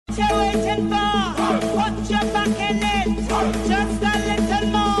You're waiting for, put your back in it, just a little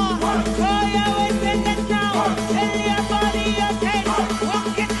more. Throw your weight in it now, tell your body you're tense,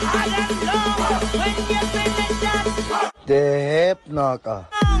 walk it hard and long. When you finish that, The Hip Knocker.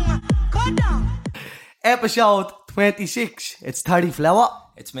 go down. Episode 26. It's Terry Flower.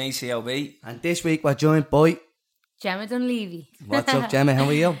 It's me, CLB. And this week we're joined by... Gemma Dunleavy. What's up, Gemma? How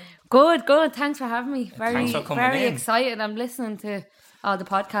are you? Good. Thanks for having me. Thanks for coming very in. excited. I'm listening to all the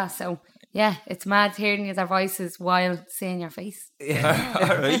podcasts, so yeah, it's mad hearing your voices while seeing your face.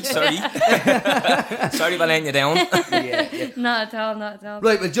 Alright, sorry. Sorry about letting you down. Not at all.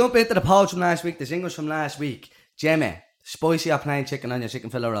 Right, we'll jump into the polls from last week, the singles from last week. Gemma, spicy or plain chicken on your chicken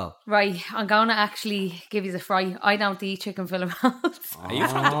fillet roll? Right, I'm going to actually give you the fry. I don't eat chicken fillet rolls. Are you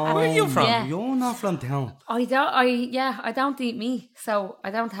from? Where are you from? Yeah. You're not from town. I don't eat meat, so I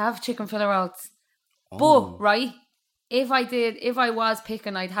don't have chicken fillet rolls. But, right, if I was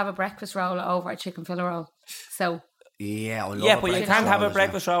picking, I'd have a breakfast roll over a chicken fillet roll. So... Yeah, I love Yeah, a but you breakfast can't have roll a as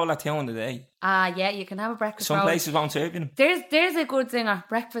breakfast roll at town today. yeah, you can have a breakfast Some roll. places won't serve you. There's a good zinger,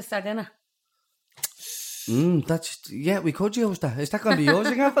 breakfast or dinner. We could use that. Is that going to be your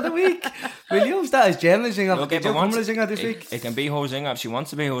singer for the week? We'll use that as Gemma's singer. Okay, Did you but come once with a singer this week? It can be her singer if she wants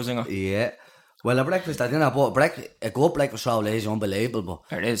to be her singer. Yeah. Well, a breakfast at dinner, but a good breakfast roll is unbelievable.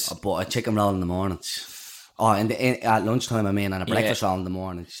 It is. But a chicken roll in the mornings. Oh, at lunchtime, I mean, and a breakfast roll in the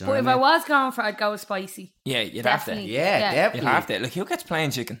mornings. You know But if what I was going for it, I'd go spicy. Yeah, you'd Definitely. have to. Yeah, Yeah. definitely. You'd have to. Like, who gets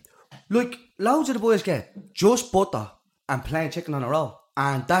plain chicken? Look, loads of the boys get just butter and plain chicken on a roll.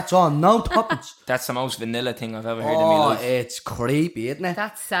 And that's all, no toppings. That's the most vanilla thing I've ever heard in my Oh, life. it's creepy, isn't it?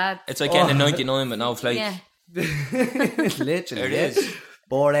 That's sad. It's like getting a 99 with no flake. Yeah. It's literally It is.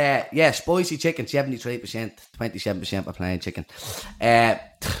 But spicy chicken, 73%, 27% for plain chicken.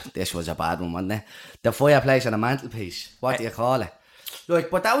 This was a bad one, wasn't it? The fireplace and the mantelpiece. What do you call it? Like,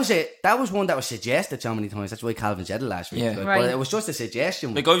 but that was it. That was one that was suggested so many times. That's why Calvin said it last week. Yeah. Like, Right. But it was just a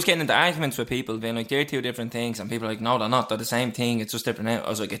suggestion. Like, I was getting into arguments with people being like, they're two different things, and people are like, no, they're not, they're the same thing, it's just different now. I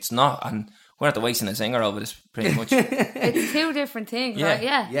was like, it's not, and we're at the wasting a singer over this pretty much. It's two different things, Yeah. right?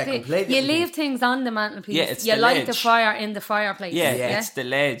 Yeah. Yeah, See, completely you different leave things on the mantelpiece. Yeah, it's you the light the ledge. fire in the fireplace. Yeah, it's the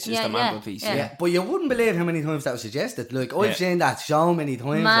ledge, Yeah, it's the yeah, mantelpiece. yeah. Yeah, but you wouldn't believe how many times that was suggested. Like, I've Yeah. seen that so many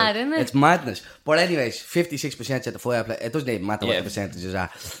times. Mad, like, isn't it? It's madness. But anyways, 56% at the fireplace. It doesn't even matter what Yeah. the percentages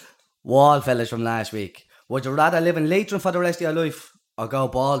are. Wall fellas from last week. Would you rather live in Leitrim for the rest of your life or go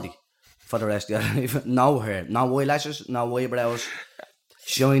baldy for the rest of your life? No hair, no eyelashes, no eyebrows,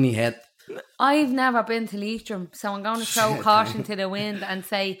 shiny head. I've never been to Leitrim, so I'm going to throw caution to the wind and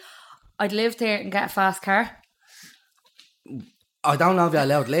say I'd live there and get a fast car. I don't know if you're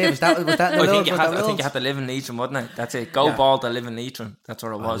allowed to live. Was that I the think rules? you Was have, the I think rules? you have to live in Leitrim, wouldn't it? That's it. Go bald or live in Leitrim. That's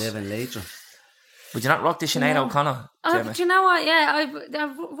what it I was. live in Leitrim. Would you not rock the Sinead O'Connor? Gemma? Do you know what? Yeah, I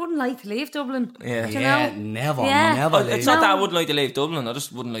wouldn't like to leave Dublin. Yeah. Do you Yeah, know? never, Yeah. never Well, leave. it's not that I wouldn't like to leave Dublin, I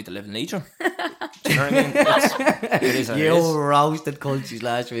just wouldn't like to live in Leitrim. Do you know what I mean? It is what it You is. roasted cultures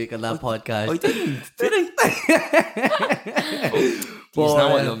last week on that podcast. I didn't, did I? You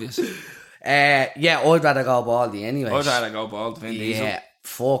know I love you. I'd rather go baldy anyway. I'd rather go bald, Vin Diesel. Yeah,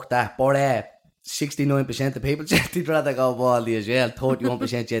 fuck that. But 69% of people said they'd rather go baldy as well.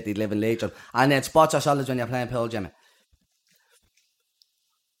 31% said they'd live in Leitrim. And then spots or solids when you're playing pool, Gemma?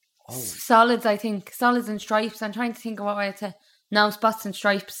 Solids, I think. Solids and stripes. I'm trying to think of what way to... No, spots and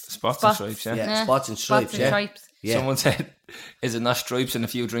stripes. Spots and stripes, yeah. Yeah, spots and stripes, Spots and yeah. stripes. Yeah. Someone said, is it not stripes and a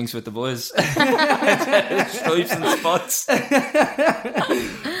few drinks with the boys? Stripes and spots.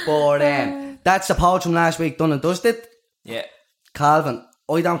 But that's the poll from last week, done and dusted. Yeah, Calvin,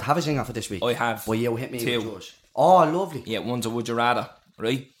 I don't have a singer for this week. I have Well, you hit me two. with yours. Oh, lovely. Yeah, one's a would you rather,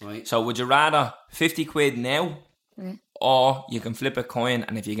 right? Right. So would you rather 50 quid now, or you can flip a coin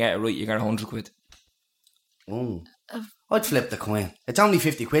and if you get it right, you get 100 quid? Mm. I'd flip the coin. It's only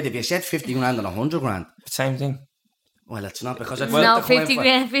 50 quid. If you said 50 grand and 100 grand, Same thing. well, it's not because I'd Well, flip No, the coin 50 for-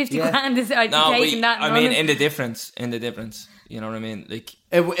 grand, 50 Yeah. grand is... I'd No, be but taking that and I mean, running. in the difference. You know what I mean? Like,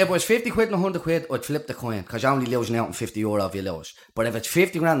 If it was 50 quid and 100 quid, I'd flip the coin because you're only losing out on 50 euro if you lose. But if it's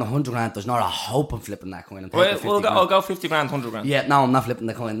 50 grand and 100 grand, there's not a hope of flipping that coin. And taking 50 grand. I'll go 50 grand, 100 grand. Yeah, no, I'm not flipping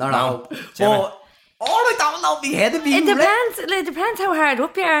the coin. Not a No, hope. Gemma. But all I don't know, me head of me. It depends how hard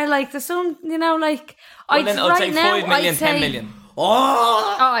up you are. Like, there's some, you know, like... Well, then I'll right take now, 5 million, I'd 10 say- million.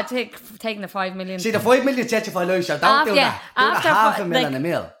 Oh! Oh, I'd taking the 5 million. See, the 5 million sets you for lose, so don't do Yeah, that. Do after the half fi- a mil like- and a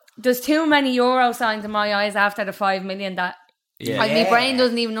mil. There's too many euro signs in my eyes after the 5 million that Yeah. my brain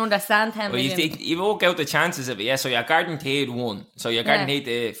doesn't even understand 10 Well, million. you work out the chances of it, yeah. So you're guaranteed one. So you're guaranteed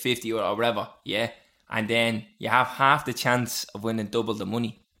the 50 or whatever, yeah. And then you have half the chance of winning double the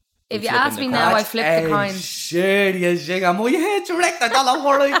money. If you ask me now, I flip the coin. Serious, I'm my head's wrecked. I don't know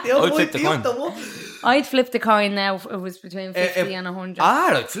what I do. I'd flip the coin. I'd flip the coin now if it was between 50 and 100.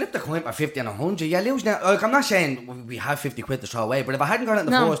 Right, flip the coin by 50 and 100. You lose now. Like, I'm not saying we have 50 quid to throw away, but if I hadn't got it in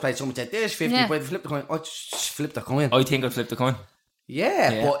the first place, someone said, there's 50 quid, flip the coin. I'd just flip the coin. I think I'd flip the coin.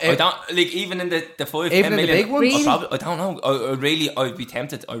 Yeah, but I don't like even in the 5, even 10 in the million. big ones? Really? I don't know. I'd be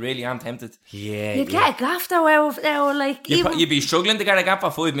tempted. I really am tempted. yeah, You'd get a gaff though out of there, like You'd be struggling to get a gap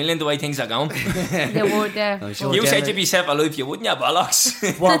for 5 million the way things are going. they would there. sure. You Yeah, said mate. you'd be self-alive, you wouldn't, you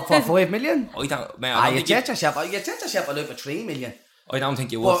bollocks? What, for 5 million? I don't, man, I don't You think you, set yourself alive for 3 million. I don't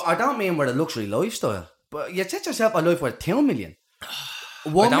think you would. But I don't mean with a luxury lifestyle. But you set yourself alive with 2 million.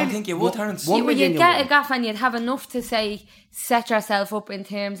 I don't think you would, Terence. One You'd million get a wouldn't. gaff and you'd have enough to say set yourself up in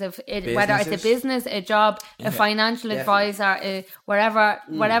terms of it, whether it's a Businesses. business, a job, a financial advisor,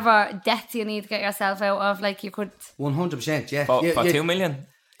 whatever debts you need to get yourself out of. Like you could 100%, yeah. For You- 2 million?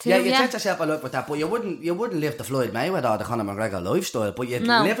 Yeah, you yeah. set yourself alive with that, but you wouldn't live the Floyd Mayweather or the Conor McGregor lifestyle, but you'd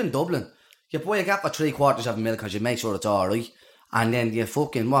No. live in Dublin. You buy a gap for 750,000 because you make sure it's alright, and then you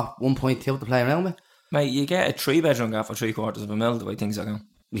fucking, 1.2 to play around with? Mate, you get a 3-bedroom gap for 750,000 the way things are going.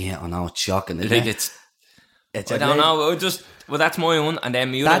 Yeah, I know, it's shocking, I isn't think it? it's I don't know. Well, that's my one, and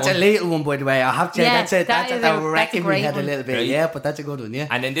then my other That's one. a little one, by the way. I have to say, Yeah, that's it. that is That's a wrecking me great head a one. little bit. Right. Yeah, but that's a good one, yeah.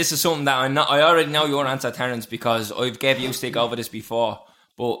 And then this is something that I already know your answer, Terence, because I've gave you stick over this before.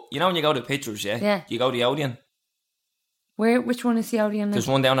 But you know when you go to pictures, Yeah. you go to the Odeon. which one is the Odeon? There's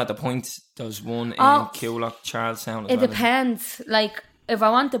one down at the Point. There's one in Oh. Coolock, Charlestown. as It well. depends. Like if I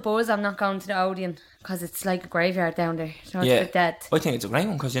want the buzz, I'm not going to the Odeon because it's like a graveyard down there. You know, Yeah, it's dead. I think it's a great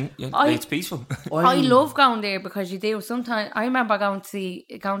one because I- it's peaceful. I love going there because you do. Sometimes I remember going to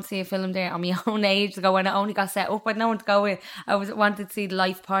see a film there on my own age ago when it only got set up. I had no one to go with. Wanted to see the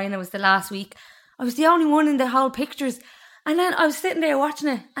Life Pine. It was the last week. I was the only one in the whole pictures, and then I was sitting there watching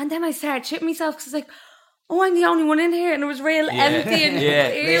it, and then I started shitting myself because I was like, "Oh, I'm the only one in here," and it was real empty and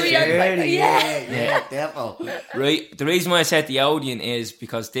eerie. I was like, yeah, definitely. Right. The reason why I said the Odeon is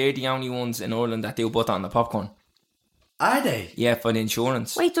because they're the only ones in Ireland that do butter on the popcorn. Are they? Yeah, for the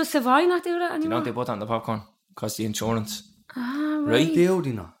insurance. Wait, does Savoy not do that You know anymore? they butter on the popcorn because the insurance. Ah, Right. Do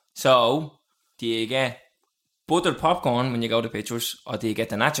they not? So, do you get buttered popcorn when you go to pictures, or do you get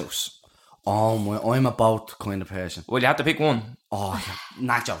the nachos? Oh my, I'm a both kind of person. Well, you have to pick one. Oh,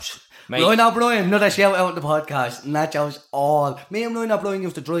 nachos. Mate. Right now, Brian, another shout out on the podcast. Nachos all. Me and Brian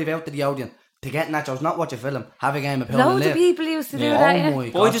used to drive out to the Odeon to get nachos, not watch a film, have a game of pool and Loads live. of people used to do Oh that. Yeah. my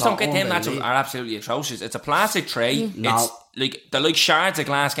But god. I just don't get them nachos. unbelievable. Are absolutely atrocious. It's a plastic tray. No. It's like they're like shards of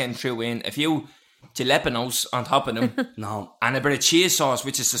glass getting through in. A few jalapenos on top of them. No. And a bit of cheese sauce,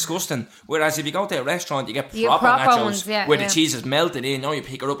 which is disgusting. Whereas if you go to a restaurant, you get You proper get proper nachos ones, yeah, where yeah. the cheese is melted in. Now you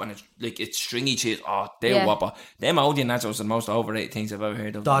pick it up and it's stringy cheese. Oh, they're Yeah. whopper. Them Odeon nachos are the most overrated things I've ever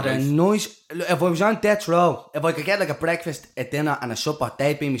heard of. They're nice. If I was on death row, if I could get like a breakfast, a dinner, and a supper,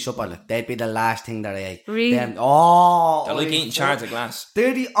 they'd be my supper. Like, they'd be the last thing that I ate. Really? They're They're like eating I- shards of glass.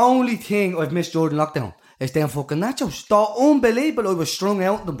 They're the only thing I've missed during lockdown. Is them fucking nachos. They're unbelievable. I was strung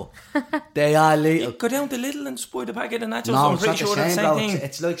out them, but they are little. Go down to Lidl and buy the packet of nachos. No, I'm it's pretty not sure the that's same, the bro. same thing.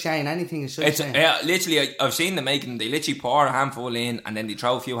 It's like saying anything is so It's same. literally. I've seen them making. They literally pour a handful in, and then they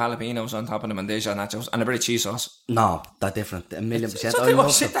throw a few jalapenos on top of them, and there's your nachos and a bit of cheese sauce. No, they're different. A million percent. So I they love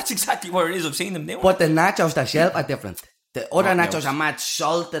were- them. that's exactly what it is. I've seen them doing. But the nachos themselves are different. The other Oh, nachos no. are mad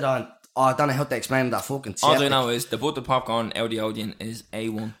salted on. Oh, I don't know how to explain that fucking All I shit. know is the buttered popcorn out of the Odeon is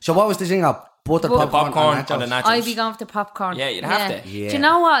A1. So what was the thing of buttered popcorn, Popcorn and or the nachos? nachos. I'd be going for the popcorn. Yeah, you'd have to. Yeah. Do you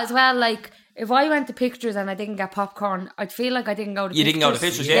know what as well? Like, if I went to pictures and I didn't get popcorn, I'd feel like I didn't go to You pictures. didn't go to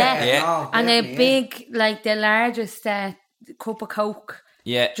pictures, yeah. No, And a definitely, big, like, the largest cup of Coke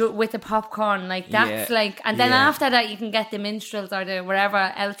Yeah. with the popcorn. Like, that's Yeah. like... And then Yeah. after that, you can get the minstrels or the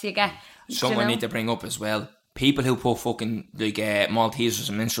whatever else you get. Something I need to bring up as well. People who put fucking like Maltesers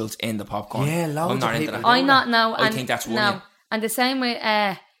and minstrels in the popcorn. Yeah, loads I'm not of into people that. do I'm not now. I and think that's no. worrying. And the same with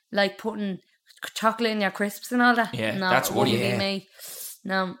like putting chocolate in your crisps and all that. Yeah, no, that's it wouldn't worrying. be me.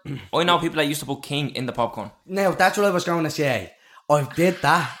 No. I know people that used to put King in the popcorn. Now, that's what I was going to say. I did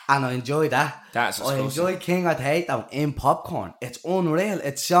that and I enjoyed that. That's I disgusting. enjoy King of Hate in popcorn. It's unreal.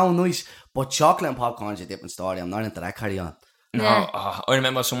 It's so nice. But chocolate and popcorn is a different story. I'm not into that. Carry on. No, Yeah. I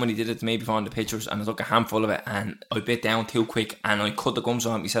remember somebody did it to me before in the pictures, and I took a handful of it, and I bit down too quick, and I cut the gums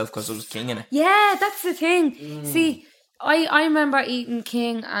on myself because there was King in it. Yeah, that's the thing. See, I remember eating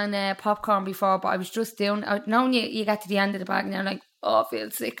King and popcorn before, but I was just doing. Now you get to the end of the bag and you're like, oh, I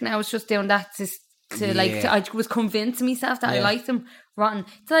feel sick. Now I was just doing that to like. Yeah. I was convincing myself that I liked them rotten.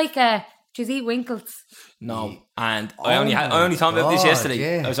 It's like just eat Winkles. No, and I only thought about this God,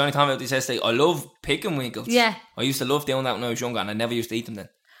 yesterday. yeah. I was only talking about this yesterday. I love picking Winkles. Yeah. I used to love doing that when I was younger, and I never used to eat them then.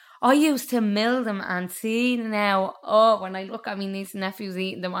 I used to mill them and see now. Oh, when I look at my niece and nephews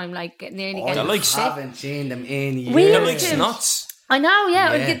eating them, I'm like nearly I getting like sick. haven't seen them in years. We They're used like to- nuts. I know,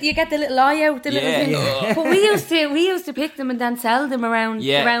 yeah. Yeah. You get the little eye out, the Yeah. little thing. But we used to pick them and then sell them around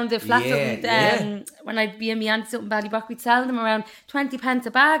the flats. Yeah, When I'd be in my aunt's up in Ballybuck, we'd sell them around 20 pence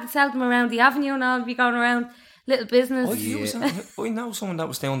a bag. Sell them around the avenue, and I'd be going around little business. I know someone that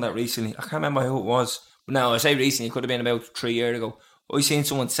was doing that recently. I can't remember who it was. But no, I say recently, it could have been about 3 years ago. I seen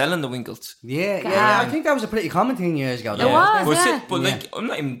someone selling the Winkles. Yeah. I think that was a pretty common thing years ago. It was, But, yeah. but like, I'm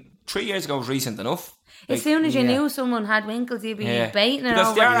not even 3 years ago was recent enough. As soon as you knew someone had Winkles, you'd be baiting it because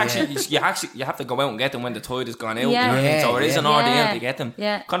over. they're actually you have to go out and get them when the tide has gone out. Yeah. You know what I mean? So it is an Yeah. ordeal to get them.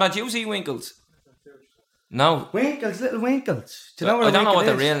 Yeah. Conrad, do you see Winkles? No. Winkles, little Winkles. Do you know what I don't know what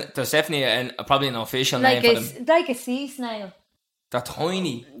the the real. There's definitely probably an official like name for them. like a sea snail. They're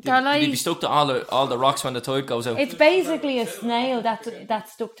tiny. They're They'd be like- stuck to all the rocks when the tide goes out. It's basically a snail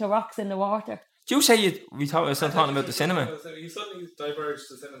that's stuck to rocks in the water. Do you say we were still talking about the cinema? So you suddenly diverged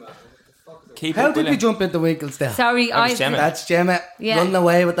to cinema. What the fuck is it? Keep How up, did will we you? jump into Winkles there? Sorry, That was I. Gemma. That's Gemma Yeah. running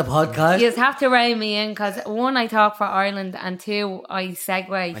away with the podcast. You have to rein me in because one, I talk for Ireland, and two, I segue.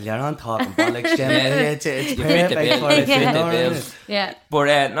 Well, you're on talking bollocks, Gemma. It's You fit the perfect bill. for it. You fit you the know what I bill. mean? Yeah,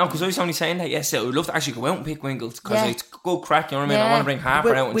 But no, because I was only saying that yesterday. I would love to actually go out and pick Winkles because Yeah. it's good crack. You know what I mean? Yeah. I want to bring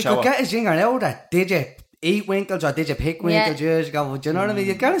Harper out and We show could her. get a singer out of that. Did you eat Winkles or did you pick Winkles years ago? Do you know what I mean?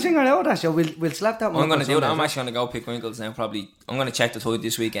 You got a singer out of that, so we'll slap that one. I'm going to up do on that. I'm Sunday. actually going to go pick Winkles now. Probably. I'm going to check the tide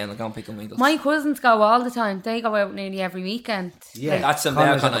this weekend. I'll go and pick them Winkles. my cousins go all the time. They go out nearly every weekend. Yeah. That's them there,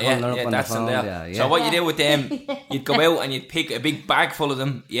 Connor's Connor. at the phone, they're Yeah, up yeah, on the that's them phone, there. yeah. So what you do with them, you'd go out and you'd pick a big bag full of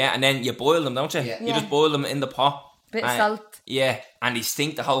them, yeah, and then you boil them, don't you? Yeah. You Yeah. just boil them in the pot. Bit of And- salt. Yeah, and they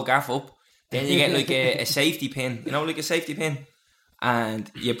stink the whole gaff up. Then you get like a safety pin, you know, like a safety pin,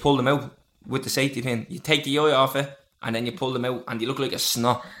 and you pull them out with the safety pin. You take the eye off it, and then you pull them out, and they look like a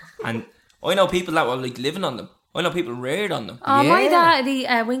snot. And I know people that were like living on them. I know people reared on them. Oh, my Yeah. dad, he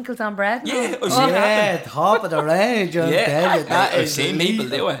Winkles on bread. now. Yeah, I've seen it Yeah, happen. top of the range. I'll tell you, that I've is seen people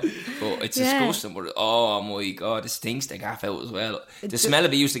do it, but it's Yeah. disgusting. But oh my god, it stinks the gaff out as well. The smell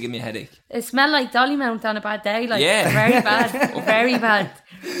of it used to give me a headache. It smelled like Dollymount on a bad day. Like, Yeah. very bad. Very bad.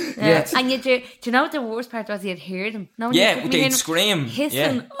 Yeah. And do you know what the worst part was? You'd hear them. No, when Yeah, you they'd hear scream.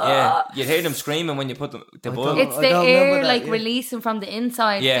 hissing. Yeah, you'd hear them screaming when you put them the boil. It's I the don't air remember that, like yeah. releasing from the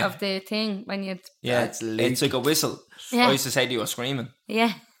inside Yeah. of the thing when you. Yeah, That's it's like a whistle. Yeah. I used to say they were screaming.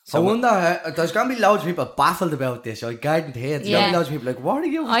 Yeah. I wonder, there's going to be loads of people baffled about this. I guarantee it. There's going to Yeah. be loads of people like, what are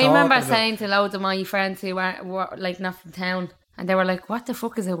you I remember talking about? saying to loads of my friends who were like not from town, and they were like, "What the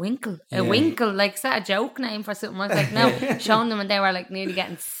fuck is a winkle? A winkle? Like, is that a joke name for something?" I was like, "No," showing them, and they were like nearly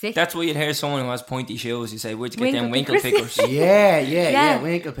getting sick. That's why you'd hear someone who has pointy shoes. You say, "Where'd you get Winkle them winkle pickers." pickers?" Yeah,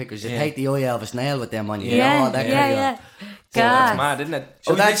 winkle pickers. You take the eye out of a snail with them on you. yeah, Oh, that yeah, kind of- yeah. That's God. mad, isn't it?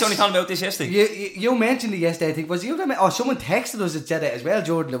 So So that's- that's only talking about this yesterday. You mentioned it yesterday, I think. Was you the or someone texted us and said it as well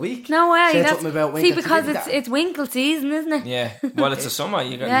during the week? No way. Said That's, something about see, winkles. because Did it's winkle season, isn't it? Yeah, well, it's the summer.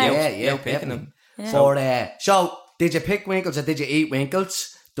 You got Yeah. you picking them. So, did you pick Winkles or did you eat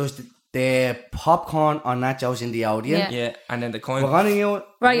Winkles? Does the popcorn or nachos in the Odeon? Yeah. Yeah, and then the coin. We're gonna use.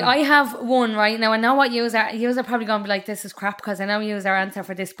 Right, I have one right now. I know what yous are probably going to be like, this is crap, because I know yous are answer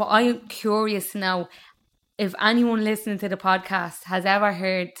for this, but I'm curious to know if anyone listening to the podcast has ever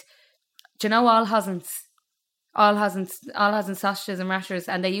heard, do you know All Hasn's sausages and rashers,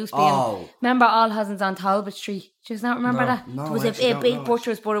 and they used to be Oh. remember All Hasn's on Talbot Street? Do you not remember that? no, it was I a actually don't big know.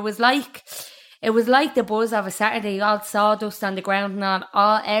 butcher's, but it was like the buzz of a Saturday, all sawdust on the ground and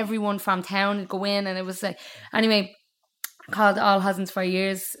everyone from town would go in, and it was like, anyway, called All Hasn's for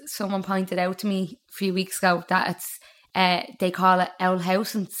years. Someone pointed out to me a few weeks ago that it's they call it Owl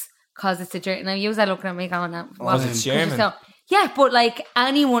Housen's because it's a German. Now you was looking at me going, "What?" it's German. So, yeah, but like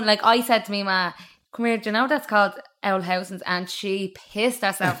anyone, like I said to me, "Ma, come here, do you know that's called Owl Housen's?" And she pissed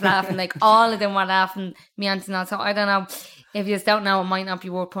herself laughing. Like all of them were laughing. Me and all. So I don't know. If you don't know, it might not be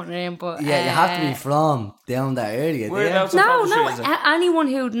worth putting it in, but Yeah, you have to be from down that area. do you? Whereabouts? no, Talbot Street, is it? anyone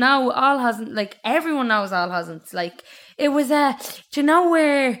who'd know All Hasn't, like everyone knows All Hasn't. Like it was do you know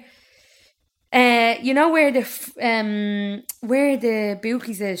where? Where the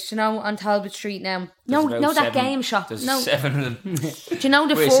Bookies is, you know, on Talbot Street now. There's No, about that seven- game shop. There's No, 7 of them. do you know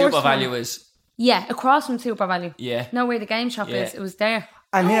the Where first Super one? Value is. Yeah, across from Super Value. Yeah. No, where the game shop Yeah. is. It was there.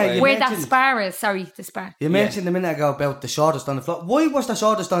 And here you Where that mentioned, spar is. Sorry, the spar. you mentioned a minute ago about the sawdust on the floor. Why was the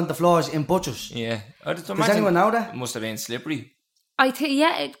sawdust on the floors in butchers? Yeah. Does anyone know that? It must have been slippery.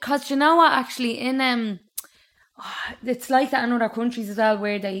 Because you know what, actually, in it's like that in other countries as well,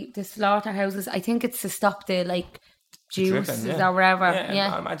 where the slaughterhouses, I think it's to stop the juices dripping, or whatever. I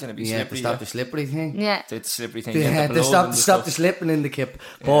Yeah. imagine it'd be Yeah, to slippery. stop the slippery thing. Yeah. The slippery thing. Yeah, the to blood and stop stuff. the slipping in the kip.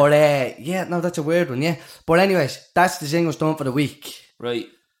 But yeah, no, that's a weird one, yeah. But anyways, that's the thing was done for the week. Right.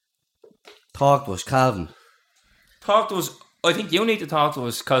 Talk to us, Calvin. Talk to us. I think you need to talk to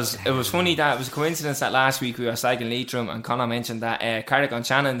us because it was funny that it was a coincidence that last week we were cycling Leitrim and Conor mentioned that Carrick on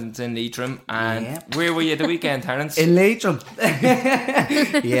Shannon's in Leitrim. And Yeah. where were you the weekend, Terence? In Leitrim.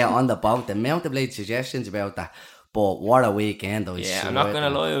 Yeah, on the boat. The amount of late suggestions about that. But what a weekend, I Yeah, swear I'm not to going to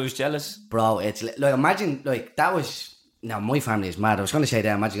you. lie, I was jealous. Bro, it's like, imagine, like, that was. Now, my family is mad. I was going to say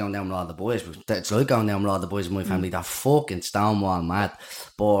that, imagine going down with all the boys. But it's like going down with all the boys in my family. They're fucking stonewall mad.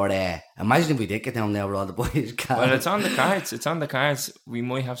 But imagine if we did get down there with all the boys. Well, it's on the cards. It's on the cards. We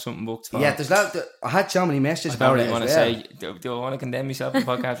might have something booked for Yeah, it. there's that. I had so many messages I don't about really it. want to as well. say, do I want to condemn myself in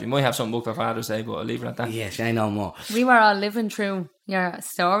the podcast? We might have something booked for Father's Day, but I'll leave it at that. Yes, I know more. We were all living through your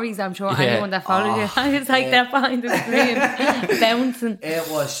stories. I'm sure Yeah. anyone that followed you, I was like that behind the screen, bouncing. It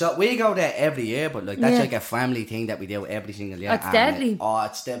was so. We go there every year, but like that's Yeah. like a family thing that we do every single year. It's and deadly.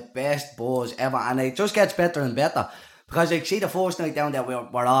 it's the best buzz ever, and it just gets better and better because like see the first night down there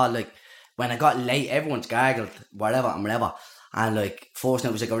we're all like when it got late, everyone's gargled whatever and whatever. And like first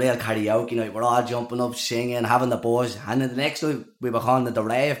night was like a real karaoke night. We're all jumping up, singing, having the buzz. And then the next night we were calling it the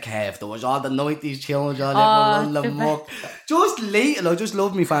Rave Cave. There was all the 90s tunes, all everyone the the muck. Just late, I just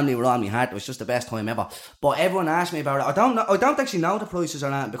love my family with all my heart. It was just the best time ever. But everyone asked me about it. I don't actually know the prices or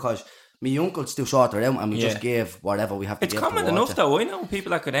that because my uncles still sort it out and we Yeah. just give whatever we have to It's give common towards enough it. though. I know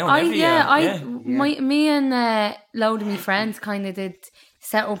people that go down every Yeah, year. me and load of my friends kind of did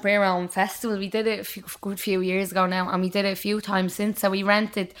set up our own festival. We did it a good few years ago now, and we did it a few times since. So we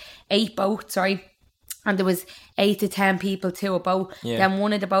rented 8 boats, right? And there was 8 to 10 people to a boat. Yeah. Then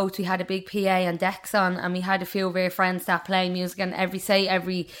one of the boats we had a big PA and decks on, and we had a few of our friends that play music. And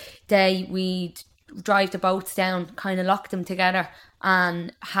every day we'd drive the boats down, kind of lock them together,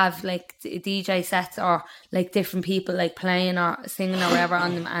 and have like DJ sets or like different people like playing or singing or whatever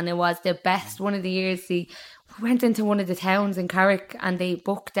on them. And it was the best one of the years. We went into one of the towns in Carrick and they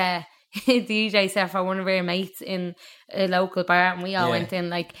booked a DJ set for one of our mates in a local bar, and we all Yeah. went in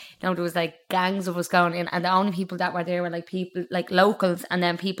like, you know, there was like gangs of us going in, and the only people that were there were like people like locals, and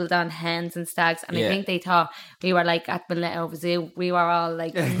then people down hens and stags, and Yeah. I think they thought we were like at Benletto Zoo. We were all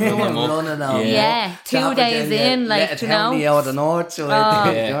like Running out. Yeah, 2 days in, like, you know. out the north, so Oh.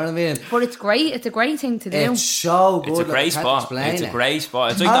 you know what I mean? But it's great. It's a great thing to do. It's so good. It's a like, great I can't spot. explain It's a it. great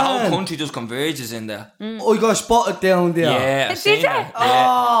spot. It's like the whole Man. country just converges in there. I got spotted down there. Yeah, I've seen Did you? that. Yeah.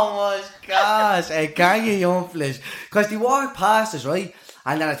 Oh my gosh, a gang of young fellas. Because they walked past us, right?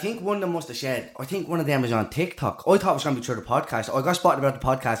 And then I think one of them must have said, I think one of them was on TikTok. I thought it was going to be through the podcast. I got spotted about the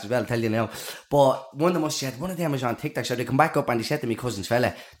podcast as well, I'll tell you now. But one of them must have said, one of them was on TikTok. So they come back up and they said to me cousin's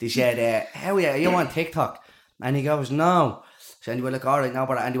fella, they said, how are you on TikTok? And he goes, no. So they were like, alright now,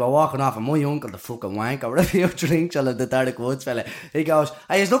 but and they were walking off, and my uncle, the fucking wanker, with a few drinks on the Derek Woods fella, he goes,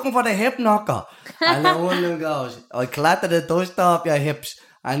 I was looking for the hip knocker. And then one of them goes, I clattered the dust off your hips.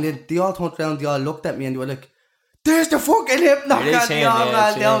 And then they all turned around, they all looked at me and they were like, there's the fucking hip knocker. It is And they him, all yeah, ran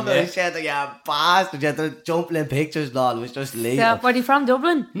it's down him, there. yeah. He said, yeah, bastard, yeah, they're jumping in pictures and all. It was just late. So, were you from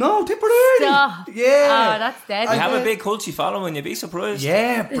Dublin? No, Tipperary. Stop. Yeah. Oh, that's dead. We have a big culture following, you'd be surprised.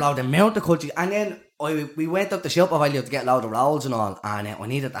 Yeah, bro, the amount of culture. And then we went up the Silver Valley to get a load of rolls and all, and I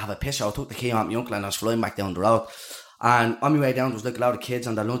needed to have a piss, so I took the key on my uncle and I was flying back down the road. And on my way down, there was like a lot of kids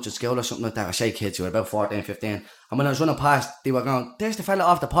on their lunch at school or something like that. I say kids, who were about 14, 15. And when I was running past, they were going, there's the fella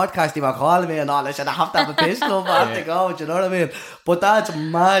off the podcast, they were calling me and all. I said, I have to have a piss club, I have to go, do you know what I mean? But that's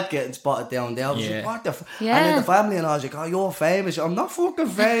mad getting spotted down there. I was Yeah. like, what the Yeah. And then the family and I was like, oh, you're famous. I'm not fucking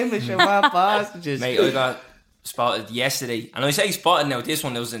famous, you man bastards. Mate, I got spotted yesterday, and I say spotted now, this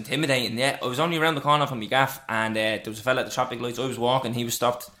one that was intimidating. Yeah, I was only around the corner from my gaff, and there was a fella at the traffic lights. I was walking, he was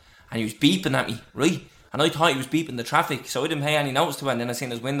stopped, and he was beeping at me, right? And I thought he was beeping the traffic, so I didn't pay any notice to it. And then I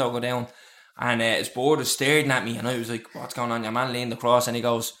seen his window go down, and his board was staring at me, and I was like, what's going on? Your man leaned across, and he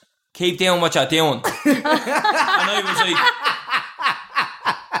goes, keep doing what you're doing. And I was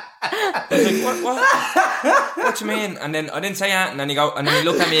like, what you mean? And then I didn't say that, and then he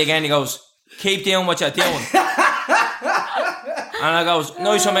looked at me again, he goes, keep doing what you're doing. And I goes,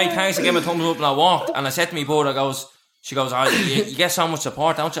 nice one mate, thanks. I gave him a thumbs up and I walked, and I said to me board, she goes, oh, you get so much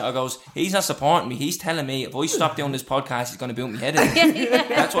support, don't you? I goes, he's not supporting me, he's telling me if I stop doing this podcast, he's going to boot me head in.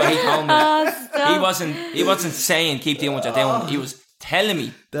 That's what he told me. He wasn't saying keep doing what you're doing, he was telling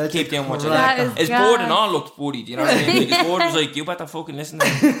me That's keep doing what you're That doing. is His gas. board and all looked worried, you know what I mean? Like, his board was like, you better fucking listen to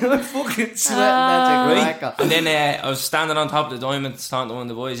me. I'm fucking sweating, that's a Right? cracker. And then I was standing on top of the diamond talking to one of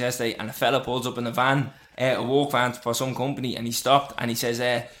the boys yesterday, and a fella pulls up in a van, a work van for some company, and he stopped and he says,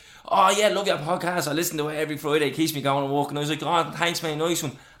 oh yeah, love your podcast, I listen to it every Friday, it keeps me going and walking. I was like, oh thanks mate, nice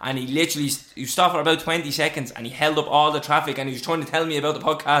one. And he literally, you stopped for about 20 seconds and he held up all the traffic and he was trying to tell me about the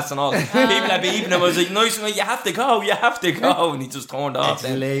podcast and all. People had been even, I was like, nice one, you have to go, and he just turned off It's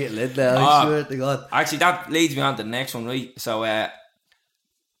then. late, I swear to God. Actually, that leads me on to the next one, right? So,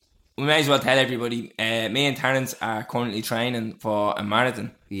 we may as well tell everybody, me and Terence are currently training for a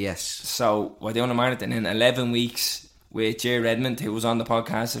marathon. Yes. So, we're doing a marathon in 11 weeks with Jay Redmond, who was on the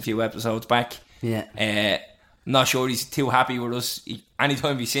podcast a few episodes back. Yeah. Not sure he's too happy with us.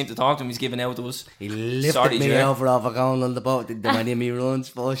 Anytime we seem to talk to him, he's giving out to us. He lifted Sorry, me Jay. over off a going on the boat, didn't do any of me runs.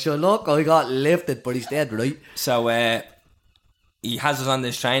 For sure, look, I got lifted, but he's dead, right? So, he has us on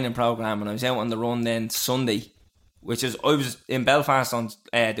this training program, and I was out on the run then Sunday, which is, I was in Belfast on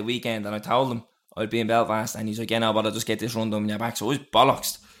the weekend, and I told him I'd be in Belfast, and he's like, yeah, no, but I'll just get this run done when you're back. So I was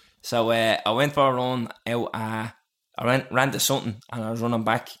bollocks. So I went for a run out, I ran to Sutton, and I was running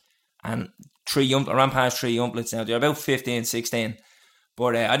back, and I ran past 3 umplets now. They're about 15, 16.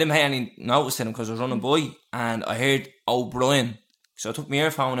 But I didn't pay any notice to them because I was running by, and I heard O'Brien. So I took my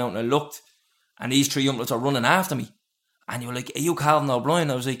earphone out and I looked, and these 3 umplets are running after me. And you were like, are you Calvin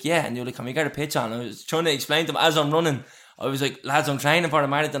O'Brien? I was like, yeah. And you were like, can we get a picture? And I was trying to explain to them as I'm running. I was like, lads, I'm training for a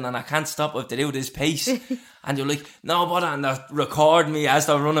marathon and I can't stop if they do this pace. And you're like, no, but, and they're recording me as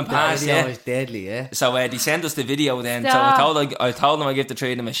they're running past. The video is deadly, yeah. So they sent us the video then. Stop. So I told them I'd give the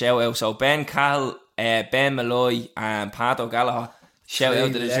 3 of them a shout out. So Ben Cahill, Ben Malloy and Pat O'Gallagher, shout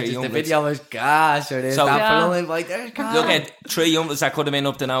out to the 3 young The ones. video was gas, or there's So- that Yeah. following right there. Look at 3 young ones that could have been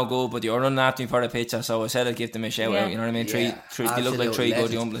up to no good, but you were running after me for a picture, so I said I'd give them a shout Yeah. out. You know what I mean? Yeah, Three they look like absolute 3 good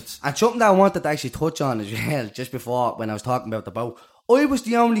legends. young blitz. And something that I wanted to actually touch on as well, just before when I was talking about the boat. I was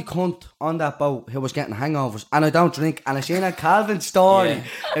the only cunt on that boat who was getting hangovers, and I don't drink. And I seen a Calvin story Yeah.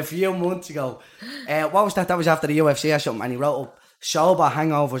 a few months ago. What was that? That was after the UFC or something, and he wrote up, sober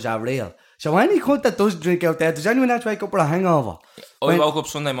hangovers are real. So any cunt that does drink out there, does anyone else wake up with a hangover? I woke up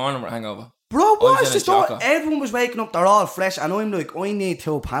Sunday morning with a hangover. Bro, I was what's in the a story? shocker. Everyone was waking up, they're all fresh, and I'm like, I need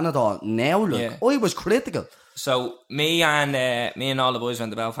 2 Panadol now, like. Yeah. I was critical. So me and all the boys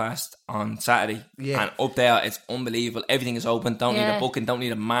went to Belfast on Saturday, Yeah. and up there it's unbelievable. Everything is open. Don't need Yeah. a booking. Don't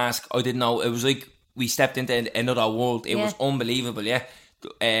need a mask. I didn't know. It was like we stepped into another world. It was Yeah. unbelievable. Yeah.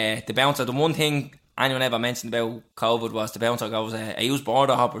 The bouncer. The one thing anyone ever mentioned about COVID was the bouncer goes, "I use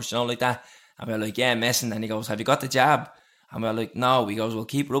border hoppers," you know, like that. And we're like, "Yeah, messing." And he goes, "Have you got the jab?" And we're like, "No." He goes, "Well,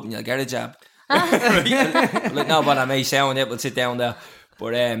 keep her up and you'll get a jab." We're like, "No, but I may sound it. We'll sit down there."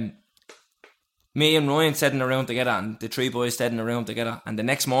 But me and Ryan sitting in a room together, and the 3 boys sitting in a room together. And the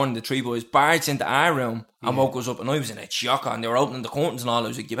next morning, the 3 boys barged into our room and woke us up. And I was in a shocker, and they were opening the curtains and all. I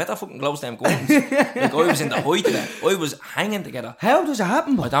was like, "You better fucking close them curtains." Like, I was in the height of it. I was hanging together. How does it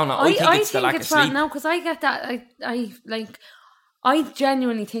happen, I but don't know. I think it's the lack of from sleep. now because I get that. I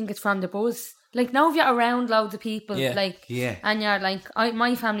genuinely think it's from the buzz. Like now, if you're around loads of people, Yeah. Yeah. and you're like,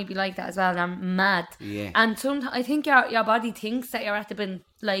 my family be like that as well. They're mad. Yeah. And sometimes I think your body thinks that you're at the bin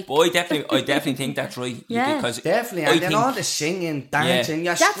like. But I definitely think that's right. Yeah. Because definitely, I and then think all the singing, dancing,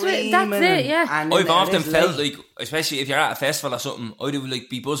 you're That's it, screaming. that's it, yeah. and I've then often it is felt late. like, especially if you're at a festival or something, I'd like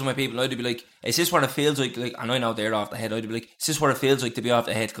be buzzing with people. I'd be like, "Is this what it feels like?" And I know they're off the head. I'd be like, "Is this what it feels like to be off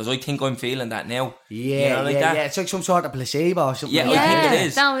the head?" Because I think I'm feeling that now. Yeah, You know, like yeah, that. yeah. It's like some sort of placebo or something. Yeah, like I that. think it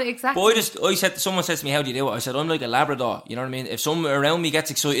is. No, exactly. But someone says to me, "How do you do it?" I said, "I'm like a Labrador." You know what I mean? If someone around me gets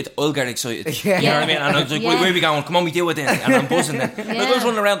excited, I'll get excited. Yeah. You know what I mean? And I was like, Yeah. "Where are we going? Come on, we do it then." And I'm buzzing then. Like I was Yeah.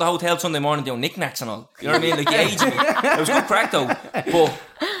 running around the hotel Sunday morning doing knickknacks and all. You know what I mean? Like, you aged me. It was good crack though. But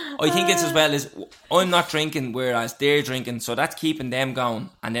I think it's as well as I'm not drinking, whereas they're drinking, so that's keeping them going.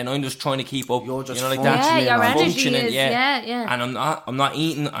 And then I'm just trying to keep up. You're just you know, like Yeah, that. functioning your on. energy Functioning, is yeah. And I'm not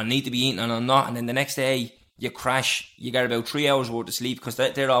eating. I need to be eating, and I'm not. And then the next day, you crash. You get about 3 hours worth of sleep because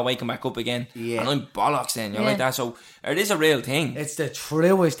they're all waking back up again. Yeah. And I'm bollocks then. You're Yeah. like that. So it is a real thing. It's the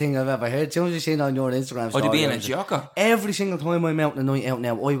truest thing I've ever heard. As soon as you seen it on your Instagram story, I'd be in I a was jocker. like, every single time I'm out on a night out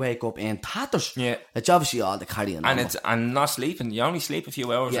now, I wake up in tatters. Yeah. It's obviously all the carrying on. And not sleeping. You only sleep a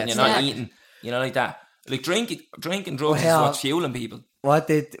few hours Yeah, and you're it's not like- eating. You know, like that. Like drinking drugs Well, is what's fueling people. What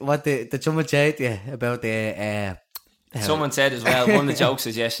did someone say to you about the Someone said as well, one of the joke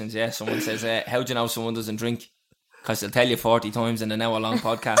suggestions, someone says, how do you know someone doesn't drink? Because they'll tell you 40 times in an hour-long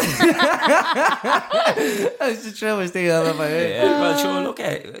podcast. That's the truest thing I've ever heard. Yeah, well, sure, look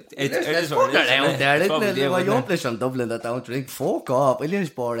at it. It There's is what it fuckers is, out isn't there, it? It's what we isn't it? do, Well, isn't you're it? up from Dublin that don't drink. Fuck off, Williams,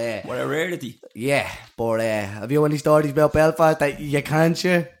 but What a rarity. yeah, but have you any stories about Belfast that you can't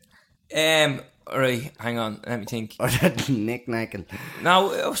share? Right, hang on, let me think. Or that knick-knacking?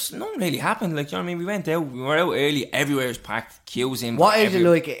 No, nothing really happened. Like, you know what I mean? We went out, we were out early, everywhere was packed, queues in. What is it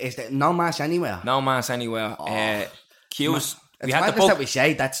everywhere. like? Is there no mass anywhere? No mass anywhere. Queues It's had the madness that book. we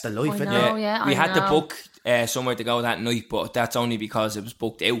say that's the life, I isn't know. it? yeah, we I had to know. book somewhere to go that night, but that's only because it was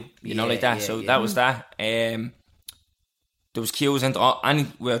booked out. You know, Yeah, like that. yeah, So yeah. that was that. There was queues into I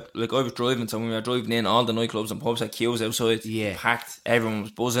was driving, so when we were driving in, all the nightclubs and pubs had queues outside, Yeah. packed. Everyone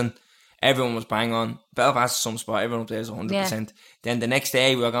was buzzing, everyone was bang on. Belfast is some spot, everyone up there is 100%. Then the next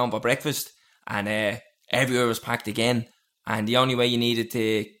day we were going for breakfast, and everywhere was packed again. And the only way you needed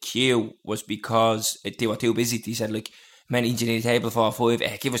to queue was because they were too busy. They said, like, many do you need a table for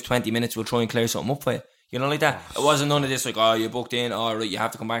 5? Give us 20 minutes, we'll try and clear something up for you. You know, like that. It wasn't none of this, like, oh, you booked in, oh, right, you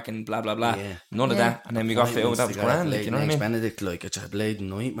have to come back and blah, blah, blah. Yeah. None of that. And then we got fit out, that was grand, like, you know what I mean? Benedict, like, it's a bleeding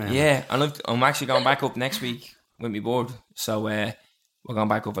nightmare. Yeah, and I'm actually going back up next week with my board. So we're going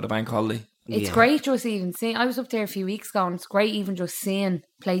back up for the bank holiday. It's Yeah. great just even seeing. I was up there a few weeks ago, and it's great even just seeing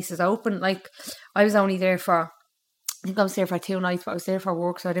places open. Like, I was only there for, I think I was there for 2 nights, but I was there for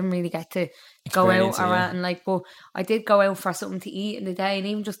work, so I didn't really get to go out Experience it, or yeah. and like. But I did go out for something to eat in the day, and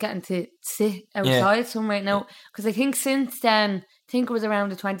even just getting to sit outside somewhere now. Because I think since then, I think it was around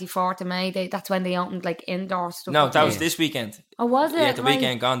the 24th of May. That's when they opened like indoor stuff. No, up that there. was this weekend. Oh, was it? Yeah, the Right,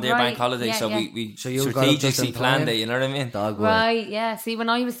 weekend gone, their right, bank holiday. yeah, so yeah. we So you got up just strategically in planned time. it, you know what I mean? Dog work. Right, yeah. See, when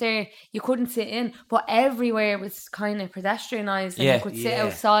I was there, you couldn't sit in, but everywhere was kind of pedestrianised, and Yeah. you could sit Yeah.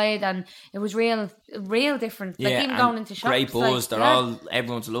 outside, and it was real different. Like even and going into shops, great buzz. like, They're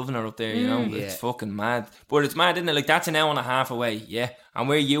everyone's loving her up there. You know, it's fucking mad. But it's mad, isn't it? Like that's an hour and a half away. Yeah, and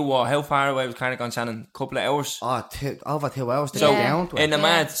where you were, how far away was Carnagon Shannon? Couple of hours. Oh, over 2 hours to So get down to it. in the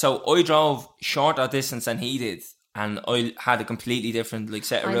mad, so I drove shorter distance than he did, and I had a completely different like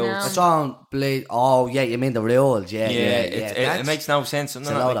set of I rules. know. It's on blade. Oh, yeah, you mean the rules? Yeah, Yeah, yeah. it makes no sense. it's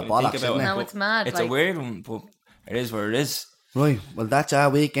a load of bollocks, isn't it? No, it's mad, It's a like- weird one, but it is what it is. Right, well, that's our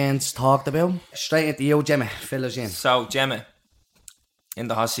weekends talked about. Straight into you, Gemma. Fill us in. So Gemma, in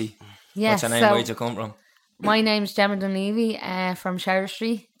the hussy. Yeah, What's your name? so- Where'd you come from? My name's Gemma Dunleavy, from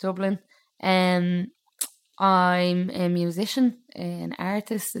Street, Dublin. I'm a musician, an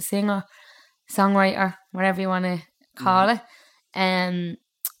artist, a singer, songwriter, whatever you want to call it. And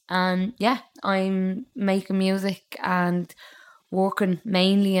yeah, I'm making music and working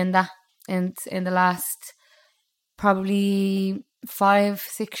mainly in that. And in the last probably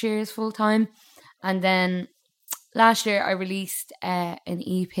 5-6 years full time. And then last year I released an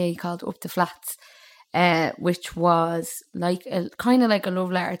EP called Up the Flats, which was like kind of like a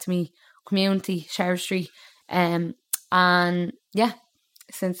love letter to me community, Sheriff Street. And yeah,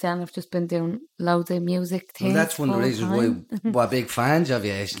 since then I've just been doing loads of music things. Well, that's one of the full reasons time. why we're big fans of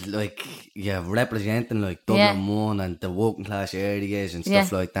you. Is like you're representing like Dublin One and the working class areas and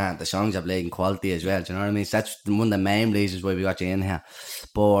stuff Yeah. like that. The songs are playing quality as well. Do you know what I mean? So that's one of the main reasons why we got you in here.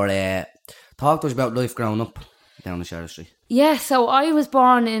 But talk to us about life growing up down the Sheriff Street. Yeah, so I was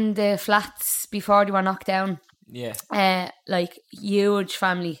born in the flats before they were knocked down. Yeah. Like huge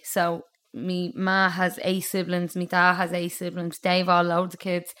family. So me ma has 8 siblings, me dad has 8 siblings. They've all loads of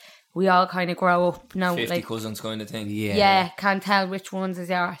kids. We all kind of grow up now. 50 Like, cousins kind of thing. yeah, can't tell which ones is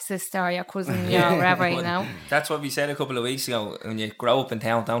your sister or your cousin or whatever, you know. That's what we said a couple of weeks ago. When you grow up in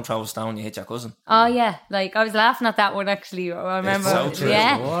town, don't throw a stone, you hit your cousin. Oh yeah, like I was laughing at that one actually. I remember. so true.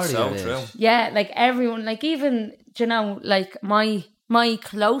 Yeah, So It is. true. yeah, like everyone, like even you know, like my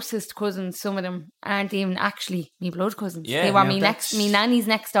closest cousins, some of them aren't even actually me blood cousins. Yeah, they were yeah, me that's- nanny's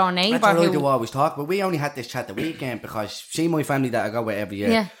next door neighbour. That's what I who, do always talk, but we only had this chat the weekend because see my family that I go with every year.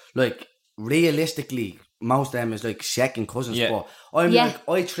 Yeah. Like realistically, most of them is like second cousins. Yeah. But I'm Yeah. like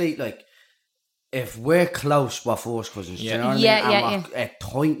I treat like if we're close, we're first cousins. Do Yeah. you know what Yeah, I mean? yeah, And we're a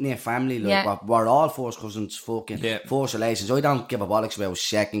tight knit family. Like Yeah. we're all first cousins, fucking Yeah. first relations. I don't give a bollocks about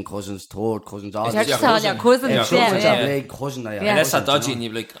second cousins, third cousins, all They're this. just your all cousin. your cousins. If Yeah, someone's yeah, a yeah. big cousin, they are Unless they're cousins, dodgy you and know?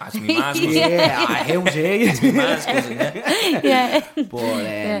 you'd be like, that's me man's cousin. Yeah, how's he? Man's cousin, yeah. yeah.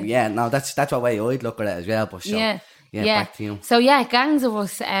 But yeah, no, that's what way I'd look at it as well. But so, Yeah. back to you. So yeah, gangs of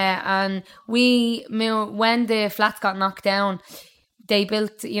us, and we moved when the flats got knocked down. They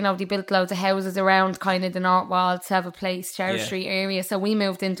built loads of houses around kind of the North Wall, Seva Place, Sheriff Yeah. Street area. So we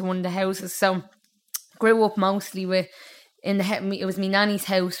moved into one of the houses. So grew up mostly with it was me nanny's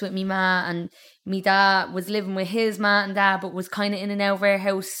house with me ma, and me dad was living with his ma and dad, but was kind of in and out of our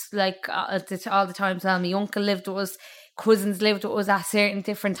house like all the time. So my uncle lived with us, cousins lived with us at certain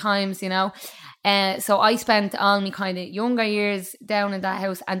different times, you know. So I spent all my kind of younger years down in that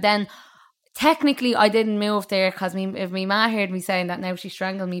house, and then technically I didn't move there because if my ma heard me saying that now she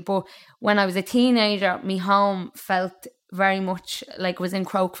strangled me. But when I was a teenager, my home felt very much like it was in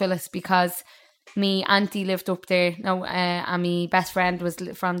Croakvillas because me auntie lived up there. And my best friend was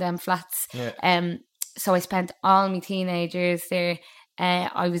from them flats. Yeah. So I spent all my teenage years there.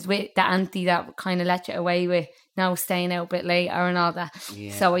 I was with the auntie that kind of let you away with now staying out a bit later and all that.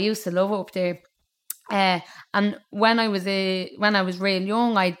 Yeah. So I used to love it up there. And when I was real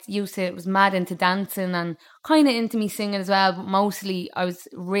young, was mad into dancing and kind of into me singing as well. But mostly I was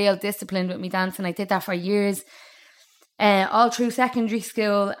real disciplined with me dancing. I did that for years, all through secondary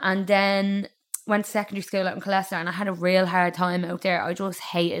school, and then went to secondary school out in Colester, and I had a real hard time out there. I just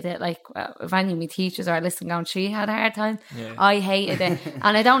hated it. Like, if any of my teachers are listening going, she had a hard time. Yeah. I hated it.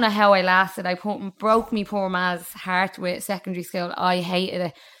 And I don't know how I lasted. I broke me poor ma's heart with secondary school. I hated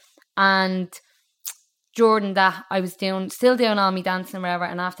it. And during that, I was still doing all my dancing and whatever.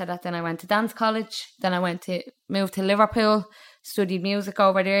 And after that, then I went to dance college. Then I moved to Liverpool, studied music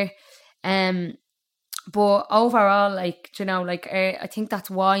over there. But overall, like, you know, like, I think that's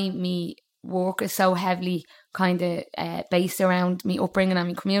why me work is so heavily kind of based around me upbringing and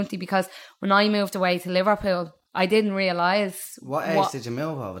my community, because when I moved away to Liverpool, I didn't realise what age did you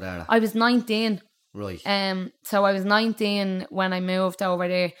move over there? I was 19. Right. So I was 19 when I moved over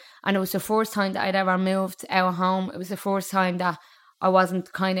there, and it was the first time that I'd ever moved out of home. It was the first time that I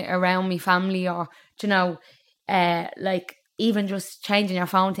wasn't kind of around my family, or, you know, like even just changing your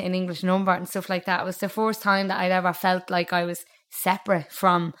phone to an English number and stuff like that. It was the first time that I'd ever felt like I was separate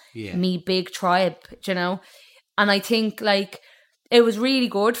from me big tribe, you know. And I think like it was really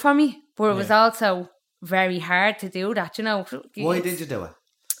good for me, but it was also very hard to do that, you know. Why did you do it?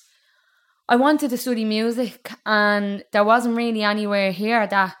 I wanted to study music, and there wasn't really anywhere here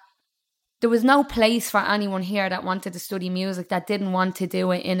that there was no place for anyone here that wanted to study music that didn't want to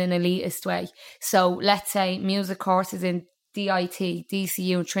do it in an elitist way. So let's say music courses in DIT,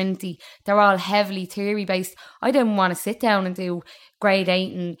 DCU, Trinity, they're all heavily theory based. I didn't want to sit down and do grade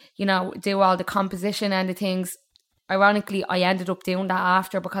 8 and, you know, do all the composition and the things. Ironically, I ended up doing that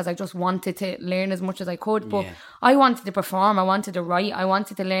after because I just wanted to learn as much as I could. But I wanted to perform, I wanted to write, I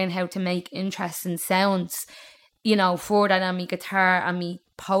wanted to learn how to make interesting sounds, you know, further than my guitar and my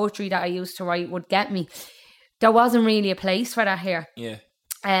poetry that I used to write would get me. There wasn't really a place for that here. Yeah.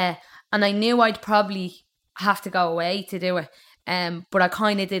 And I knew I'd probably have to go away to do it. But I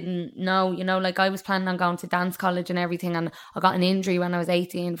kind of didn't know, you know, like I was planning on going to dance college and everything, and I got an injury when I was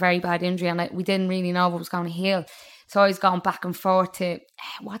 18, very bad injury, and we didn't really know if it was going to heal. So I was going back and forth to,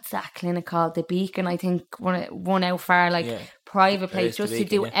 what's that clinic called? The Beacon, I think, one out far, like private place, just to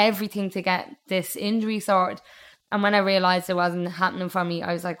do everything to get this injury sorted. And when I realised it wasn't happening for me,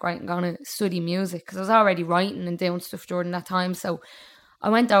 I was like, right, I'm going to study music, because I was already writing and doing stuff during that time. So I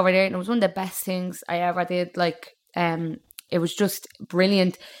went over there, and it was one of the best things I ever did. Like, it was just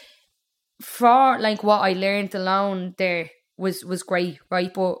brilliant. For like what I learned alone there was great,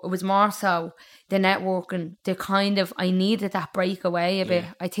 right? But it was more so the networking, the kind of, I needed that breakaway a bit.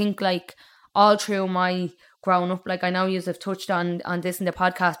 I think like all through my growing up, like I know you have touched on this in the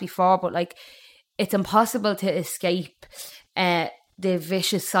podcast before, but like it's impossible to escape the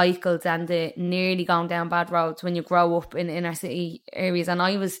vicious cycles and the nearly going down bad roads when you grow up in inner city areas. And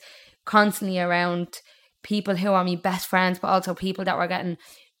I was constantly around people who are my best friends, but also people that were getting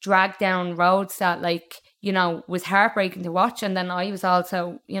dragged down roads that, like, you know, was heartbreaking to watch. And then I was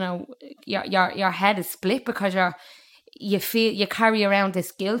also, you know, your head is split because you carry around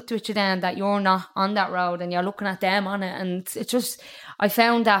this guilt with you then that you're not on that road and you're looking at them on it. And it's just, I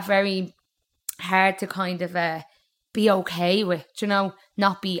found that very hard to kind of be okay with, you know,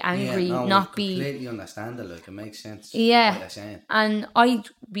 not be angry, not be... completely understand it, like, it makes sense. Yeah, and I'd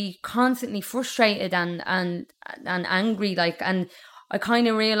be constantly frustrated and angry, like, and I kind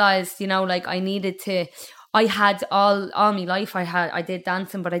of realised, you know, like I needed to... I had all my life, I did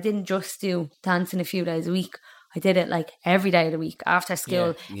dancing, but I didn't just do dancing a few days a week. I did it like every day of the week, after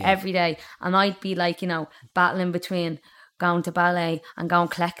school, every day. And I'd be like, you know, battling between going to ballet and going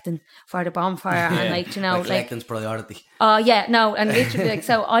collecting for the bonfire and like, you know, like collecting's priority. And literally like,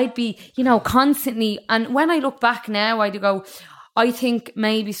 so I'd be, you know, constantly, and when I look back now, I'd go, I think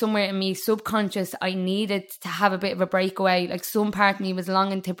maybe somewhere in me subconscious I needed to have a bit of a breakaway. Like some part of me was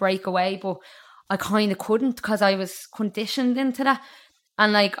longing to break away, but I kind of couldn't because I was conditioned into that.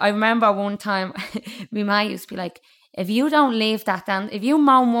 And like I remember one time my mum used to be like, if you don't leave that dance, if you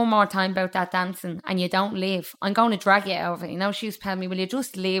moan one more time about that dancing and you don't leave, I'm going to drag you out of it. You know, she used to tell me, will you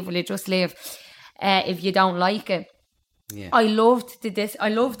just leave if you don't like it. Yeah. I loved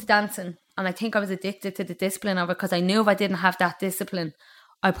dancing, and I think I was addicted to the discipline of it because I knew if I didn't have that discipline,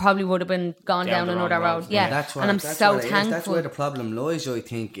 I probably would have been gone down another road. Yeah, that's and I'm so thankful. That's where the problem lies, I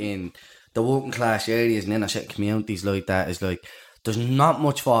think, in the working class areas and inner city communities like that. Is like there's not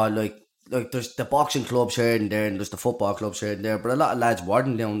much for like like there's the boxing clubs here and there, and there's the football clubs here and there, but a lot of lads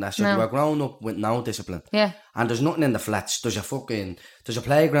weren't doing that. So No. they were growing up with no discipline. Yeah. And there's nothing in the flats. There's a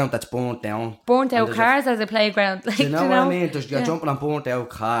playground that's burnt down. Burnt And out there's cars as a playground. Like, Do you know what I mean? You're jumping on burnt out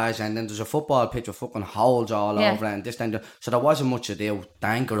cars, and then there's a football pitch with fucking holes all Yeah. over it, and this and that. So there wasn't much to do.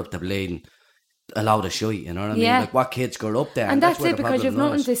 Dangle up the bleeding. A lot of shit, you know what I mean? Yeah. Like what kids go up there, And that's where it, the because you've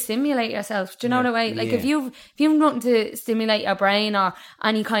problem nothing lies. to stimulate yourself. Do you know the way? Like if Yeah. you've nothing to stimulate your brain or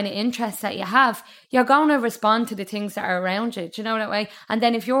any kind of interest that you have, you're going to respond to the things that are around you. Do you know that way? And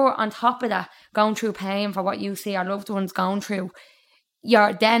then if you're on top of that, going through pain for what you see your loved ones going through,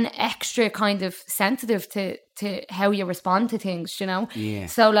 you're then extra kind of sensitive to how you respond to things, you know? Yeah.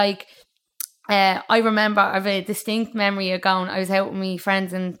 So like, I remember I have a distinct memory of going, I was out with my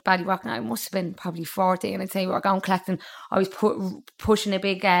friends in Ballyrock, and I must have been probably 40, and I'd say we were going collecting, I was pushing a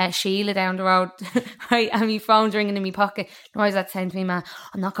big Sheila down the road, right, and my phone's ringing in my pocket, and I was saying to me, "Ma,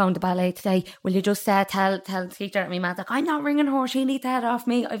 I'm not going to ballet today, will you just tell the teacher?" And my man's like, "I'm not ringing her, she needs that off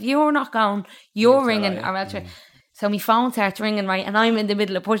me, if you're not going, you're ringing," or else So my phone starts ringing, right, and I'm in the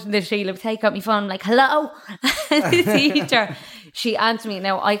middle of pushing the Sheila, take out my phone, I'm like, "Hello?" And the teacher, she answered me.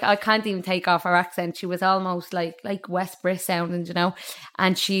 Now, I can't even take off her accent. She was almost like West Brit sounding, you know,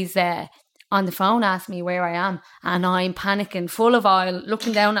 and she's on the phone asking me where I am, and I'm panicking, full of oil,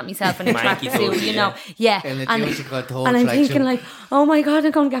 looking down at myself in a Manky tracksuit, hood, you know, yeah, And and I'm thinking like, oh my God,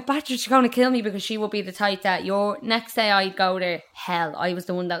 I'm going to get battered, she's going to kill me, because she would be the type that your next day I'd go to hell. I was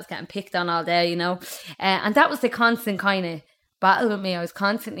the one that was getting picked on all day, you know, and that was the constant kind of battle with me. I was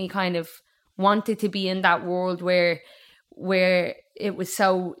constantly kind of wanted to be in that world where it was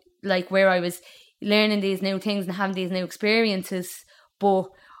so, like, where I was learning these new things and having these new experiences, but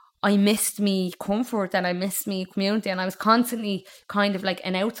I missed me comfort and I missed me community, and I was constantly kind of like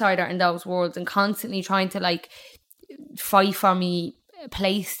an outsider in those worlds, and constantly trying to like fight for me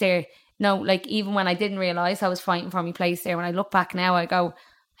place there. No, like even when I didn't realise I was fighting for my place there, when I look back now, I go,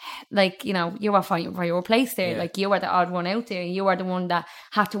 like, you know, you were fighting for your place there. Like, you were the odd one out there. You were the one that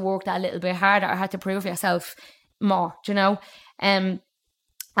had to work that little bit harder, or had to prove yourself more, do you know? And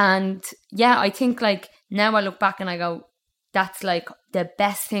yeah, I think like now I look back and I go, that's like the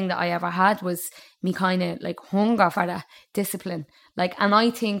best thing that I ever had, was me kind of like hunger for that discipline. Like, and I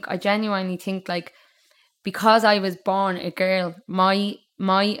genuinely think like, because I was born a girl, my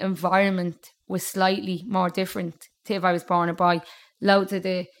environment was slightly more different to if I was born a boy. Loads of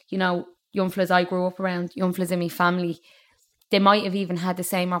the, you know, young fellas I grew up around, young fellas in my family, they might have even had the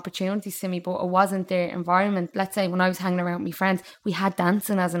same opportunities to me, but it wasn't their environment. Let's say when I was hanging around with my friends, we had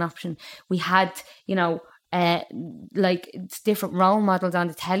dancing as an option. We had, you know, like different role models on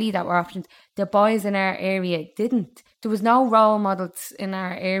the telly that were options. The boys in our area didn't. There was no role models in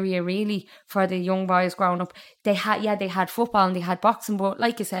our area really for the young boys growing up. They had football and they had boxing, but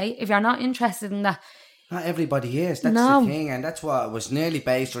like you say, if you're not interested in that, not everybody is. That's No. the thing, and that's what it was nearly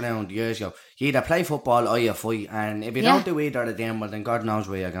based around years ago. You either play football or you fight, and if you Yeah. don't do either of them, well, then God knows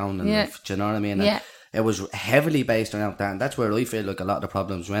where you're going in Yeah. life. Do you know what I mean? And Yeah. it was heavily based around that, and that's where I feel like a lot of the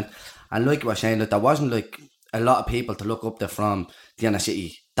problems went. And like you were saying, like, there wasn't like a lot of people to look up to from the inner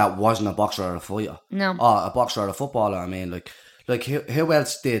city that wasn't a boxer or a fighter. No. Or a boxer or a footballer, I mean, like who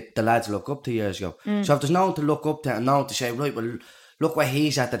else did the lads look up to years ago? So if there's no one to look up to and no one to say, right, well, look what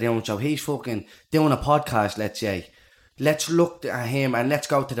he's at the doing, so he's fucking doing a podcast, let's say. Let's look at him and let's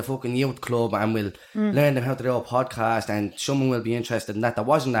go to the fucking youth club and we'll learn them how to do a podcast, and someone will be interested in that. There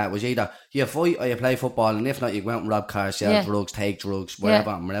wasn't that. It was either you fight or you play football, and if not, you go out and rob cars, sell drugs, take drugs,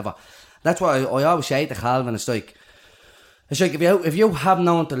 wherever and wherever. That's what I always say to Calvin. It's like if you have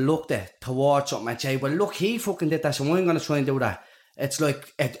no one to look towards something and say, well, look, he fucking did that, so I'm going to try and do that. It's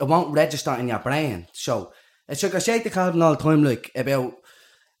like it won't register in your brain. So it's like I say to Calvin all the time, like, about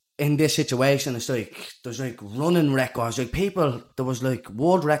in this situation, it's like there's like running records, like people, there was like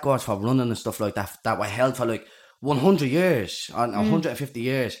world records for running and stuff like that were held for like 100 years and 150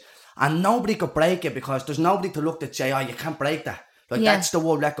 years, and nobody could break it because there's nobody to look at say, oh, you can't break that, like that's the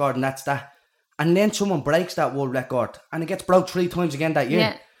world record and that's that. And then someone breaks that world record and it gets broke 3 times again that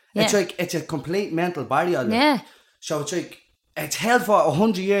year. It's like it's a complete mental barrier, like. So it's like it's held for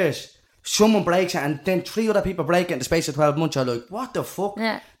 100 years. Someone breaks it and then 3 other people break it in the space of 12 months. You're like, what the fuck?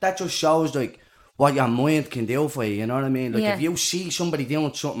 That just shows like what your mind can do for you, you know what I mean? Like if you see somebody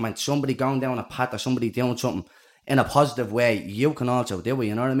doing something and somebody going down a path or somebody doing something in a positive way, you can also do it,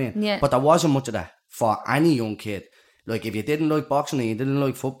 you know what I mean? But there wasn't much of that for any young kid. Like if you didn't like boxing and you didn't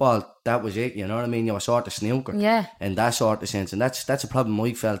like football, that was it, you know what I mean? You were sort of snooker in that sort of sense, and that's a problem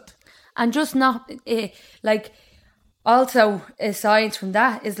I felt. And just not like, also aside from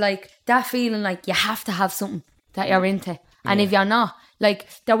that is like that feeling like you have to have something that you're into, and if you're not, Like,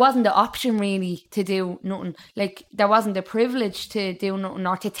 there wasn't the option really to do nothing. Like, there wasn't the privilege to do nothing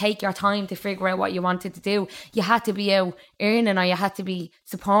or to take your time to figure out what you wanted to do. You had to be out earning, or you had to be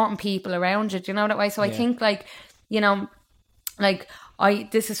supporting people around you. Do you know that way? So I think, like, you know, like,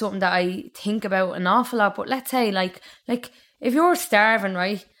 this is something that I think about an awful lot. But let's say, like if you're starving,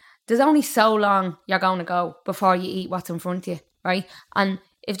 right, there's only so long you're going to go before you eat what's in front of you, right? And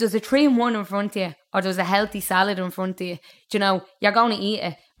if there's a 3-in-1 in front of you, or there's a healthy salad in front of you, do you know, you're going to eat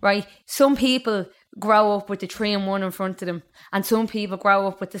it, right? Some people grow up with the 3-in-1 in front of them, and some people grow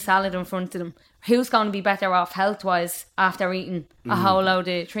up with the salad in front of them. Who's going to be better off health-wise after eating a whole load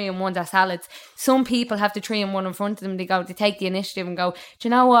of 3-in-1 or salads? Some people have the 3-in-1 in front of them. They take the initiative and go, do you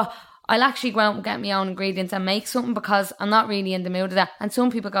know what? I'll actually go out and get my own ingredients and make something because I'm not really in the mood of that. And some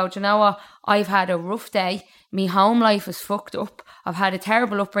people go, do you know what? I've had a rough day. My home life is fucked up. I've had a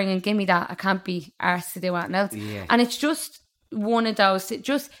terrible upbringing. Give me that. I can't be arsed to do anything else. Yeah. And it's just one of those,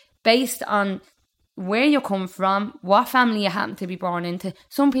 just based on where you come from, what family you happen to be born into.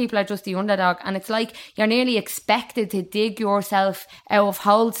 Some people are just the underdog, and it's like you're nearly expected to dig yourself out of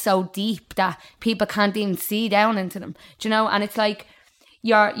holes so deep that people can't even see down into them. Do you know? And it's like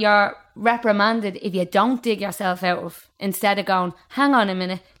you're reprimanded if you don't dig yourself out of, instead of going, hang on a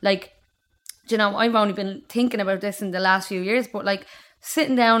minute, like, do you know, I've only been thinking about this in the last few years, but like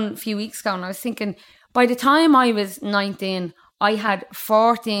sitting down a few weeks ago and I was thinking, by the time I was 19, I had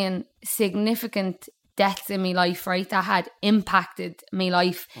 14 significant deaths in my life, right, that had impacted my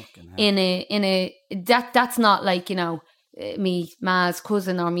life that's not like, you know, me ma's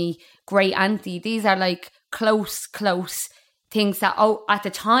cousin or me great auntie. These are like close things that, at the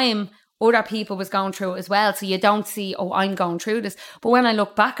time other people was going through it as well, so you don't see, I'm going through this. But when I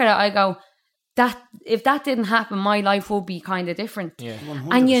look back at it, I go, that if that didn't happen, my life would be kind of different. Yeah, 100%.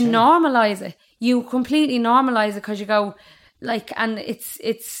 And you normalise it. You completely normalise it because you go, like, and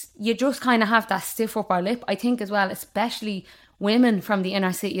it's you just kind of have that stiff upper lip, I think, as well, especially women from the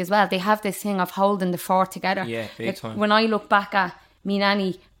inner city as well. They have this thing of holding the fort together. Yeah, big like, time. When I look back at me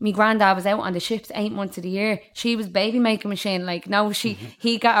nanny, me granddad was out on the ships 8 months of the year. She was baby making machine. Like, no,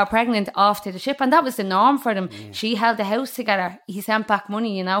 he got her pregnant off to the ship, and that was the norm for them. Yeah. She held the house together. He sent back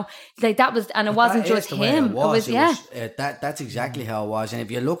money, you know, like that was, and it wasn't just him. That's exactly how it was. And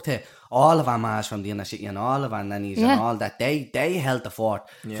if you looked at all of our ma's from the inner city and all of our nannies and all that, they held the fort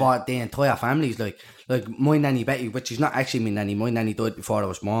for the entire families. Like my nanny Betty, which she's not actually my nanny. My nanny died before I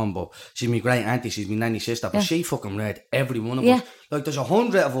was born, but she's my great auntie. She's my nanny's sister, but she fucking read every one of us. Like, there's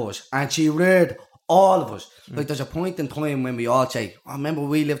 100 of us, and she read all of us. Like, there's a point in time when we all say, remember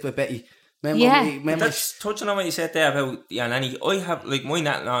we lived with Betty. Remember that's touching on what you said there about your nanny. I have, like, my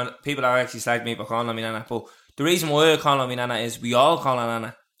nana, people are actually slagging me for calling her my nana, but the reason why I call her my nana is we all call her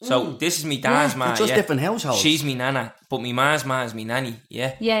nana. So this is me dad's ma. It's just different households. She's me nana, but me ma's ma is me nanny.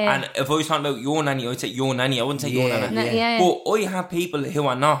 Yeah. And if I was talking about your nanny, I'd say your nanny. I wouldn't say your nana. But I have people who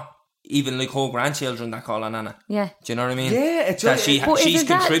are not even like whole grandchildren that call her nana. Yeah. Do you know what I mean? Yeah, it's that she's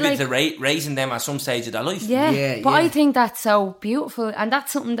contributed to raising them at some stage of their life. But I think that's so beautiful, and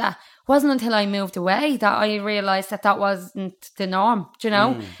that's something that wasn't until I moved away that I realised that wasn't the norm. Do you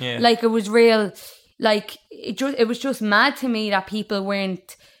know? Like, it was real. Like, it was just mad to me that people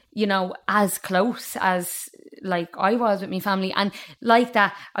weren't, you know, as close as like I was with my family. And like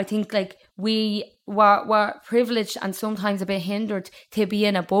that, I think like we were privileged and sometimes a bit hindered to be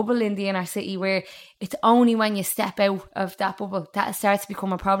in a bubble in the inner city, where it's only when you step out of that bubble that it starts to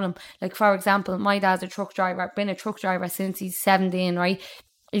become a problem. Like, for example, my dad's a truck driver, been a truck driver since he's 17, right?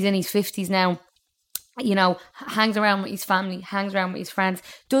 He's in his 50s now. You know, hangs around with his family, hangs around with his friends,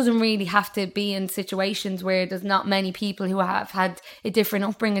 doesn't really have to be in situations where there's not many people who have had a different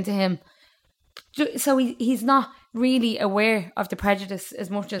upbringing to him. So he's not really aware of the prejudice as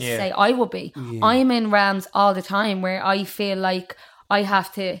much as, say, I would be. I'm in realms all the time where I feel like I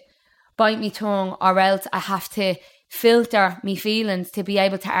have to bite my tongue, or else I have to filter me feelings to be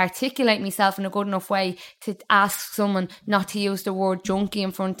able to articulate myself in a good enough way to ask someone not to use the word junkie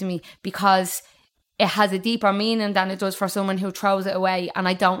in front of me, because it has a deeper meaning than it does for someone who throws it away. And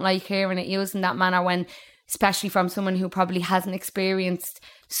I don't like hearing it used in that manner, when, especially from someone who probably hasn't experienced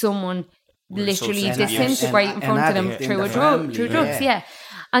someone literally disintegrate in front of them through drugs.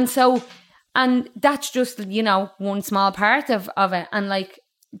 And so, and that's just, you know, one small part of it. And like,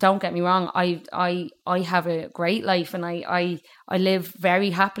 don't get me wrong, I have a great life, and I live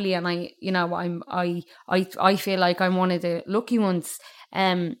very happily, and I feel like I'm one of the lucky ones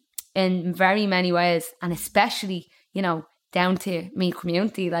in very many ways, and especially, you know, down to me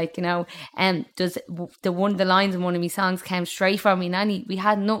community, like, you know, does the lines in one of my songs came straight from me nanny. We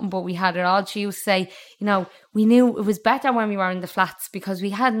had nothing, but we had it all. She used to say, you know, we knew it was better when we were in the flats because we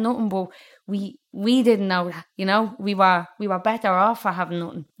had nothing, but we didn't know that, you know, we were better off for having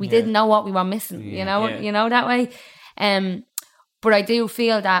nothing. We didn't know what we were missing, you know that way. But I do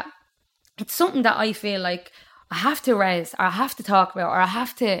feel that it's something that I feel like I have to raise, or I have to talk about, or I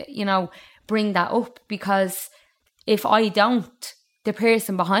have to, you know, bring that up, because if I don't, the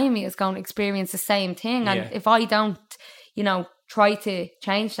person behind me is going to experience the same thing. And if I don't, you know, try to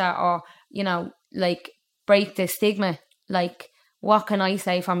change that, or, you know, like break the stigma, like, what can I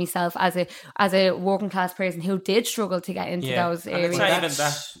say for myself as a working class person who did struggle to get into those areas? It's not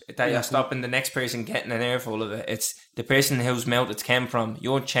even that you're stopping the next person getting an earful of it. It's the person whose mouth it came from.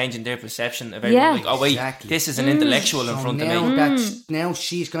 You're changing their perception of everyone. Like, oh wait, this is an intellectual in front of me. Now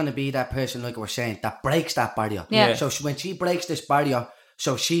she's going to be that person, like we're saying, that breaks that barrier. Yeah. So when she breaks this barrier,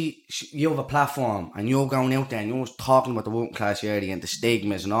 so you have a platform and you're going out there and you're talking about the working class area and the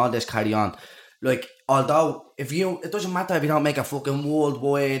stigmas and all this carry on. Like, although it doesn't matter if you don't make a fucking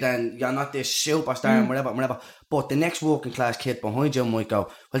worldwide and you're not this superstar and whatever, but the next working class kid behind you might go,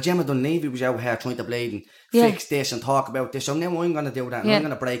 well, Gemma Dunleavy was out here trying to blade and fix this and talk about this, so now I'm going to do that and I'm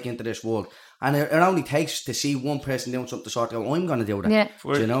going to break into this world. And it only takes to see one person doing something to sort of go, I'm going to do that. Yeah.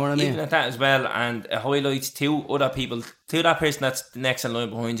 Do you know what I mean? Even at that as well, and it highlights to other people, to that person that's the next in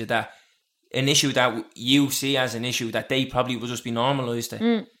line behind you, that an issue that you see as an issue that they probably would just be normalised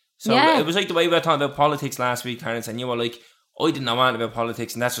to. So it was like the way we were talking about politics last week, Terence, and you were like, I didn't know anything about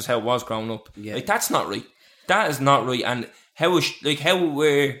politics, and that's just how it was growing up. Yeah. Like, that's not right. That is not right. And how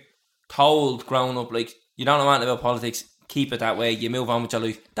we're told growing up, like, you don't know anything about politics, keep it that way, you move on with your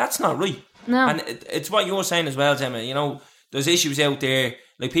life. That's not right. No. And it's what you're saying as well, Gemma. You know, there's issues out there,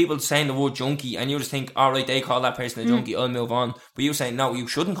 like people saying the word junkie, and you just think, all right, they call that person a junkie, I'll move on. But you're saying, no, you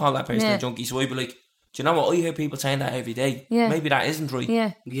shouldn't call that person a junkie. So I'd be like, do you know what? I hear people saying that every day. Yeah. Maybe that isn't right.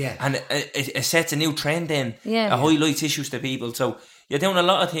 Yeah. Yeah. And it sets a new trend in. Yeah. It highlights issues to people. So you're doing a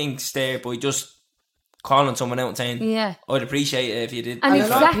lot of things there by just calling someone out and saying, I'd appreciate it if you did. And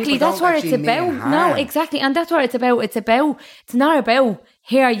exactly, that's what it's about. No, exactly. And that's what it's about. It's not about,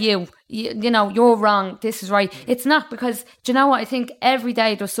 here you know, you're wrong, this is right. It's not, because, do you know what? I think every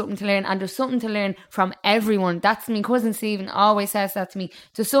day there's something to learn, and there's something to learn from everyone. That's me. Cousin Stephen always says that to me.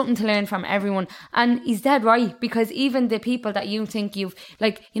 There's something to learn from everyone. And he's dead right, because even the people that you think you've,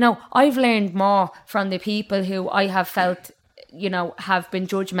 like, you know, I've learned more from the people who I have felt, you know, have been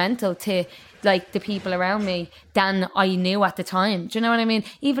judgmental to, like, the people around me than I knew at the time. Do you know what I mean?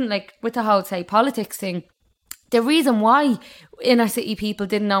 Even like with the whole, say, politics thing, the reason why inner city people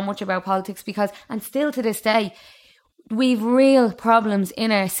didn't know much about politics, because, and still to this day, we've real problems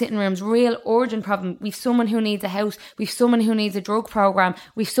in our sitting rooms, real urgent problem. We've someone who needs a house, we've someone who needs a drug program,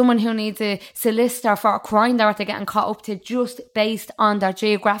 we've someone who needs a solicitor for a crime that they're getting caught up to, just based on their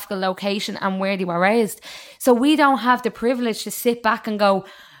geographical location and where they were raised. So we don't have the privilege to sit back and go,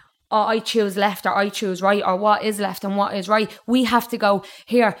 oh, I choose left or I choose right, or what is left and what is right. We have to go,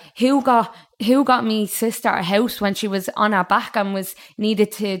 here, who got me sister a house when she was on her back and was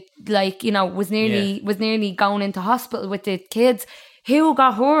needed to, like, you know, was nearly going into hospital with the kids. Who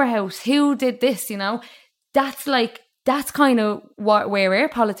got her a house? Who did this, you know? That's kind of where our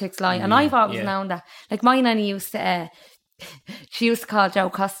politics lie. And I've always known that. Like, my nanny used to, she used to call Joe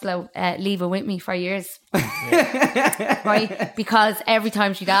Costello leave it with me for years. Right? Because every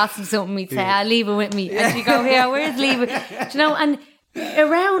time she'd ask him something, he'd say, leave it with me. And she'd go, here, where's leave it? Do you know, and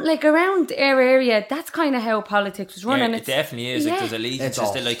around our area, that's kind of how politics was run. Yeah, and it definitely is. Like, there's allegiance. It's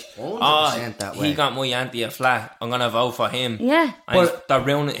still like, he got my auntie a flat, I'm going to vote for him. Yeah. And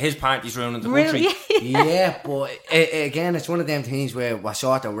but his party's ruining the country. Yeah, but again, it's one of them things where we're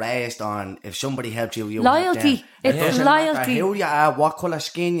sort of raised on, if somebody helps you, you loyalty. It's loyalty. Who you are, what colour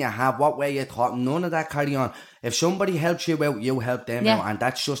skin you have, what way you talk, none of that carry on. If somebody helps you out, you help them out, and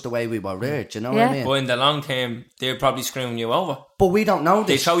that's just the way we were raised, you know what I mean? But in the long term, they're probably screwing you over. But we don't know this.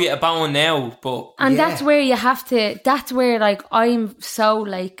 They show you a bone now, but... And that's where you have to, that's where, like, I'm so,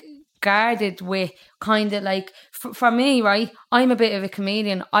 like, guarded with kind of, like, for me, right, I'm a bit of a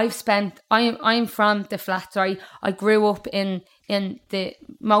comedian. I'm from the flats, right? I grew up in the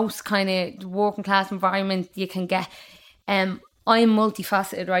most kind of working class environment you can get. I'm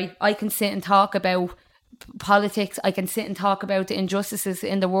multifaceted, right? I can sit and talk about politics, I can sit and talk about the injustices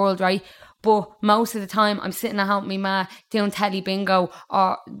in the world, right? But most of the time I'm sitting at home with my ma doing telly bingo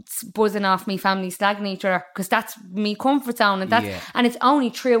or buzzing off me family slagging each other, because that's me comfort zone, and that's and it's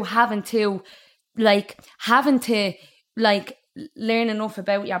only true having to learn enough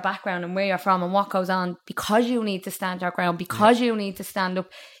about your background and where you're from and what goes on, because you need to stand your ground, because you need to stand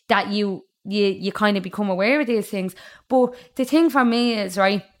up, that you kind of become aware of these things. But the thing for me is,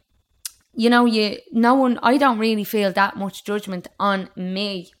 right, you know, I don't really feel that much judgment on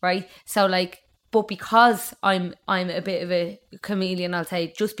me, right? So like, but because I'm a bit of a chameleon, I'll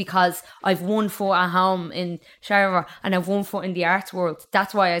say, just because I've one foot at home in Sherver and I've one foot in the arts world,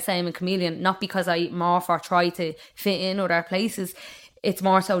 that's why I say I'm a chameleon, not because I morph or try to fit in other places. It's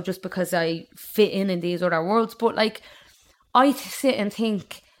more so just because I fit in these other worlds. But like, I sit and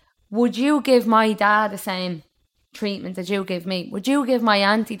think, would you give my dad the same treatment that you give me? Would you give my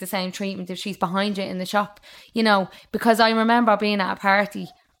auntie the same treatment if she's behind you in the shop? You know, because I remember being at a party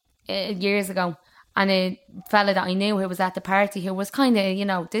years ago, and a fella that I knew who was at the party, who was kind of, you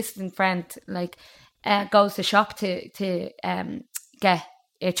know, distant friend, like goes to shop to get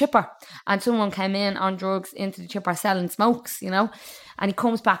a chipper, and someone came in on drugs into the chipper selling smokes, you know, and he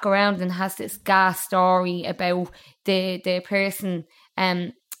comes back around and has this gas story about the person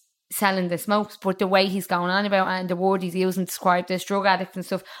selling the smokes, but the way he's going on about it and the word he's using to describe this drug addict and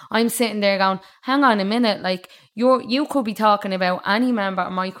stuff, I'm sitting there going, hang on a minute, like you could be talking about any member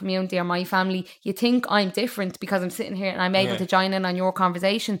of my community or my family. You think I'm different because I'm sitting here and I'm able to join in on your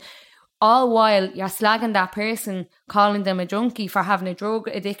conversation, all while you're slagging that person, calling them a junkie for having a drug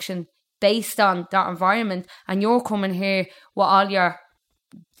addiction based on that environment, and you're coming here with all your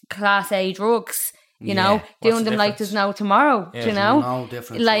class A drugs, you know, doing them like there's no tomorrow, you know? No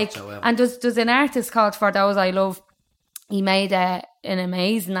difference like, whatsoever. and there's an artist called For Those I Love. He made an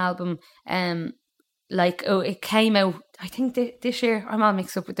amazing album. It came out, I think this year. I'm all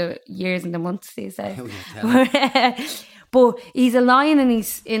mixed up with the years and the months these days. But he's a line in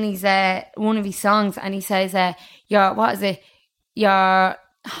his one of his songs, and he says, your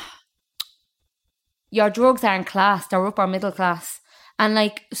drugs aren't class, they're upper middle class. And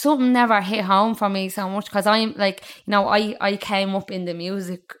like, something never hit home for me so much, because I'm like, you know, I came up in the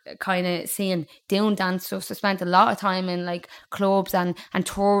music kind of scene, doing dance stuff, so spent a lot of time in like clubs and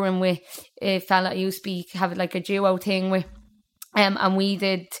touring with a fella I used to have like a duo thing with, and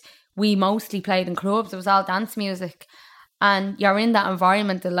we mostly played in clubs. It was all dance music, and you're in that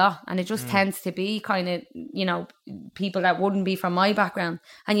environment a lot, and it just tends to be kind of, you know, people that wouldn't be from my background,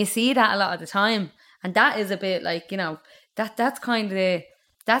 and you see that a lot of the time, and that is a bit like, you know, that's kind of,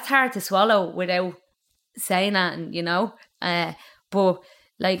 that's hard to swallow without saying that, and you know, but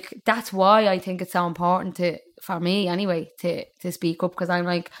like, that's why I think it's so important for me anyway to speak up, because I'm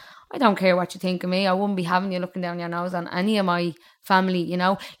like, I don't care what you think of me. I wouldn't be having you looking down your nose on any of my family, you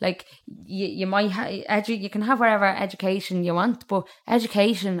know. Like, you might you can have whatever education you want, but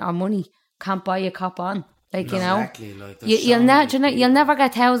education or money can't buy a cop on. Like, you know, exactly, like, you'll never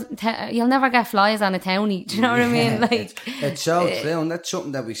get you'll never get flies on a townie. Do you know what I mean? Like, it's so true, and that's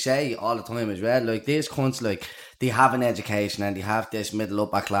something that we say all the time as well. Like, these cunts, like, they have an education and they have this middle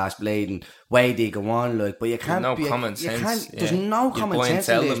upper class bleeding way they go on, like, but you can't. There's no common sense. There's no common sense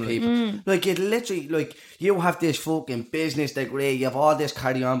in these people. Mm. Like, it literally, like, you have this fucking business degree, you have all this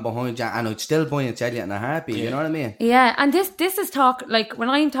carry on behind you, and I'd still buy and sell you in a heartbeat. You know what I mean? Yeah, and this is talk, like, when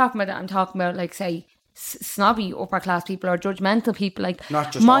I'm talking about that, I'm talking about, like, say, snobby upper class people or judgmental people, like,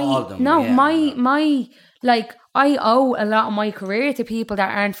 not just all of them. No, yeah. my like, I owe a lot of my career to people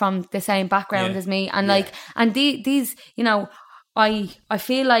that aren't from the same background as me, and like, and these, you know, I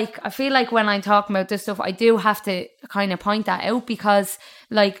feel like when I'm talking about this stuff, I do have to kind of point that out, because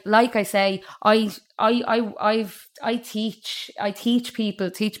like I say, I teach people,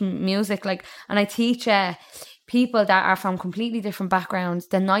 teach music, like, and I teach people that are from completely different backgrounds,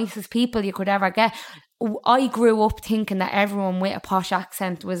 the nicest people you could ever get. I grew up thinking that everyone with a posh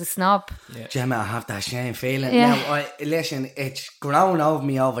accent was a snob. Gemma, I have that same feeling. Yeah. Now, listen, it's grown over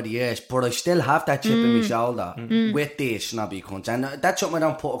me over the years, but I still have that chip in my shoulder with these snobby cunts. And that's something I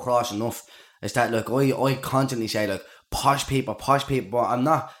don't put across enough, is that, like, I constantly say, like, posh people, but I'm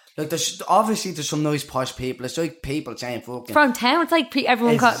not. Like, there's some nice posh people. It's like people saying fucking From town, it's like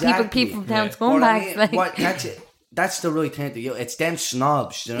everyone exactly. people from town But I scumbags. mean, Like, that's it. That's the right thing to do. It's them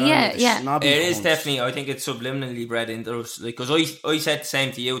snobs, you know? Yeah, The yeah. snobby It is cunts. definitely, I think it's subliminally bred into us. Like, because I said the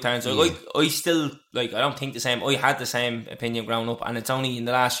same to you, Terence. Like, I still, like, I don't think the same. I had the same opinion growing up, and it's only in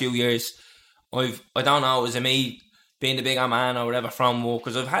the last few years I don't know, is it me being the bigger man or whatever from work?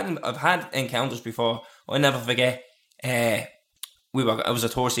 Because I've had encounters before. I never forget. It was a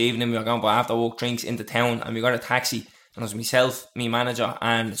Thursday evening. We were going by after work drinks into town, and we got a taxi, and it was myself, me manager,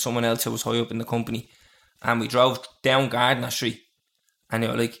 and someone else who was high up in the company. And we drove down Gardner Street, and they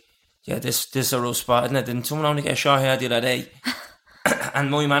were like, yeah, this is a rough spot, isn't it? Didn't someone only get shot here the other day? And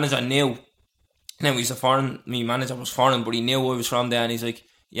my manager knew then he's a foreign, my manager was foreign, but he knew I was from there, and he's like,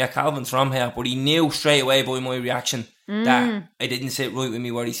 yeah, Calvin's from here, but he knew straight away by my reaction that I didn't sit right with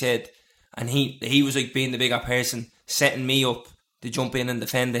me what he said, and he was like being the bigger person, setting me up to jump in and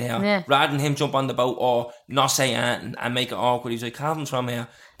defend it here, rather than him jump on the boat or not say anything and make it awkward. He was like, Calvin's from here,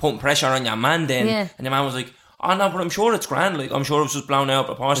 putting pressure on your man then, and your man was like, oh no, but I'm sure it's grand, like I'm sure it was just blown out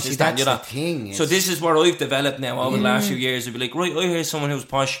of proportion. See, that's the thing. So this is where I've developed now over the last few years. I'd be like, right, I hear someone who's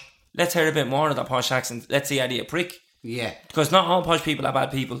posh, let's hear a bit more of that posh accent, let's see, are they a prick? Yeah. Because not all posh people are bad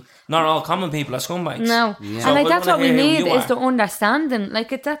people. Not all common people are scumbags. No. Yeah. So and like that's what we need is the the understanding.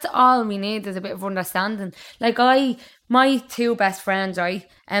 Like that's all we need is a bit of understanding. Like my two best friends, right?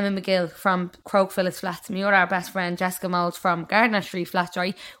 Emma McGill from Croakville Flats, my other best friend Jessica Mould from Gardner Street Flats,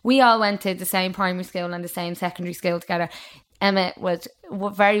 right? We all went to the same primary school and the same secondary school together. Emma was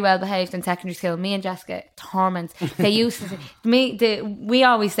very well behaved in secondary school. Me and Jessica, torment. They used to we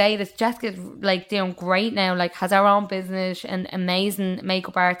always say this. Jessica's like doing great now. Like has her own business and amazing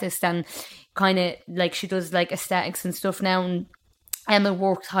makeup artist, and kind of like she does like aesthetics and stuff now. And Emma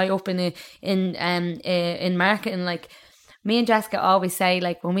works high up in marketing. Like me and Jessica always say,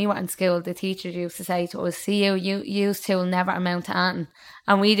 like when we were in school, the teachers used to say to us, "See you used to will never amount to anything,"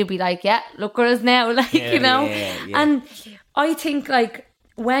 and we'd be like, "Yeah, look at us now," like you know, and. I think like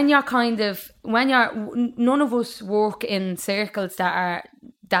when you're none of us work in circles that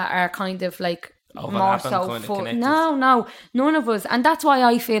are kind of like more so kind of fun. No, none of us, and that's why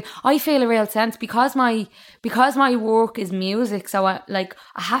I feel a real sense because my work is music. So I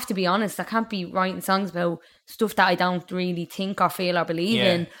have to be honest. I can't be writing songs about stuff that I don't really think or feel or believe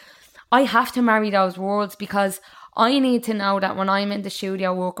in. I have to marry those worlds because I need to know that when I'm in the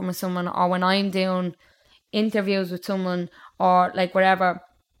studio working with someone or when I'm doing interviews with someone or like whatever,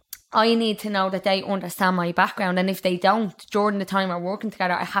 I need to know that they understand my background, and if they don't during the time we're working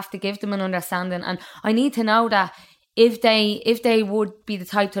together, I have to give them an understanding, and I need to know that if they would be the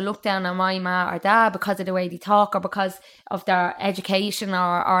type to look down on my ma or dad because of the way they talk or because of their education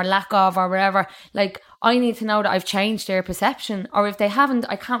or lack of or whatever, like I need to know that I've changed their perception, or if they haven't,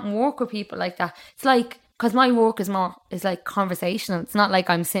 I can't work with people like that. It's like, because my work is like conversational. It's not like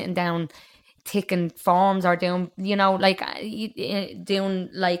I'm sitting down ticking forms or doing, you know, like doing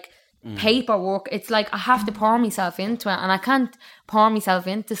like paperwork. It's like I have to pour myself into it, and I can't pour myself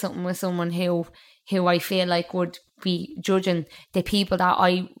into something with someone who I feel like would be judging the people that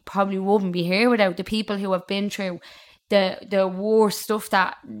I probably wouldn't be here without, the people who have been through the worst stuff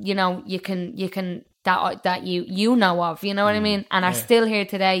that, you know, you can that you know of, you know what I mean, and are still here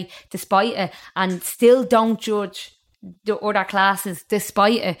today despite it, and still don't judge the other classes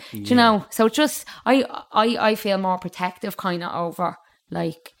despite it. Do you know? So just I feel more protective kind of over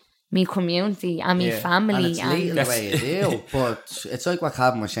like me community and me family. And it's legal the way you do, but it's like what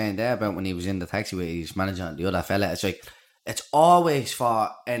Calvin was saying there about when he was in the taxi with his manager and the other fella. It's like it's always for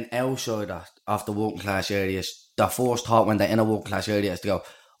an outsider of the working class areas. The first thought when they're in a working class area is to go,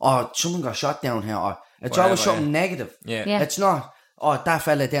 oh, someone got shot down here, or it's always something negative. It's not, oh, that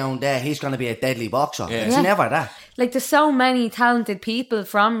fella down there, he's going to be a deadly boxer. It's never that. Like, there's so many talented people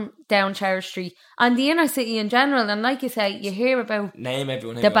from down Charles Street and the inner city in general, and like you say, you hear about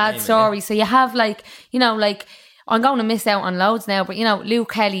the bad stories. So you have, like, you know, like, I'm going to miss out on loads now, but you know,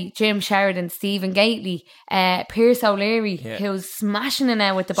 Luke Kelly, Jim Sheridan, Stephen Gately, Pierce O'Leary, who's smashing it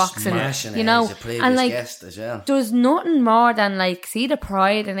now with the boxing, you know, and like, guest as well. There's nothing more than like, see the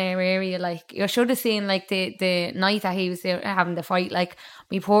pride in our area. Like, you should have seen like the night that he was there having the fight. Like,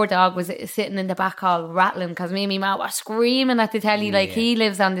 my poor dog was sitting in the back hall rattling because me and my mum were screaming at the telly. Like, he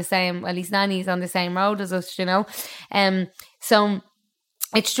lives on the same, well, his nanny's on the same road as us, you know. So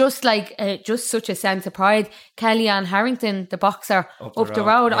it's just like, just such a sense of pride. Kellyanne Harrington, the boxer, up the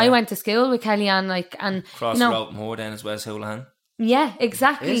road. I went to school with Kellyanne, like, and cross you know, the road more than as well as Houlihan. Yeah,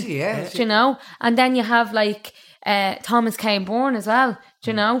 exactly. Is he? Yeah. Do you know? And then you have like Thomas Kane Bourne as well.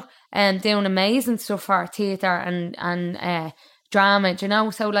 Do you know? Doing amazing stuff for theatre and drama. Do you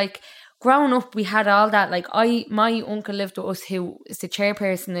know? So like, growing up, we had all that. Like, my uncle lived with us, who is the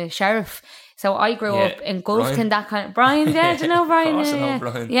chairperson, the sheriff. So I grew up in Gulfton, that kind of... Brian, yeah, do you know Brian? Of course I know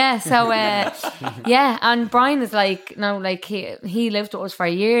Brian. Yeah, so, yeah, and Brian is like, you know, like, he lived with us for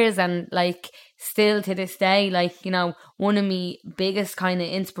years, and, like, still to this day, like, you know, one of my biggest kind of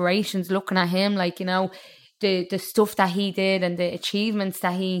inspirations looking at him, like, you know, the stuff that he did and the achievements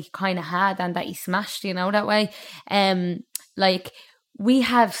that he kind of had and that he smashed, you know, that way. Like, we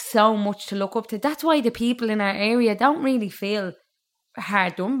have so much to look up to. That's why the people in our area don't really feel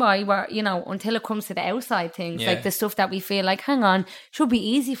hard done by, where, you know, until it comes to the outside things, Yeah. like the stuff that we feel like, hang on, should be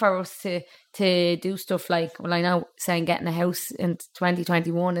easy for us to do stuff like, well, I know saying getting a house in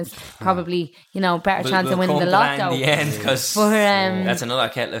 2021 is probably, you know, better chance of winning the lotto. in the end, because But, that's another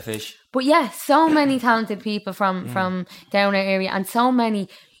kettle of fish. But yeah, so many talented people from down our area, and so many,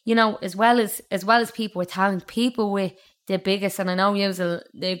 you know, as well as people with talent, people with the biggest, and I know you will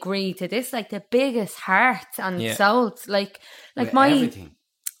agree to this, like the biggest hearts and Yeah. souls, like With my everything.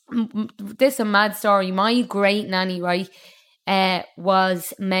 this is a mad story. My great nanny, right,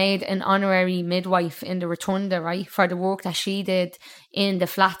 was made an honorary midwife in the Rotunda, right, for the work that she did in the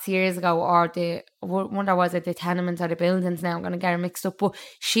flats years ago, or the, I wonder was it the tenements or the buildings now, I'm going to get her mixed up, but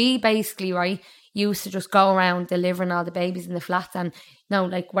she basically, right, used to just go around delivering all the babies in the flats, and you know,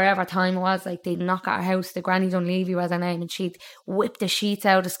 like wherever time it was, like they'd knock at her house, the Granny Dunleavy was her name, and she'd whip the sheets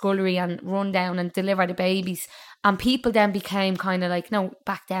out of the scullery and run down and deliver the babies. And people then became kind of like, no,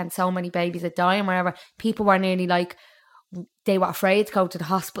 back then so many babies had died and whatever, people were nearly like, they were afraid to go to the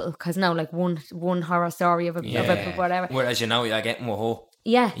hospital because now, like one horror story of a whatever. Whereas, you know, you're getting whoa.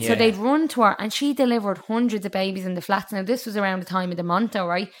 Yeah, Yeah. so they'd run to her, and she delivered hundreds of babies in the flats. Now, this was around the time of the Monto,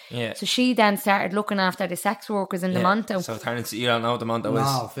 right? Yeah. So she then started looking after the sex workers in the Monto. So, Terence, you don't know what the Monto is.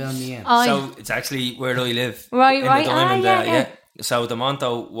 No, fill me in. So it's actually where I live. Right, in right. The Diamond Ah, there, yeah. So the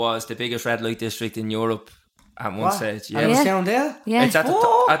Monto was the biggest red light district in Europe at one What? stage. And it Yeah. was Yeah. down there? Yeah. It's at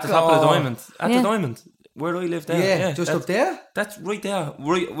the, at the top of the Diamond. At Yeah. the Diamond. Where I live there. Yeah, just that's- up there? That's right there.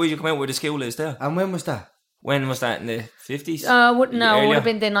 Right where you come out where the school is there. And when was that? When was that? In the 50s? Would no, it Earlier? would have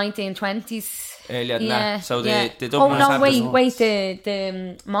been the 1920s. Earlier than Yeah, that. So yeah. the Dubliners no, have wait, this-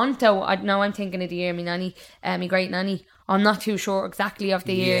 the Monto. I'm thinking of the year my nanny, my great nanny. I'm not too sure exactly of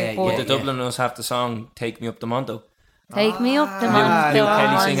the year, Yeah, but The Dubliners have the song "Take Me Up the Monto." take me up the Ah, Monto, Luke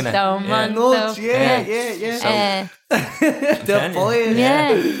Kelly singing it. Monto, Yeah. Monto. Nuts, yeah. The boys.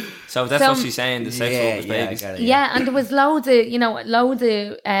 Yeah. So that's So- what she's saying. The sex workers' I babies. got it. Yeah, and there was loads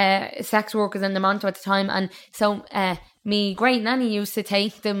of sex workers in the Monto at the time, and so me great nanny used to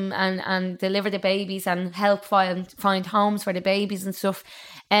take them and deliver the babies and help find homes for the babies and stuff.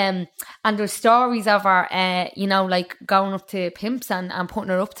 And there's stories of her, like going up to pimps and putting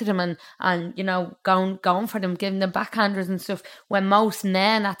her up to them and you know, going for them, giving them backhanders and stuff, when most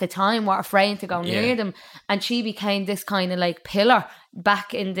men at the time were afraid to go near them. And she became this kind of like pillar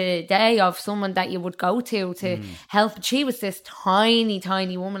back in the day of someone that you would go to help. She was this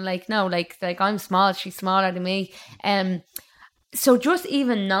tiny woman, like I'm small, she's smaller than me. So just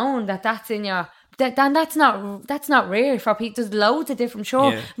even knowing that that's in your... that's not rare for people. There's loads of different.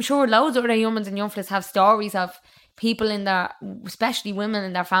 I'm sure loads of other humans and young fellas have stories of people in their, especially women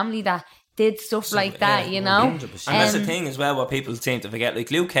in their family, that did stuff like that, you know. 100%. And that's the thing as well, what people seem to forget.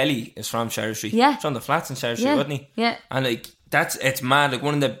 Like Luke Kelly is from Sherry Street. Yeah. He's from the flats in Sherry Street, Yeah. wasn't he? Yeah. And like it's mad. Like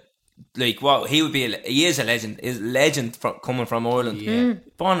one of the he would be he is a legend. Is legend coming from Ireland. Yeah.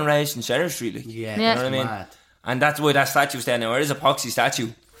 Born and raised in Sherry Street. Like, Yeah, you know what I mean? mad. And that's why that statue's there now. It is a epoxy statue,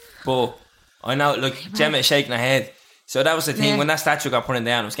 but I know. Look, Gemma is shaking her head. So that was the thing, Yeah. when that statue got put in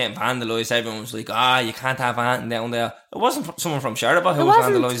there and it was getting vandalised, everyone was like, you can't have anything down there. It wasn't someone from Sheraba who was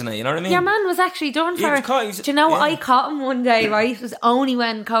wasn't. vandalising it, you know what I mean? Your man was actually done He for was it. caught, he was- Do you know what? yeah. I caught him one day, right? It was only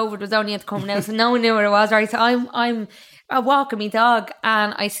when COVID was only at coming out, so no one knew where it was, right? So I'm walking my dog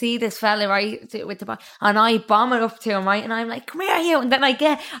and I see this fella, right, with the and I bomb it up to him, right? And I'm like, come here, you. And then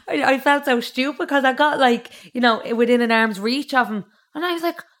I felt so stupid because I got like, you know, within an arm's reach of him. And I was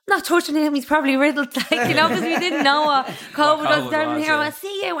like, not touching him, he's probably riddled, like, you know, because we didn't know what COVID was COVID down was, here. yeah. I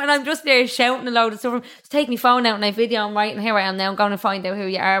see you, and I'm just there shouting a load of stuff. Just take my phone out and I video him, right, and here I am now. I'm going to find out who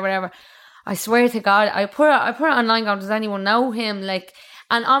you are, whatever. I swear to God, I put it online. Going, does anyone know him? Like,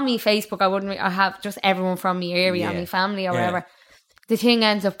 and on me Facebook, I have just everyone from my area, and my family or whatever. The thing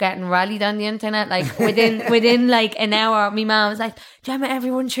ends up getting rallied on the internet. Like within like an hour, my mum was like, Gemma,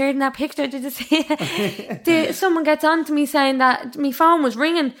 everyone sharing that picture. Did you see it? Someone gets on to me saying that my phone was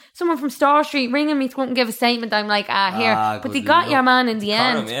ringing. Someone from Star Street ringing me to come and give a statement. I'm like, here. But they good got luck. your man in the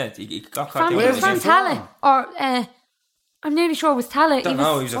Caught end. him, yeah. He got caught. From, doing it it. was from he Tala. from? Or, I'm nearly sure it was Tala. I don't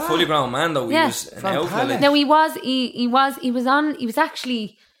know, he was a fully grown man though. Yeah. He was an From outfit. Palace. Like, No, he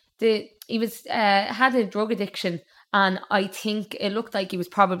had a drug addiction, and I think it looked like he was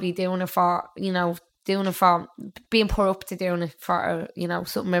probably doing it for being put up to doing it for,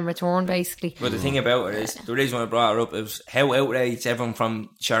 something in return, basically. But the thing about it is, the reason why I brought her up is how outraged everyone from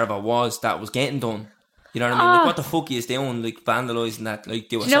Sheraba was that was getting done. You know what I mean? Like, what the fuck is doing? Like, vandalising that. Like,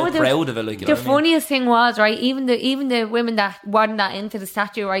 they were Do you know so what proud of it. Like, you know the what I mean? funniest thing was, right, even the women that weren't that into the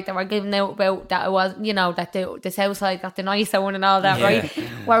statue, right, that were giving out about that it was, you know, that the south side got the nicer one and all that,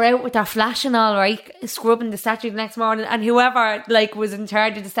 right, were out with their flash and all, right, scrubbing the statue the next morning, and whoever, like, was in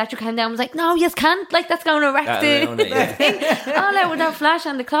charge of the statue came down and was like, no, you can't, like, that's going to wreck the thing. All out with their flash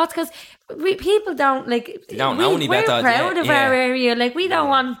and the cloth, because people don't, like, don't know any we're better, proud of yeah. our area, like, we don't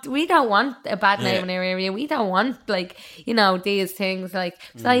want a bad name in our area, we don't want, like, you know, these things, like,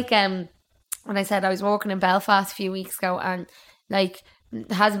 it's like, when I said I was working in Belfast a few weeks ago, and, like,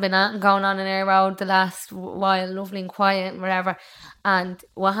 there hasn't been anything going on in our road the last while, lovely and quiet and whatever, and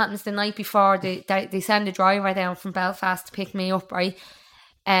what happens the night before, they send a driver down from Belfast to pick me up, right?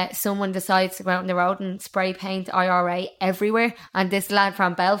 Someone decides to go out on the road and spray paint IRA everywhere, and this lad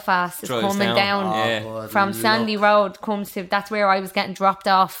from Belfast is Drives coming down from Sandy Road, comes to, that's where I was getting dropped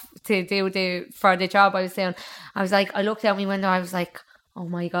off to do for the job I was doing. I was like, I looked out my window, I was like, oh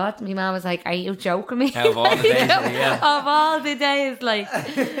my god, my mum was like, are you joking me? Of all the days, yeah. Of all the days, like.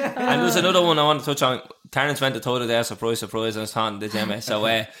 And there's another one I want to touch on. Terence went to told it there, surprise, I was talking to Gemma.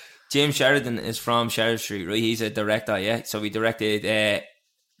 So James Sheridan is from Sheriff Street, right? He's a director, yeah. So he directed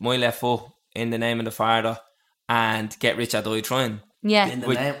My Left Foot, In the Name of the Father, and Get Rich or Die Trying. Yeah,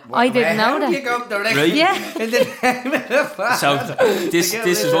 I didn't know that. You go direct Right? Yeah. in the name of the Father. So this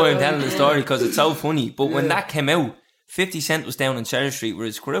is why I'm telling the story, because it's so funny. But when that came out, 50 Cent was down in Sheriff Street with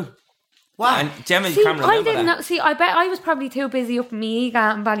his crew. What? And Gemma See, can't I remember didn't that. know. See, I bet I was probably too busy up in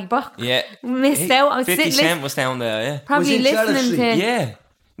Meega and Ballybuck. Yeah. Missed out. I was 50 sitting Cent was down there, yeah. probably Was in Sheriff listening Street? to. Yeah.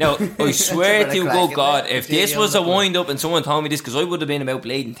 Now, I swear to you, crack good it, God, mate. if Yeah, this yeah, was a I'm wind up and someone told me this, because I would have been about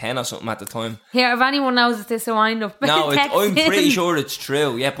bleeding 10 or something at the time. Here, if anyone knows if this is a wind up, No, text I'm pretty in. sure it's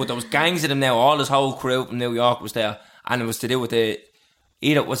true, yeah, but there was gangs of them now, all his whole crew from New York was there, and it was to do with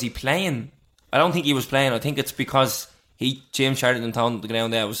either was he playing? I don't think he was playing, I think it's because James Sheridan told him to go down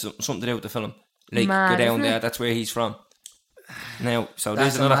there, it was something to do with the film. Like, Mad, go down isn't there, it? that's where he's from. Now, so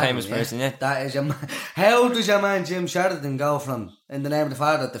That's there's another a mad famous one, yeah. person, yeah. That is how does your man Jim Sheridan go from In the Name of the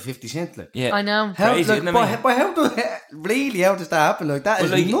Father to 50 Cent? Like? Yeah. I know. How, Crazy, like, isn't it, but, mate? but how does that happen? Like, that But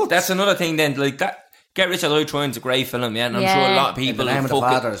is like, nuts. that's another thing then, like that. Get Rich or Die Trying is a great film, yeah, and I'm Yeah. sure a lot of In the people Name of the fucking-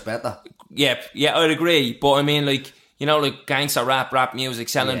 Father is better. Yeah, I'd agree. But I mean, like, you know, like gangster rap music,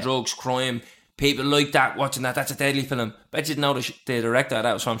 selling drugs, crime. People like that, watching that. That's a deadly film. Bet you didn't know the director of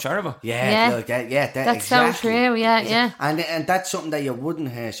that was from Sheriff. Yeah. Look, that That's exactly. so true, yeah. And that's something that you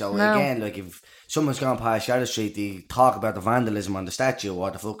wouldn't hear. So No. again, like if someone's gone past Sheriff Street, they talk about the vandalism on the statue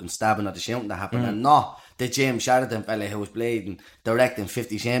or the fucking stabbing or the shooting that happened, and not the James Sheridan fella who was bleeding, directing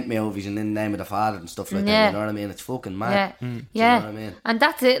 50 Cent movies and In the Name of the Father and stuff like that. You know what I mean? It's fucking mad. Yeah, Do you yeah. know what I mean? And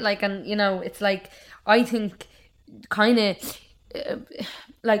that's it. Like, and you know, it's like I think kind of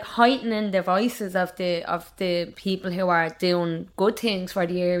like heightening the voices of the people who are doing good things for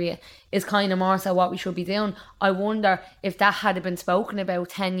the area is kind of more so what we should be doing. I wonder if that had been spoken about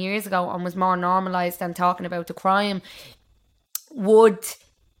 10 years ago and was more normalised than talking about the crime, would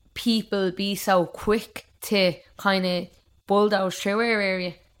people be so quick to kind of bulldoze through our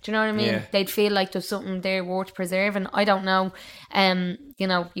area? Do you know what I mean? Yeah. They'd feel like there's something there worth preserving. I don't know. You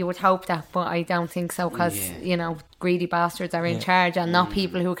know, you would hope that, but I don't think so because, you know, greedy bastards are in charge and not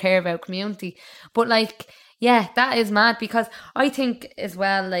people who care about community. But like, yeah, that is mad because I think as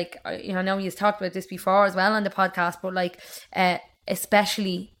well, like, you know, I know you've talked about this before as well on the podcast, but like,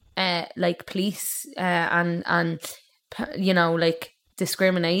 especially like police and you know, like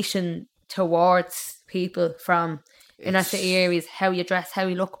discrimination towards people from inner city areas, how you dress, how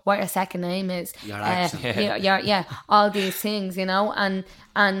you look, what your second name is, Your accent. yeah, all these things, you know, and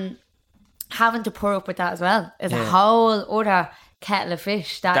having to put up with that as well is a whole other kettle of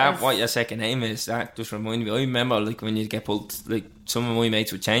fish. That is, What your second name is, that just reminded me. I remember like when you get pulled, like some of my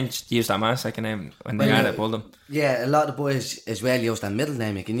mates would change, they use that man's second name when they had to pull them. Yeah, a lot of the boys as well use their middle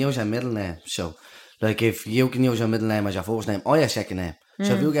name. You can use your middle name. So, like, if you can use your middle name as your first name or your second name.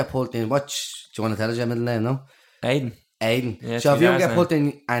 So if you get pulled in, do you want to tell us your middle name, no? Aiden. Aiden. Yeah, So if it's my you get dad's put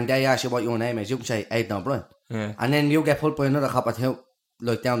in and they ask you what your name is, you can say Aiden O'Brien. Yeah. And then you get pulled by another cop at who,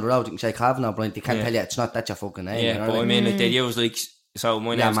 like down the road, you can say Calvin O'Brien. They can't tell you it's not that's your fucking name. Yeah, you know but what I mean, like they use like, so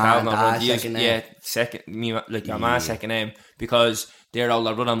my Yeah, name's man, Calvin O'Brien. dad's They use, second name. yeah, second, me, like your man's second name, because their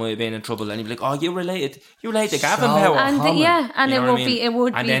older brother might have been in trouble, and he'd be like, "Oh, you related to Gavin So- Power." and common. and You it know what would I mean? be, it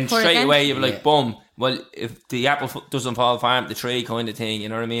would and be then put straight against away you'd be Yeah. like, boom. Well, if the apple doesn't fall far from the tree, kind of thing. You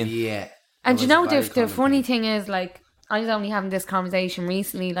know what I mean? Yeah. And It you was a know, very the common funny thing is, like, I was only having this conversation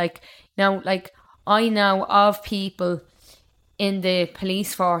recently, like, you know, like, I know of people in the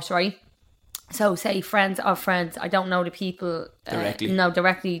police force, right, So say friends of friends, I don't know the people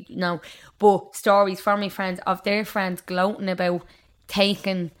Directly. No, but stories from my friends of their friends gloating about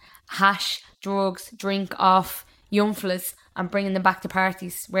taking hash, drugs, drink off young fellas and bringing them back to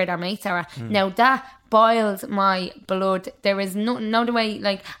parties where their mates are at. Now that boils my blood. There is no other way,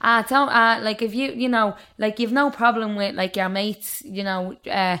 like, like if you know, like you've no problem with like your mates, you know,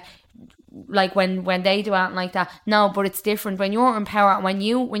 like when they do out like that. No, but it's different when you're in power, when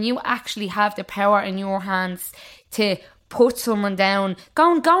you actually have the power in your hands to put someone down,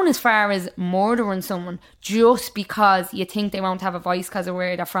 going as far as murdering someone just because you think they won't have a voice because of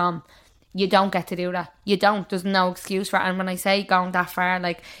where they're from. You don't get to do that. You don't. There's no excuse for it. And when I say going that far,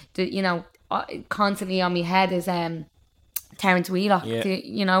 like, you know, constantly on my head is Terence Wheelock. Yeah.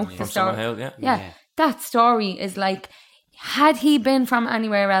 You know, the From story. Summer Hill, Yeah, that story is like, had he been from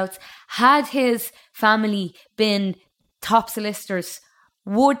anywhere else, had his family been top solicitors,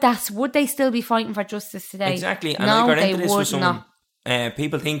 would they still be fighting for justice today? Exactly. And No, I got they into this would with someone. not.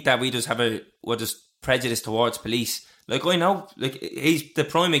 People think that we just have just prejudice towards police. Like, I know, like, he's the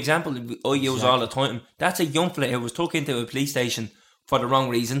prime example I use all the time. That's a young fella who was took into a police station for the wrong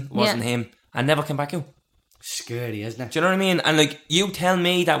reason, wasn't him, and never came back out. Scary, isn't it? Do you know what I mean? And like, you tell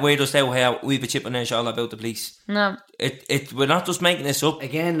me that we're just out here, we've a chip on our shoulder about the police. No. We're not just making this up.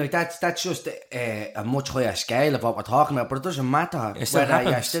 Again, like that's just a much higher scale of what we're talking about, but it doesn't matter It still whether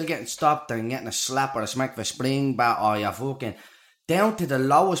happens. you're still getting stopped and getting a slap or a smack with a spring bat, or you're fucking down to the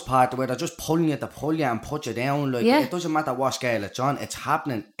lowest part where they're just pulling you to pull you and put you down. Like, Yeah. it doesn't matter what scale it's on, it's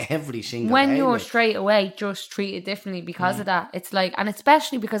happening every single When day. you're like. straight away just treated differently because of that, it's like, and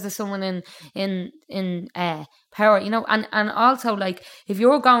especially because of someone in power, you know, and also like if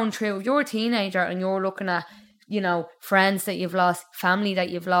you're a teenager and you're looking at, you know, friends that you've lost, family that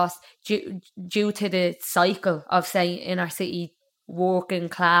you've lost due to the cycle of, say, inner city working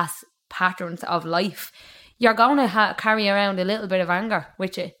class patterns of life, you're going to carry around a little bit of anger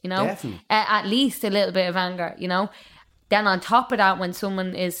with you, you know. Definitely. At least a little bit of anger, you know. Then on top of that, when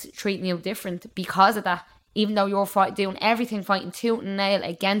someone is treating you different because of that, even though you're doing everything, fighting tooth and nail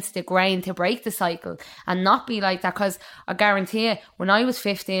against the grain to break the cycle and not be like that. Because I guarantee you, when I was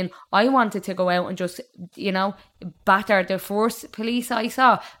 15, I wanted to go out and just, you know, batter the first police I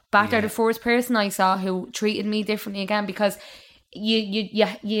saw, the first person I saw who treated me differently again, because you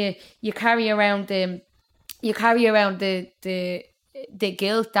carry around the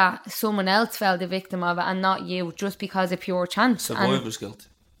guilt that someone else fell the victim of it and not you, just because of pure chance. Survivor's guilt.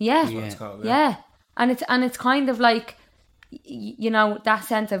 Yeah, It's called, yeah. And it's kind of like, you know, that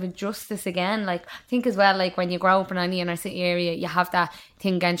sense of injustice again. Like, I think as well, like when you grow up in any inner city area, you have that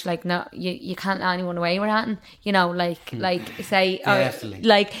thing against, like, no, you can't let anyone away with that. And, you know, like say, Definitely.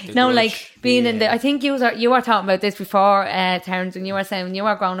 like, The no, grudge. like being in the, I think you were talking about this before, Terence, and you were saying when you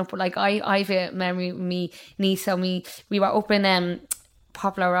were growing up, like I've a memory, me niece, so we were up in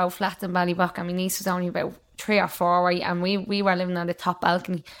Poplar Row Flats in Ballybuck, and my niece was only about 3 or 4, right, and we were living on the top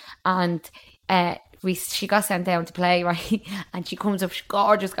balcony, and she got sent down to play, right, and she comes up, she's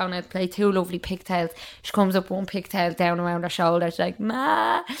gorgeous, going out to play, 2 lovely pigtails. She comes up, one pigtail down around her shoulder. She's like,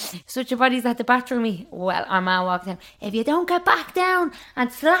 "Ma, such your body's at the bathroom." Me, well, our ma walked down. "If you don't get back down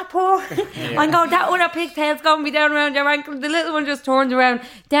and slap her," I'm going, "that other pigtail's going to be down around your ankle." The little one just turns around,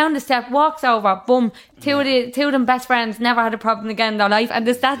 down the step, walks over, boom. Two of them best friends, never had a problem again in their life. And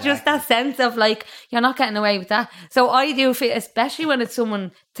there's that just that sense of like, you're not getting away with that. So I do feel, especially when it's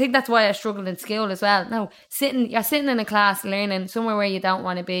someone, I think that's why I struggled in school as well. No, you're sitting in a class learning somewhere where you don't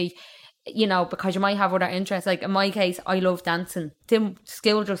want to be, you know, because you might have other interests. Like in my case, I love dancing.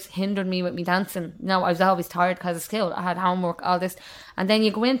 School just hindered me with me dancing. No, I was always tired because of school. I had homework, all this. And then you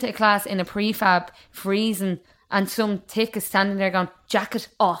go into a class in a prefab, freezing, and some tick is standing there going, "Jacket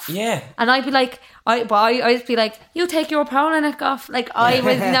off." Yeah. And I'd be like, I'd be like, "You take your polo neck off." Like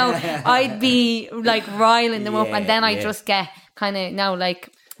I'd be like riling them up, and then I'd just get kind of, like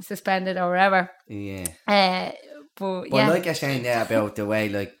suspended or whatever. Yeah. But Well, yeah. like you're saying there about the way,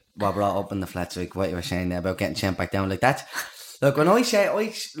 like, we're brought up in the flats, like what you were saying there about getting sent back down, like that's, look, when I say,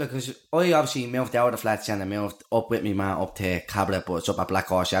 because I obviously moved out of the flats and I moved up with me man up to Cabaret, but it's up at Black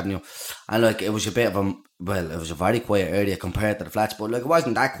Horse Avenue, and like, it was a bit of a, well, it was a very quiet area compared to the flats, but like, it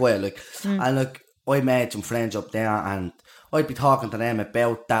wasn't that quiet, like, and like, I made some friends up there, and I'd be talking to them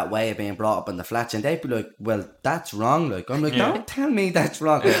about that way of being brought up in the flats, and they'd be like, "Well, that's wrong." Like, I'm like, "Don't tell me that's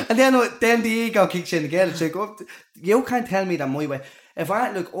wrong." And then the ego kicks in again. It's like, "Oh, you can't tell me that my way." If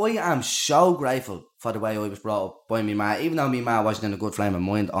I look, I am so grateful for the way I was brought up by me ma, even though me ma wasn't in a good frame of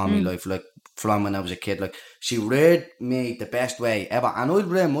mind all my life. Like, from when I was a kid. Like, she reared me the best way ever, and I'd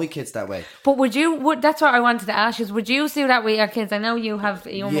rear my kids that way. But that's what I wanted to ask you, would you do that with your kids? I know you have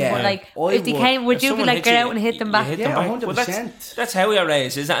a young one, but like, I if they came, would If you be someone like, hits get you, out and hit them you back? hit Yeah, them back. Well, 100%. that's how you're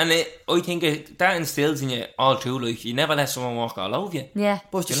raised, is it? And I think that instills in you all through life. You never let someone walk all over you. Yeah.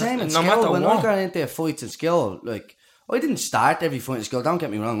 But it's the You know, same in no school. matter When I what. got into fights in school, like, I didn't start every fight in school. Don't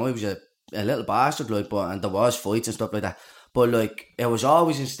get me wrong, I was a little bastard, like, and there was fights and stuff like that. But like, it was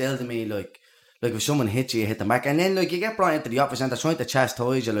always instilled in me, like if someone hits you hit them back. And then like, you get brought into the office and they're trying to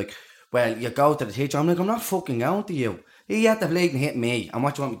chastise you, like, well, you go to the teacher. I'm like, I'm not fucking going to you. You had to bleed and hit me, and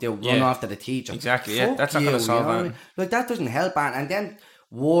what you want me to do? Run after the teacher? Exactly, yeah. Fuck That's not you, going to solve you know what I it. mean? Like, that doesn't help, and then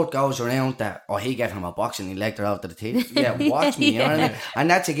word goes around that, he gave him a box and he legged her out to the teeth. Yeah, watch me, you know what I mean? And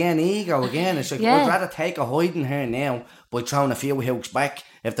that's again ego again. It's like, I'd rather take a hiding here now by throwing a few hooks back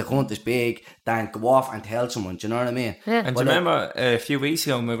if the cunt is big than go off and tell someone, do you know what I mean? Yeah. And do you remember a few weeks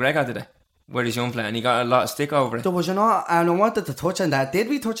ago, McGregor did it with his young player, and he got a lot of stick over it. There was and I wanted to touch on that. Did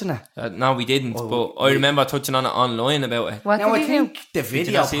we touch on that? No, we didn't, but I remember touching on it online about it. What Now, I did he do? think the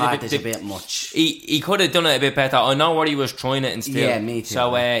video not see the part bit- is a bit much. He could have done it a bit better. I know what he was trying it instead. Yeah, me too.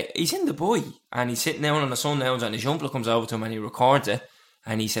 So he's in the boy, and he's sitting down on the sun lounge, and his uncle comes over to him and he records it,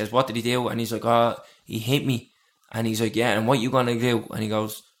 and he says, "What did he do?" And he's like, "Oh, he hit me." And he's like, "Yeah, and what you gonna do?" And he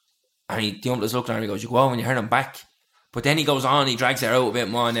goes, the uncle's looking at him, he goes, "You go over and you hurt him back." But then he goes on, he drags her out a bit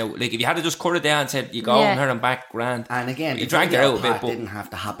more now. Like, if you had to just cut it down and said, "You go and hurt him back," grand. And again, he the dragged her video out a bit, part but didn't have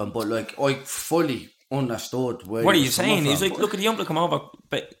to happen. But like, I fully understood where what are he you was coming saying? He's from. like, look at the uncle come over,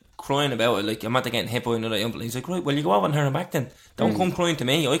 but crying about it, like, I'm not getting hit by another uncle. He's like, right, well, you go over and hurt him back then. Don't come crying to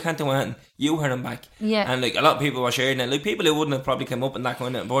me. I can't do anything. You hurt him back. Yeah. And like, a lot of people were sharing it. Like, people who wouldn't have probably come up in that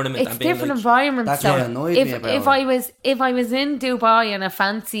kind of environment. It's and being different like, environments. That's though. what annoyed me about if I was in Dubai in a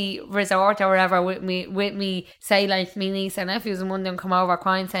fancy resort or whatever with me, say like me niece and nephews, and one of them come over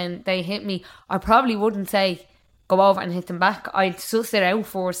crying saying they hit me, I probably wouldn't say go over and hit them back. I'd suss it out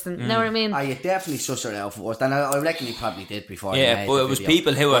first, and you know what I mean. You definitely sussed it out first, and I reckon he probably did before. he yeah, made but the it was video.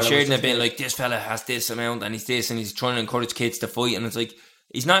 people who But were it was sharing just it, being like, this fella has this amount and he's this, and he's trying to encourage kids to fight, and it's like,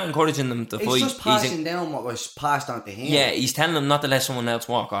 he's not encouraging them to he's fight. just passing down what was passed on to him. Yeah, he's telling them not to let someone else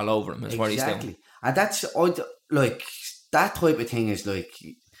walk all over him. Is what he's doing. And that's like that type of thing is like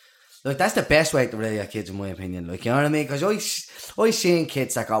that's the best way to raise your kids, in my opinion. Like, you know what I mean? Because I seen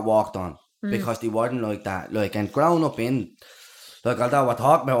kids that got walked on because they weren't like that. Like, and growing up in, like, although we're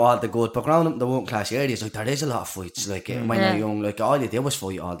talking about all the good, but growing up in the working class areas, like, there is a lot of fights. Like, when you're young, like, all you did was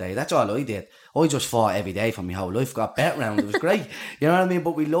fight all day. That's all I did. I just fought every day for my whole life. Got bet round. It was great. You know what I mean?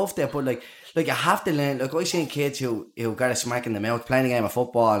 But we loved it. But like you have to learn. Like, I seen kids who got a smack in the mouth playing a game of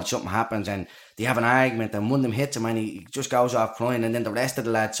football, and something happens and they have an argument, and one of them hits him and he just goes off crying, and then the rest of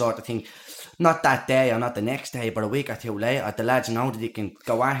the lads sort of think, not that day or not the next day, but a week or two later, the lads know that they can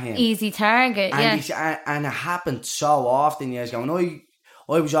go at him. Easy target, And and it happened so often years ago. And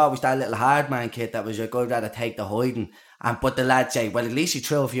I was always that little hard man kid that was like, I'd rather take the hiding. But the lads say, well, at least he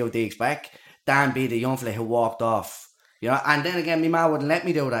threw a few digs back than be the young fella who walked off. You know, and then again, my ma wouldn't let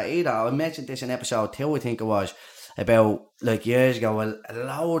me do that either. I mentioned this in episode 2, I think it was, about like years ago. Well, a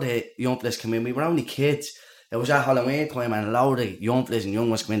load of young fellas come in. We were only kids. It was at Halloween time, and a load of young fellas and young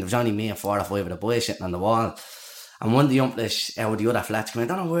ones come in. There was only me and 4 or 5 of the boys sitting on the wall. And one of the young fellas out of the other flats came in.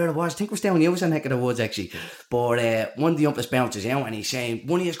 I don't know where it was. I think it was down the other neck of the woods, actually. But one of the young fellas bounces out and he's saying,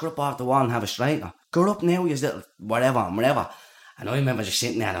 one of you grew up off the wall and have a straightener. Grow up now, you little whatever. And I remember just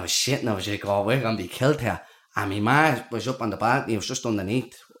sitting there and I was shitting. I was like, oh, we're going to be killed here. And my ma was up on the balcony. It was just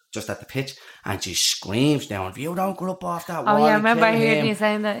underneath, just at the pitch. And she screams down, if you don't grow up off that wall, Oh yeah, I and remember kill hearing him, you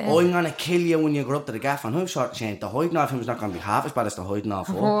saying that. Yeah. I'm going to kill you when you grow up to the gaff. And I was sort of saying, the hiding off him was not going to be half as bad as the hiding off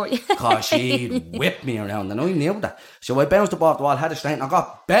Oh, her. yeah. Because she whipped me around, and I knew that. So I bounced up off the wall, had a straight, and I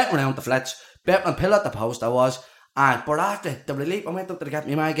got bet around the flats, bet and pill at the post I was. But after the relief, I went up to the gaff,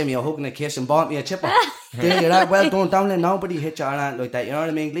 my man gave me a hug and a kiss and bought me a chipper. There you're at, well done, don't let nobody hit you or anything like that, you know what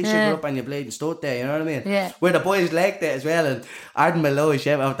I mean? At least you grew up on your blade and stood there, you know what I mean? Yeah. Where the boys liked it as well, and Arden Malloy,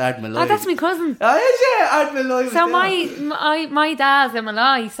 shout out to Arden Malloy. Oh, that's my cousin. Oh, is it? Arden Malloy was So there. my dad's in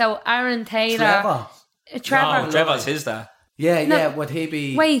Malloy. So Aaron Taylor, Trevor. No, Trevor's his dad. Yeah, would he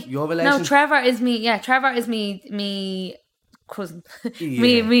be your relation? No, Trevor is me. Yeah, Trevor is me cousin.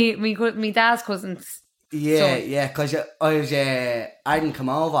 Yeah. me dad's cousins. Yeah, son. yeah, because I was, I didn't come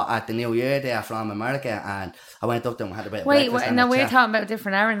over at the New Year there from America, and I went up there and had a bit of breakfast. And no, a we're chat. talking about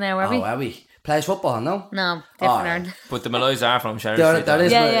different Aaron now, are we? Oh, are we? Plays football, no? No, different Oh, Aaron. But the Malloys are from Sheriff There Street.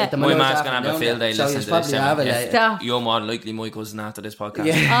 is Yeah, yeah. the My Malloys man's are going to from have a down field day there, listening so to you this. probably have it. Yeah. Like, Stop. You're more than likely my cousin after this podcast.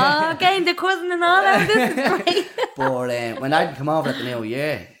 yeah. Oh, again, the cousin and all that. This is great. But when I come over at the New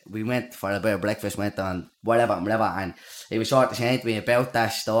Year, we went for a bit of breakfast, went on whatever, and he was sort of saying to me about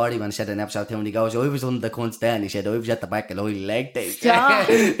that story when I said in episode 2, and he goes, I was under the cunt's there, and he said, I was at the back and I legged it. Stop.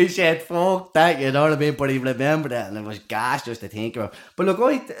 He said, fuck that, you know what I mean? But he remembered it, and it was gas just to think about. But look,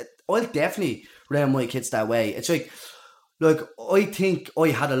 I'll definitely raise my kids that way. It's like, I think I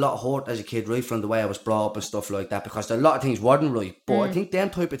had a lot of hurt as a kid, right, from the way I was brought up and stuff like that, because a lot of things weren't right, but I think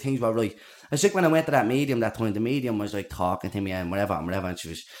them type of things were right. It's like when I went to that medium that time, the medium was like talking to me and whatever, and she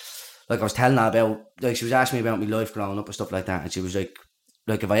was, like, I was telling her about, like, she was asking me about my life growing up and stuff like that, and she was like,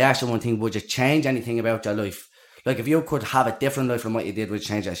 if I asked her one thing, would you change anything about your life? Like, if you could have a different life from what you did, would you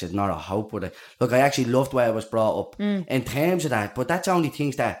change it? I said, not a hope would I. Look, I actually loved the way I was brought up in terms of that, but that's only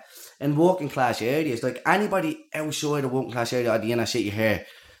things that, in working class areas, like anybody outside of working class area or the inner city here,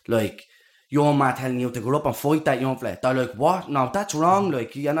 like your man telling you to go up and fight that young fella, they're like, what? No, that's wrong.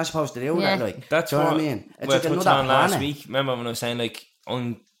 Like, you're not supposed to do that. Like, that's what I mean. It's like another on last planet. week. Remember when I was saying, like,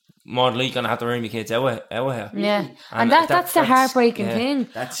 I'm more likely gonna have to bring my kids out here. Yeah, and that's the heartbreaking thing.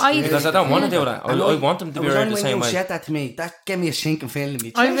 Because I don't want to do that. I want them to be around the same way. When you said that to me, that gave me a sinking feeling in my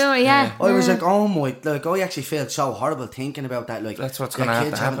chest. I know, yeah. I was like, oh my, like, I actually felt so horrible thinking about that. Like, that's what's gonna have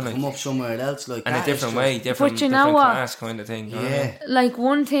to happen. Come up somewhere else, like, in a different way, different class kind of thing. Yeah. Like,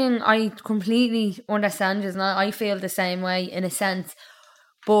 one thing I completely understand is not, I feel the same way in a sense,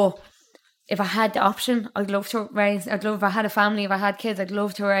 but if I had the option, I'd love if I had a family, if I had kids, I'd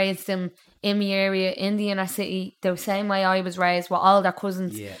love to raise them in my area, in the inner city, the same way I was raised with all their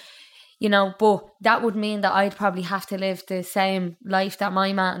cousins. Yeah. You know, but that would mean that I'd probably have to live the same life that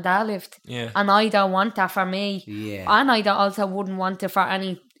my mum and dad lived. Yeah. And I don't want that for me. Yeah. And I also wouldn't want it for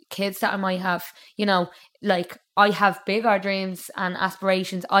any kids that I might have. You know, like, I have bigger dreams and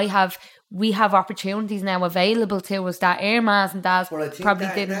aspirations. We have opportunities now available to us that our mas and dads probably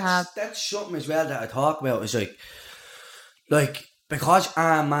didn't have. That's something as well that I talk about, is like because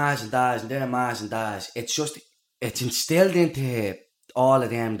our mas and dads and their mas and dads, it's instilled into all of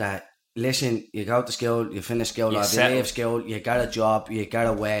them that, listen, you go to school, you finish school, or you leave school, you get a job, you get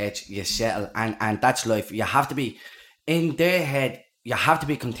a wage, you settle, and that's life. You have to be, in their head, you have to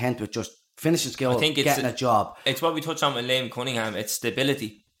be content with just finishing school, getting a job. It's what we touched on with Liam Cunningham, it's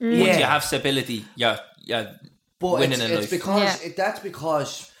stability. Once you have stability, you're winning in life. That's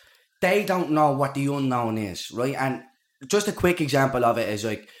because they don't know what the unknown is, right? And just a quick example of it is,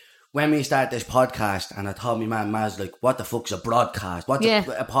 like, when we started this podcast, and I told my man Maz, like, what the fuck's a broadcast? What's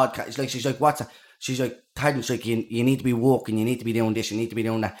a podcast? It's like, she's like, what's a... She's like, Tardin's like, you need to be working, you need to be doing this, you need to be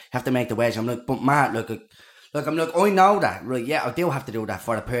doing that. You have to make the wage. I'm like, but Matt, look, I'm like, I know that, right? Yeah, I do have to do that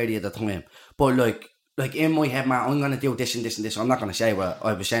for a period of time. But like in my head, man, I'm going to do this and this and this. I'm not going to say what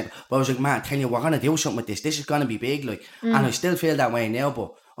I was saying. But I was like, man, I tell you, we're going to do something with this. This is going to be big, like. And I still feel that way now,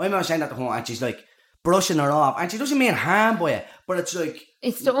 but I'm not saying that to her, and she's like, brushing her off. And she doesn't mean harm by it, but it's like...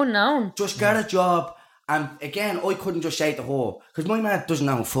 It's the unknown. Just get a job. And again, I couldn't just say to her, because my man doesn't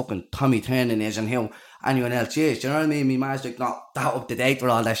know who fucking Tommy Turner is and who anyone else is. Do you know what I mean? My man's like, not that up to date for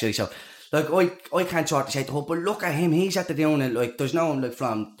all that shit. So, like, I can't sort of say to her, but look at him, he's at the doing it. Like, there's no one, like,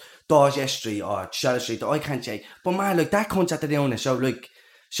 from Dorset Street or Charlotte Street that I can't say. But man, like, that cunt's at the doing it. So, like,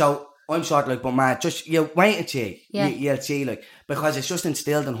 I'm sort of like, but man, just, you wait and see. Yeah. You'll see, like, because it's just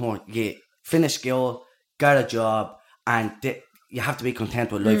instilled in her. You finish school, get a job, and you have to be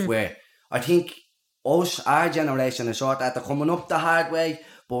content with life. Where I think our generation is sort of coming up the hard way,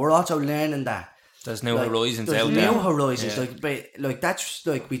 but we're also learning that there's new horizons out there. There's new horizons, like that's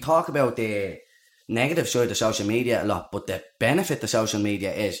like, we talk about the negative side of social media a lot, but the benefit of social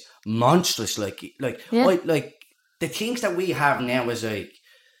media is monstrous. Like the things that we have now is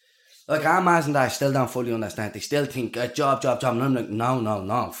like our mas and I still don't fully understand. They still think job, and I'm like,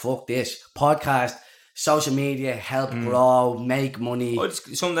 no, fuck this. Podcast, social media, help grow, make money.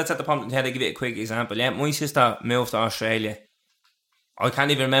 Something that's at the point of the head, I'll give you a quick example. Yeah, my sister moved to Australia. I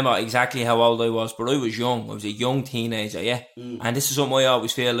can't even remember exactly how old I was, but I was young. I was a young teenager, yeah. And this is something I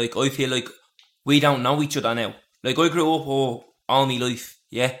always feel like. I feel like we don't know each other now. Like, I grew up all my life,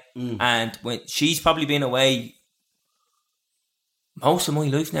 yeah. And when she's probably been away most of my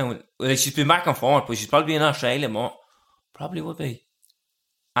life now. Well, she's been back and forth, but she's probably in Australia more. Probably would be.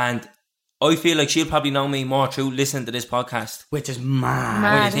 And I feel like she'll probably know me more through listening to this podcast. Which is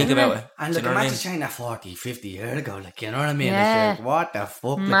mad. When you think about it. And look, imagine saying that 40, 50 years ago. Like, you know what I mean? Yeah. It's like, what the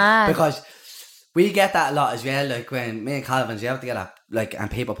fuck? Mad. Like, because we get that a lot as well. Like, when me and Calvin's out together, like, and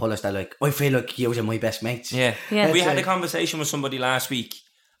people pull us, they're like, I feel like you are my best mates. Yeah. We had a conversation with somebody last week,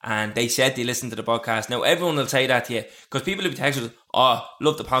 and they said they listened to the podcast. Now everyone will say that to you, because people will be texting us, "Oh,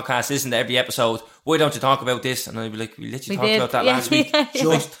 love the podcast, listen to every episode. Why don't you talk about this?" And I'll be like, "We literally talked about that last week."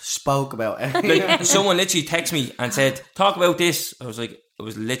 Just spoke about it. Like, someone literally texted me and said, "Talk about this." I was like, it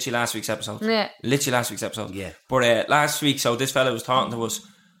was literally last week's episode. Yeah. Literally last week's episode. Yeah. But last week, so this fella was talking to us,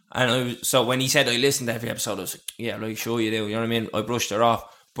 and so when he said I listened to every episode, I was like, yeah, like, sure you do, you know what I mean? I brushed it off.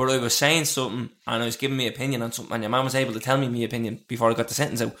 But I was saying something, and I was giving my opinion on something, and your man was able to tell me my opinion before I got the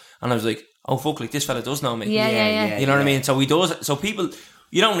sentence out, and I was like, oh fuck, like, this fella does know me. Yeah. You know what I mean? So he does. So people,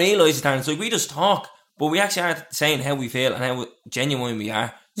 you don't realise it, and it's like, we just talk, but we actually are saying how we feel and how genuine we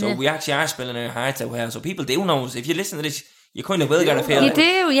are. So we actually are spilling our hearts out well. So people do know us. If you listen to this, you kind of will get a feel. You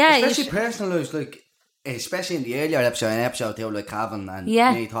do, yeah. Especially personalised, like, especially in the earlier episode they were like Cavan and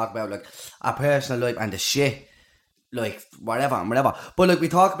me talk about like our personal life and the shit, like whatever. But like we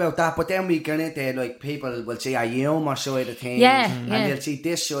talk about that, but then we get into like people will see our humour side of things, and they'll see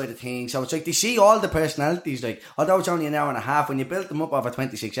this side of things. So it's like they see all the personalities. Like, although it's only an hour and a half, when you build them up over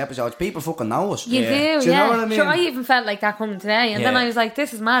 26 episodes, people fucking know us. You do, you know what I mean? Sure, I even felt like that coming today, and then I was like,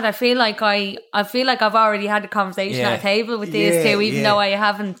 "This is mad." I feel like I've already had a conversation at a table with these two, even though I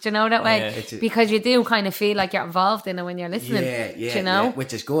haven't. Do you know that way? Because you do kind of feel like you're involved in it when you're listening. Do you know?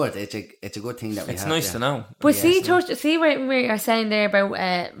 Which is good. It's a good thing that we have. It's nice to know. But see where we are saying there about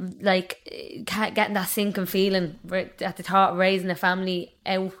like getting that sinking feeling at the thought of raising a family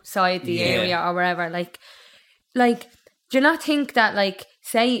outside the area or wherever. Like, do you not think that, like,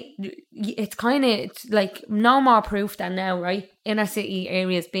 say it's like no more proof than now, right? Inner city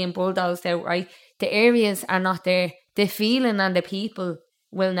areas being bulldozed out, right? The areas are not there. The feeling and the people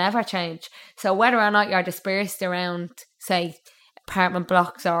will never change. So whether or not you're dispersed around, say, apartment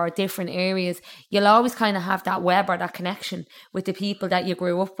blocks or different areas, you'll always kind of have that web or that connection with the people that you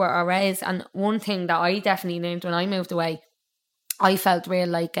grew up with or raised. And one thing that I definitely learned when I moved away, I felt real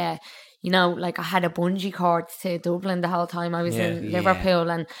like like I had a bungee cord to Dublin the whole time I was in Liverpool,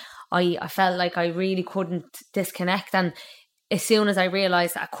 and I felt like I really couldn't disconnect. And as soon as I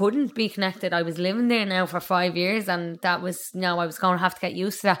realised I couldn't be connected, I was living there now for 5 years, and that was, I was going to have to get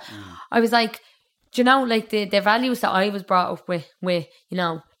used to that. I was like, do you know, like the values that I was brought up with,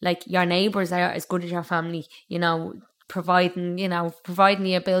 like your neighbours are as good as your family, providing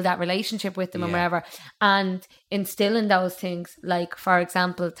you build that relationship with them and whatever, and instilling those things, like, for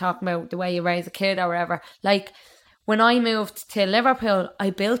example, talking about the way you raise a kid or whatever. Like, when I moved to Liverpool,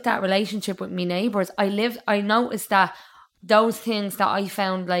 I built that relationship with my neighbours. I noticed that those things that I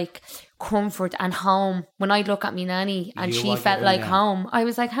found like comfort and home, when I look at me nanny and she felt like home, I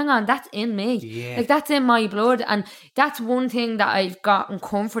was like, hang on, that's in me. Like, that's in my blood. And that's one thing that I've gotten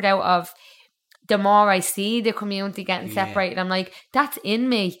comfort out of. The more I see the community getting separated, I'm like, that's in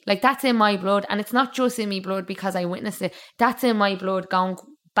me. Like, that's in my blood. And it's not just in my blood because I witnessed it. That's in my blood going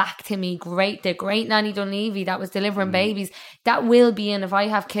back to me. The great Nanny Dunleavy that was delivering babies. That will be in, if I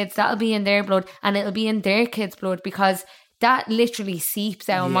have kids, that'll be in their blood, and it'll be in their kids' blood, because that literally seeps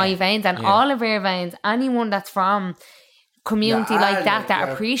out my veins and all of our veins. Anyone that's from community like that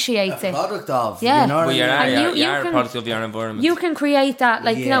appreciates it. Product of, you know, you're a product of your environment. You can create that,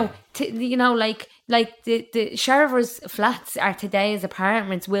 like, like the Shervers flats are today's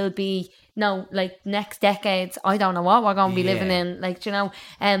apartments will be, like, next decades, I don't know what we're going to be living in, like,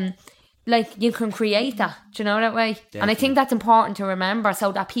 like, you can create that, do you know that way? Definitely. And I think that's important to remember,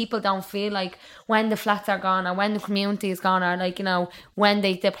 so that people don't feel like when the flats are gone, or when the community is gone, or like, when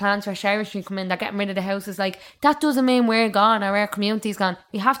the plans for Sherry Street come in, they're getting rid of the houses, like, that doesn't mean we're gone or our community's gone.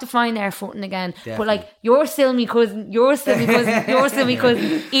 We have to find our footing again. Definitely. But like, you're still me cousin, you're still me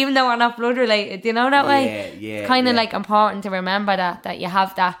cousin, even though we're not blood related, you know that way? Yeah. Kind of like important to remember that you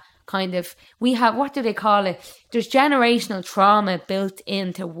have that kind of, we have, what do they call it? There's generational trauma built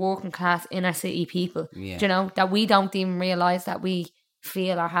into working class inner city people. Yeah. Do you know, that we don't even realise that we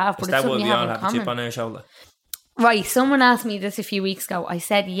feel or have. But is that what we all have a chip on our shoulder? Right, someone asked me this a few weeks ago. I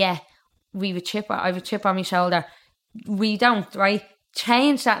said, yeah, I have a chip on my shoulder. We don't, right?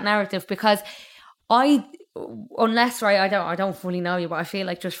 Change that narrative, because unless, right, I don't fully know you, but I feel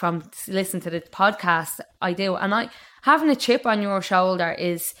like just from listening to the podcast, I do. And having a chip on your shoulder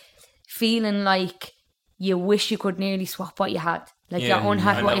is feeling like you wish you could nearly swap what you had. Like, you're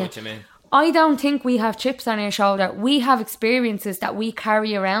unhappy. I know what you mean. I don't think we have chips on our shoulder. We have experiences that we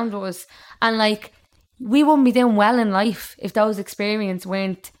carry around with us. And like, we wouldn't be doing well in life if those experiences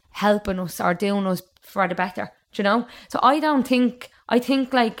weren't helping us or doing us for the better. Do you know? So I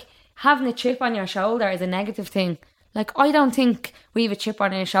think like having a chip on your shoulder is a negative thing. Like, I don't think we have a chip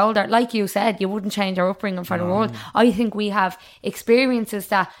on our shoulder. Like you said, you wouldn't change our upbringing for the world. I think we have experiences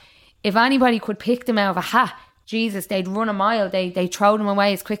that if anybody could pick them out of a hat, Jesus, they'd run a mile, they throw them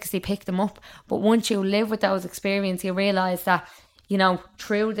away as quick as they pick them up. But once you live with those experiences, you realise that, you know,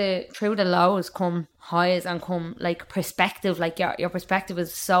 through the lows come highs and come like perspective. Like your perspective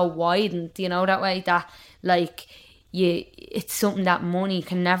is so widened, you know, that way that like it's something that money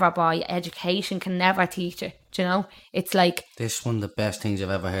can never buy, education can never teach you. Do you know? It's like This is one of the best things I've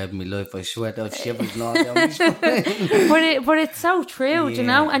ever heard in my life. I swear those shivers not down my spine. but it's so true, do you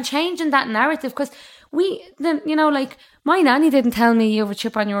know? And changing that narrative, because you know, like my nanny didn't tell me you have a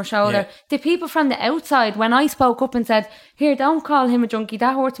chip on your shoulder. Yeah. The people from the outside, when I spoke up and said, here, don't call him a junkie,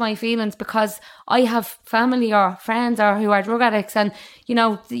 that hurts my feelings because I have family or friends or who are drug addicts, and you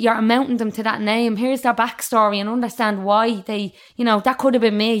know, you're amounting them to that name. Here's their backstory and understand why they, you know, that could have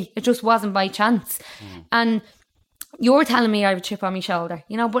been me. It just wasn't by chance. And you're telling me I have a chip on my shoulder,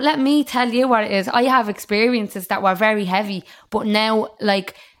 you know, but let me tell you what it is. I have experiences that were very heavy, but now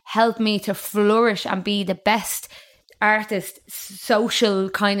like help me to flourish and be the best artist, social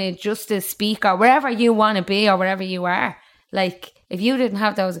kind of justice speaker, wherever you want to be or wherever you are. Like if you didn't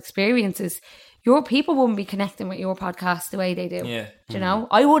have those experiences, your people wouldn't be connecting with your podcast the way they do. Yeah. Do you know?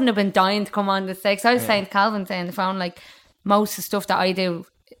 I wouldn't have been dying to come on the stage. I was saying to Calvin today on the phone, like most of the stuff that I do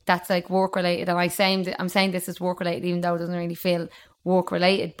that's like work related, and I'm saying this is work related even though it doesn't really feel work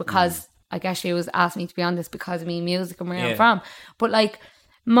related, because I guess she was asking me to be on this because of me music and where I'm from. But like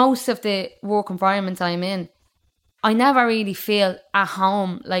most of the work environments I'm in, I never really feel at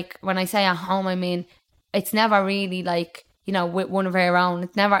home. Like when I say at home, I mean it's never really like, you know, with one of our own.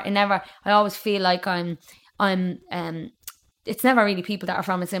 It never I always feel like I'm it's never really people that are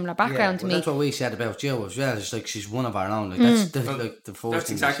from a similar background to me. That's what we said about you as well. It's like she's one of our own. Like that's the first That's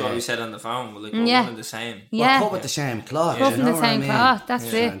thing exactly what we said on the phone. We're like, we're one and the same. We're cut with the same cloth. Cut you from know the what I same mean? cloth.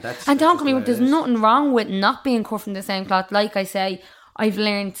 That's it. And don't get me wrong, there's nothing wrong with not being cut from the same cloth. Like I say, I've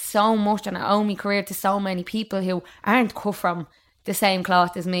learned so much and I owe my career to so many people who aren't cut from the same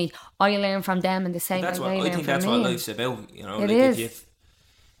cloth as me. I learn from them in the same way That's they what learn I think. from That's me. what life's about. You know, It like is.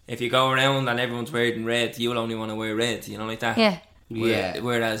 if you go around and everyone's wearing red, you'll only want to wear red. You know, like that. Yeah.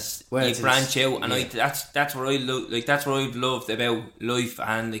 Whereas you branch out, and that's what I like. That's what I've loved about life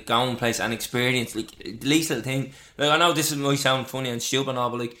and like going place and experience. Like the least little thing. Like I know this might sound funny and stupid and all,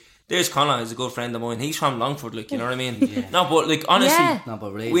 but like there's Conor, who's a good friend of mine. He's from Longford, like, you know what I mean. No, but like honestly, No,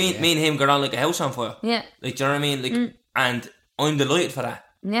 but really, me and him got on like a house on fire. Yeah. Like, do you know what I mean? Like, and I'm delighted for that.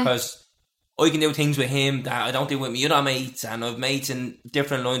 Yeah. Because I can do things with him that I don't do with my other mates, and I've mates in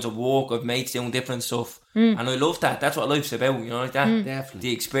different lines of work, I've mates doing different stuff, and I love that. That's what life's about, you know, like that. Definitely.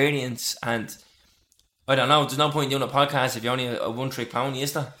 The experience, and I don't know, there's no point in doing a podcast if you're only a one-trick pony,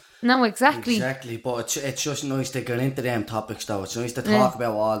 is there? No, exactly. Exactly, but it's just nice to get into them topics though. It's nice to talk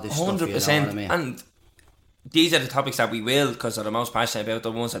about all this 100%. stuff, you know what I mean? And these are the topics that we will, because they're the most passionate about,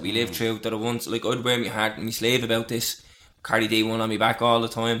 the ones that we live through, they're the ones, like, I'd wear my heart and my sleeve about this. Cardi D one on me back all the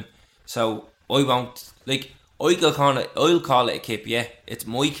time. So I won't, like, I'll call it a kip, yeah. It's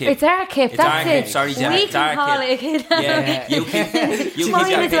my kip. It's our kip, It's that's our it. kip, sorry, We Jen. It's can our call kip. it a kip. Yeah, you keep Mine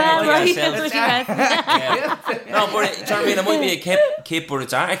your as kip well, like right? yourself. Yeah. No, but do you know what I mean? It might be a kip, but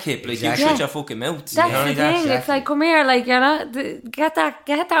it's our kip. Like, you shut your fucking mouth. That's you know the like that? thing. It's like, come here, like, you know, get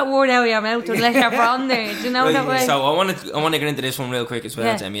that word out of your mouth unless you're from there. Do you know that way? So I want to get into this one real quick as well,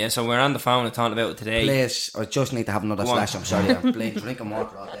 Yeah. Tim. Yeah. So we're on the phone and talking about it today. Please, I just need to have another Go on. slash. I'm sorry, I'm playing drinking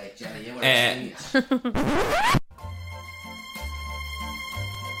water all day. Jenny, you were a genius.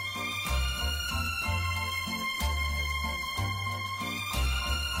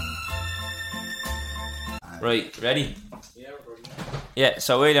 Right, ready? Yeah, we're ready. Yeah.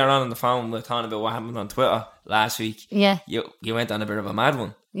 So earlier on the phone, we were talking about what happened on Twitter last week. Yeah, You went on a bit of a mad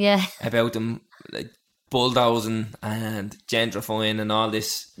one yeah. about them like bulldozing and gentrifying and all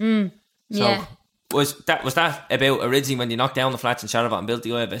this. So Yeah. was that about originally when you knocked down the flats in Sharavat and built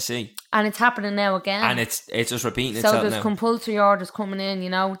the IFSC, And it's happening now again. and it's just repeating so itself there's now. compulsory orders coming in, you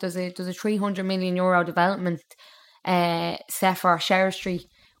know. There's a €300 million development set for Sheriff Street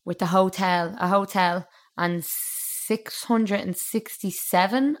with a hotel, and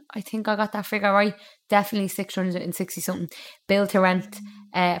 667, I think I got that figure right. Definitely 660 something build to rent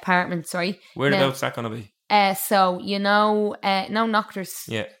apartments, right? Whereabouts that gonna be? So you know, no Knockers.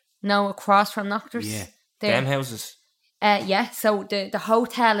 Yeah, No, across from Knockers. Yeah. There. them houses. Yeah, so the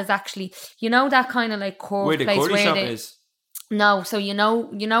hotel is actually, you know, that kind of like curved Where the place curry where shop the, is. No, so you know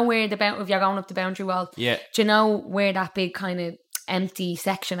where if you're going up the boundary wall. Yeah. Do you know where that big kind of empty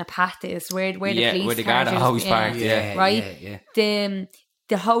section of path is? Where the police where the guard cars always is? parked. Yeah. Right. Yeah.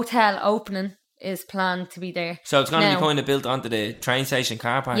 The hotel opening is planned to be there. So it's gonna Now- be kind of built onto the train station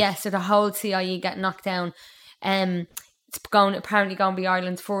car park. Yeah, so the whole CIE get knocked down. apparently going to be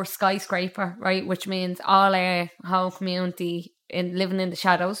Ireland's first skyscraper, right? Which means all our whole community living in the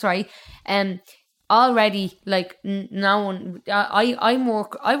shadows, right? Already, like, no one.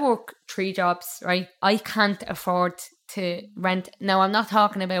 I work 3 jobs, right? I can't afford to rent. Now, I'm not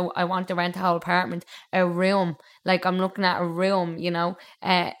talking about I want to rent a whole apartment, a room. Like, I'm looking at a room, you know,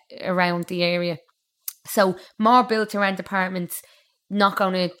 around the area. So more built to rent apartments, not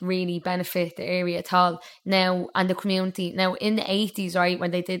going to really benefit the area at all now and the community. Now, in the 80s, right,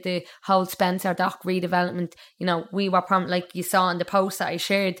 when they did the whole Spencer Dock redevelopment, you know, we were like you saw in the post that I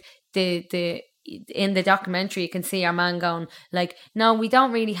shared, in the documentary, you can see our man going like, no, we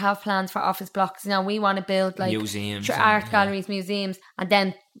don't really have plans for office blocks. No, we want to build like museums, art galleries, museums, and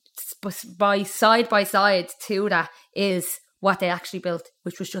then by side to that is what they actually built,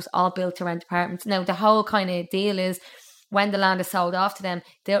 which was just all built to rent apartments. Now, the whole kind of deal is when the land is sold off to them,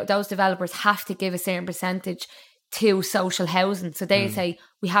 those developers have to give a certain percentage to social housing. So they say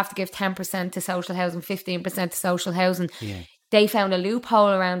we have to give 10% to social housing, 15% to social housing. Yeah. They found a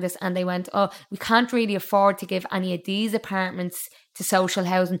loophole around this and they went, oh, we can't really afford to give any of these apartments to social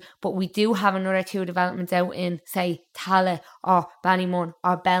housing, but we do have another 2 developments out in, say, Tallaght or Ballymun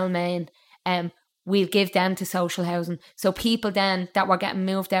or Balmain. We'll give them to social housing. So people then that were getting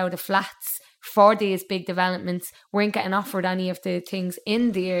moved out of flats for these big developments weren't getting offered any of the things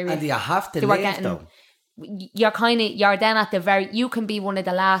in the area. And you have to leave, though. You're then at the very, you can be one of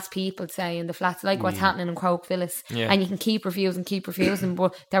the last people, say, in the flats, like what's happening in Croke Villas, and you can keep refusing,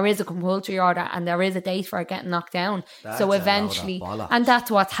 but there is a compulsory order and there is a date for it getting knocked down. So eventually, and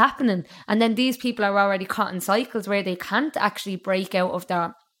that's what's happening. And then these people are already caught in cycles where they can't actually break out of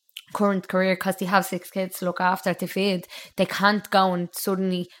their current career because they have 6 kids to look after, to feed. They can't go and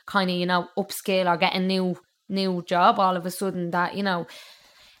suddenly kind of, you know, upscale or get a new job all of a sudden that, you know.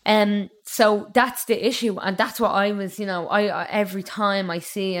 So that's the issue, and that's what I was, you know, I every time I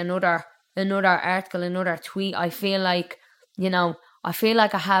see another article, another tweet, I feel like, you know, I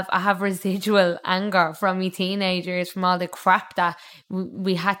have residual anger from me teenagers, from all the crap that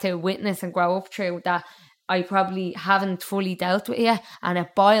we had to witness and grow up through that I probably haven't fully dealt with yet, and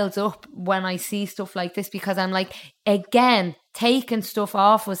it boils up when I see stuff like this, because I'm like, again, taking stuff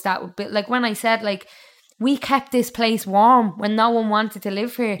off us that, like when I said, like, we kept this place warm when no one wanted to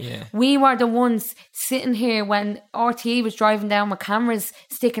live here. Yeah. We were the ones sitting here when RTE was driving down with cameras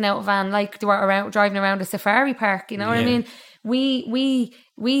sticking out of van like they were driving around a safari park. You know what I mean? We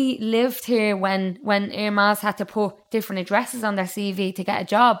lived here when Irma's had to put different addresses on their CV to get a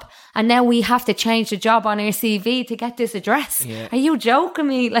job, and now we have to change the job on our CV to get this address. Yeah. Are you joking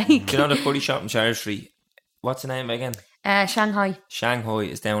me? Like, do you know the body shop in Charles Street? What's the name again? Shanghai. Shanghai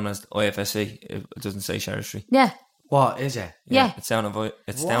is down as IFSC. It doesn't say Charles Street. Yeah. What is it? Yeah. It's down as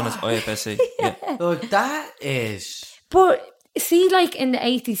IFSC. Yeah. Look, that is. But see, like in the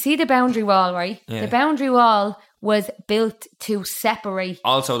 80s, see the boundary wall, right? Yeah. The boundary wall was built to separate.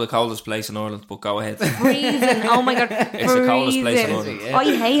 Also the coldest place in Ireland, but go ahead. Freezing. Oh my God. It's the coldest place in Ireland. Yeah.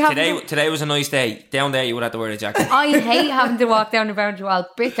 I hate having today was a nice day. Down there you would have to wear a jacket. I hate having to walk down the boundary wall.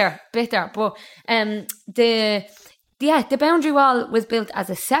 Bitter. But the boundary wall was built as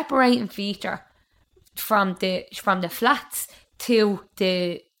a separating feature from the flats to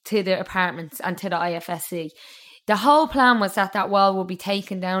the apartments and to the IFSC. The whole plan was that wall would be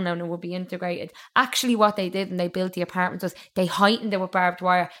taken down and it would be integrated. Actually, what they did when they built the apartments was they heightened it with barbed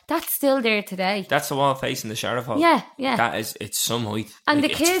wire. That's still there today. That's the wall facing the Sheriff Hall. Yeah. It's some height. And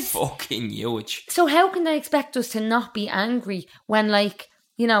like, the kids, it's fucking huge. So how can they expect us to not be angry when, like,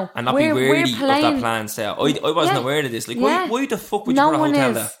 you know, and not be wary of that plan still? I wasn't aware of this. Like, why the fuck would you put a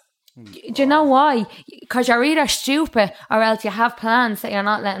hotel there? Do you know why? Because you're either stupid or else you have plans that you're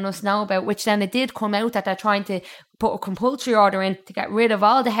not letting us know about, which then it did come out that they're trying to put a compulsory order in to get rid of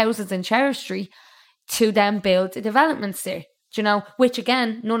all the houses in Cherry Street to then build the developments there. Do you know? Which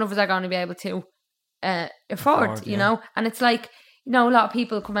again, none of us are going to be able to afford, you know? And it's like, you know, a lot of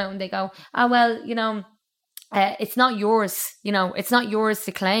people come out and they go, oh, well, you know, it's not yours, you know, it's not yours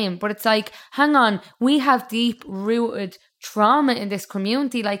to claim. But it's like, hang on, we have deep rooted trauma in this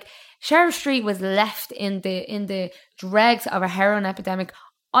community. Like, Sheriff Street was left in the dregs of a heroin epidemic.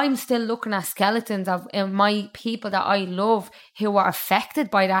 I'm still looking at skeletons of my people that I love who were affected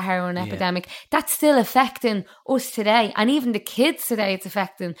by that heroin epidemic. That's still affecting us today. And even the kids today, it's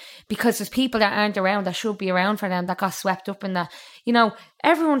affecting, because there's people that aren't around that should be around for them that got swept up in that. You know,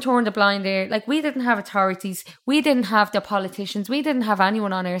 everyone turned a blind ear. Like, we didn't have authorities. We didn't have the politicians. We didn't have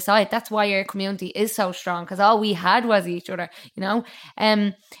anyone on our side. That's why our community is so strong, because all we had was each other, you know?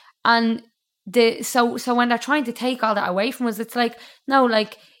 So when they're trying to take all that away from us, it's like, no,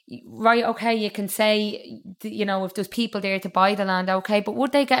 like, right, okay, you can say, you know, if there's people there to buy the land, okay, but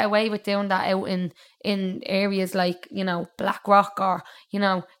would they get away with doing that out in areas like, you know, Blackrock, or, you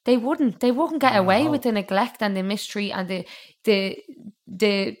know, they wouldn't get away with the neglect and the mistreat and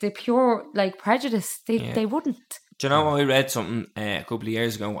the pure, like, prejudice. They wouldn't. Do you know, I read something a couple of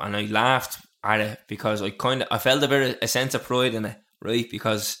years ago, and I laughed at it because I felt a sense of pride in it, right?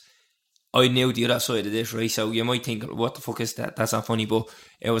 Because I knew the other side of this, right? So you might think, what the fuck is that? That's not funny. But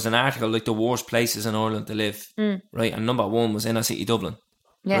it was an article like the worst places in Ireland to live, right? And number 1 was inner city Dublin,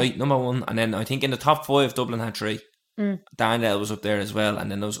 right? Number 1. And then I think in the top 5, Dublin had 3. Darndale was up there as well,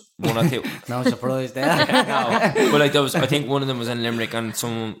 and then there was 1 or 2. No surprise there. No. But like there was, I think one of them was in Limerick and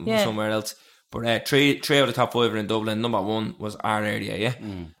somewhere else. But 3 out of the top 5 are in Dublin. Number 1 was our area, yeah.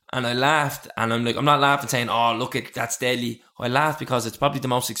 And I laughed, and I'm like, I'm not laughing saying, oh, look, that's deadly. I laughed because it's probably the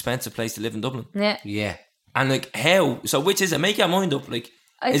most expensive place to live in Dublin. Yeah. And like, how? So which is it? Make your mind up. Like,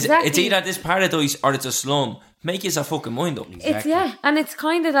 Exactly. it's either this paradise or it's a slum. Make your fucking mind up. It's, and it's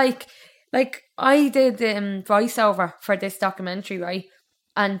kind of like I did voiceover for this documentary, right?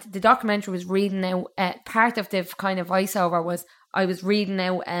 And the documentary was reading out, part of the kind of voiceover was I was reading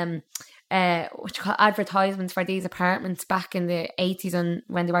out what you call advertisements for these apartments back in the 80s and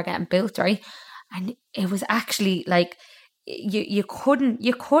when they were getting built, right? And it was actually like you couldn't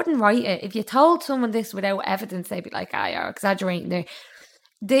write it. If you told someone this without evidence, they'd be like, you're exaggerating there.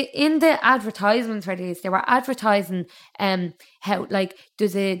 In the advertisements for these, they were advertising how, like,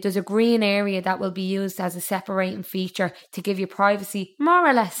 there's a green area that will be used as a separating feature to give you privacy, more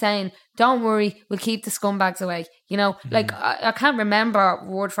or less saying, don't worry, we'll keep the scumbags away. You know, like, I can't remember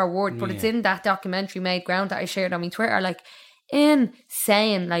word for word, but it's in that documentary Made Ground that I shared on my Twitter, like,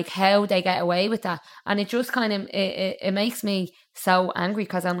 insane, like, how they get away with that. And it just kind of, it makes me so angry,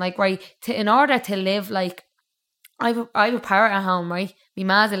 because I'm like, right, in order to live, like, I have a parrot at home, right? My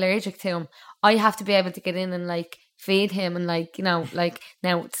ma's allergic to him. I have to be able to get in and, like, feed him, and, like, you know, like,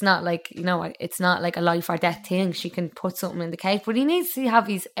 now it's not like, you know, it's not like a life or death thing. She can put something in the cake, but he needs to have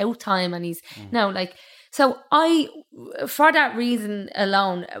his out time, and he's like, so for that reason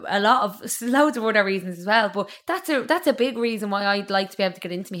alone, loads of other reasons as well, but that's a big reason why I'd like to be able to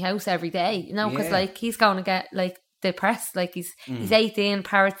get into my house every day, you know, because like he's going to get, like, depressed, like he's 18.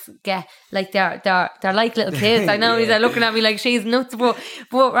 Parrots get, like, they're like little kids. I know he's looking at me like she's nuts, but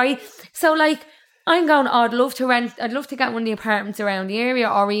right. So, like, I'm going, I'd love to get one of the apartments around the area,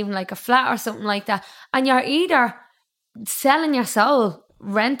 or even like a flat or something like that. And you're either selling your soul,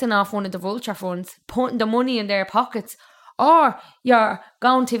 renting off one of the vulture funds, putting the money in their pockets, or you're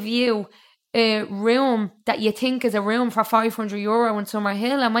going to view a room that you think is a room for €500 in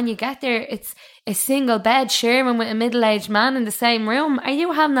Summerhill, and when you get there, it's a single bed sharing with a middle-aged man in the same room. Are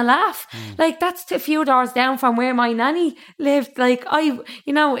you having a laugh? Like, that's a few doors down from where my nanny lived. Like,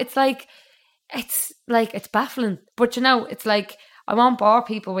 it's baffling, but, you know, it's like, I won't bore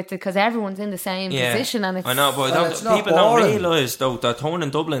people with it because everyone's in the same position, and it's, I know, but people don't realise though that torn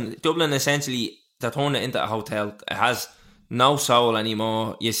in Dublin essentially, they're turning it into a hotel. It has no soul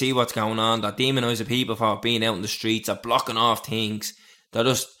anymore. You see what's going on. They're demonising people for being out in the streets. They're blocking off things.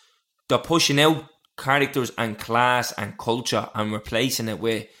 They're pushing out characters and class and culture and replacing it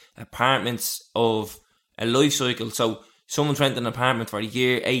with apartments of a life cycle. So someone's renting an apartment for a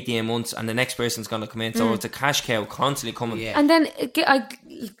year, 18 months, and the next person's going to come in. So it's a cash cow constantly coming. And then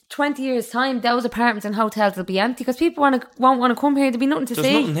 20 years time, those apartments and hotels will be empty because people won't want to come here. There'll be nothing to see.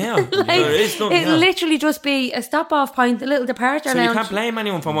 There's nothing here. There is nothing here. It'll literally just be a stop-off point, a little departure lounge. You can't blame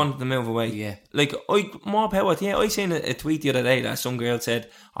anyone for wanting to move away. Yeah. Like, more power to you. I seen a tweet the other day that some girl said,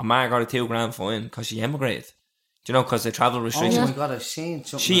 Ma got a $2,000 fine because she emigrated. Do you know, because the travel restrictions. Oh my God, I've seen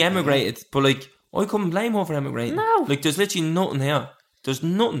something. She emigrated, but, like, I couldn't blame her for emigrating. No. Like, there's literally nothing here. There's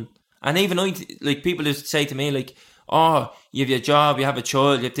nothing. And even people just say to me, like, oh, you have your job, you have a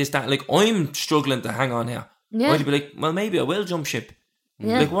child, you have this, that. Like, I'm struggling to hang on here. Yeah. I'd be like, well, maybe I will jump ship.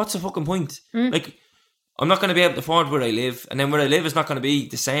 Yeah. Like, what's the fucking point? Like, I'm not going to be able to afford where I live, and then where I live is not going to be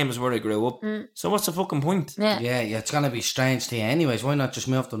the same as where I grew up. So what's the fucking point? Yeah, it's going to be strange to you anyways. Why not just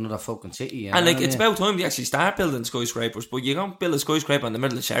move to another fucking city? You know, and, like, it's about time they actually start building skyscrapers, but you can't build a skyscraper in the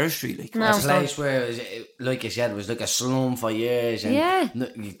middle of Sheriff Street. Like, no. It's a place where, like you said, it was like a slum for years. And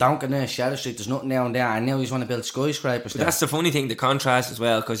you don't get near Sheriff Street, there's nothing down there, and now you want to build skyscrapers. But that's the funny thing, the contrast as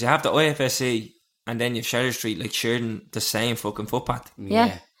well, because you have the IFSC, and then you have Sheriff Street, like, sharing the same fucking footpath.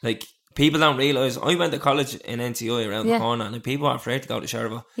 Yeah. Like, people don't realise, I went to college in NCI around the corner, and, like, people are afraid to go to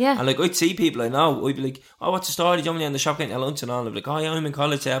Sherva. Yeah. And, like, I'd see people I know, I'd be like, oh, what's the story? Jumping in the shop getting your lunch and all. I'd be like, oh, yeah, I'm in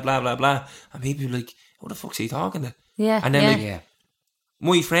college there, blah, blah, blah. And people be like, who the fuck's he talking to? Yeah. And then, like,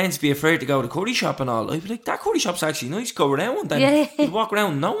 my friends be afraid to go to the curry shop and all. I'd be like, that curry shop's actually nice, go around. And Yeah. you'd walk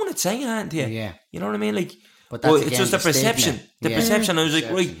around, no one would say anything to you. Yeah. You know what I mean? Like, But but that's it's again just the the perception. stigma. The Yeah. perception. I was like,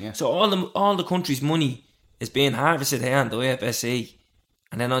 Perception, right, yeah. so all the country's money is being harvested here in the FSE.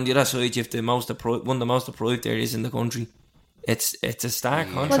 And then on the other side, you have one of the most deprived areas in the country. It's a stark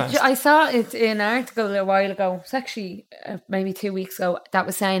Well, contrast. I saw it in an article a while ago. It's actually maybe 2 weeks ago. That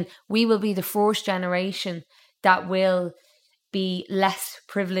was saying we will be the first generation that will be less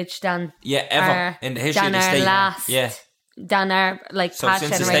privileged than Ever in the history of the state. last, than our So past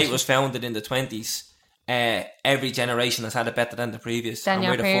since the generation. state was founded in the 20s, every generation has had it better than the previous. Than And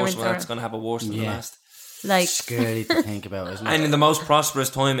your we're the first parents one or- that's going to have it worse than the Yeah. last. Like Scary to think about, isn't it? And in the most prosperous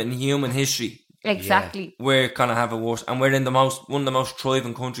time in human history, exactly. we're gonna have a worse, and we're in one of the most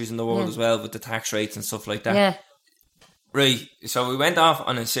thriving countries in the world as well, with the tax rates and stuff like that. Yeah. Right, so we went off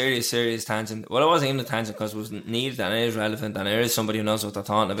on a serious tangent. Well, it wasn't even a tangent because it was needed and it is relevant and there is somebody who knows what they're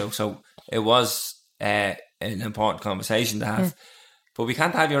talking about. So it was an important conversation to have. But we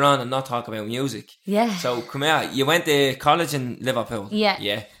can't have you on and not talk about music. Yeah. So come here, you went to college in Liverpool. Yeah.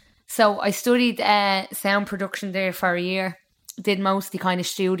 Yeah. So I studied sound production there for a year. Did mostly kind of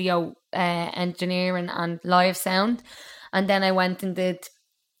studio engineering and live sound. And then I went and did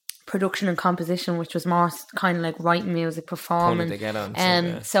production and composition, which was more kind of like writing music, performing. Pulling together and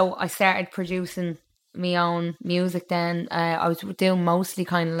stuff, yeah. So I started producing my own music then. I was doing mostly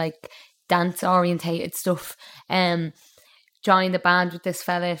kind of like dance orientated stuff. Joined a band with this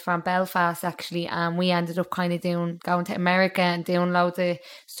fella from Belfast actually, and we ended up kind of going to America and doing loads of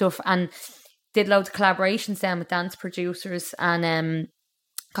stuff and did loads of collaborations then with dance producers and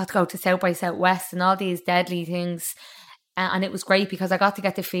got to go to South by Southwest and all these deadly things. And it was great because I got to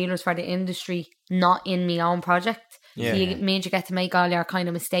get the feelers for the industry, not in my own project. Yeah. So you means you get to make all your kind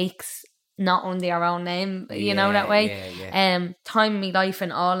of mistakes not under your own name, you know, that way. Time my life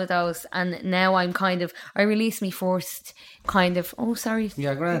in all of those. And now I'm kind of, I released me first kind of, oh, sorry.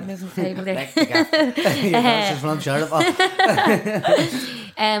 Yeah, grand. There's a table there. Just from Charlotte.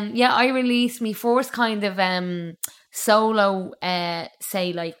 Yeah, I released me first kind of solo,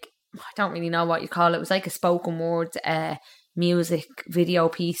 say like, I don't really know what you call it. It was like a spoken word music video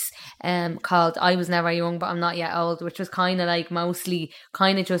piece called I Was Never Young But I'm Not Yet Old, which was kind of like mostly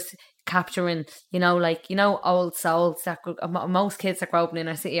kind of just capturing, old souls that most kids that grow up in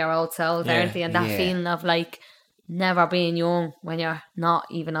inner city are old souls, aren't they? And that feeling of like never being young when you're not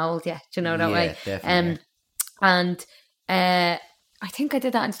even old yet. Do you know that way? Definitely. And I think I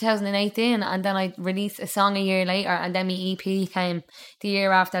did that in 2018, and then I released a song a year later, and then my EP came the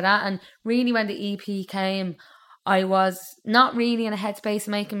year after that. And really, when the EP came, I was not really in a headspace of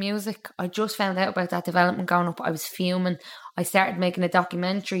making music. I just found out about that development going up. I was fuming. I started making a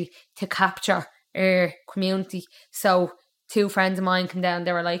documentary to capture our community. So 2 friends of mine came down.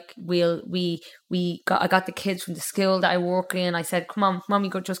 They were like, I got the kids from the school that I work in. I said, come on, Mum, we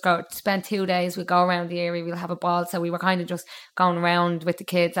could just go spend 2 days. We'll go around the area. We'll have a ball. So we were kind of just going around with the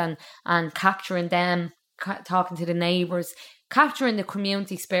kids and capturing them, talking to the neighbours, capturing the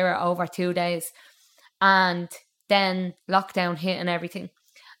community spirit over 2 days. And then lockdown hit and everything.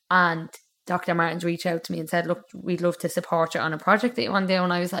 And Dr. Martins reached out to me and said, look, we'd love to support you on a project that you want to do.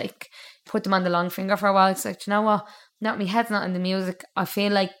 And I was like, put them on the long finger for a while. It's like, you know what? My head's not in the music. I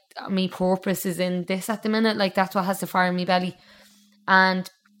feel like my purpose is in this at the minute. Like, that's what has the fire in my belly. And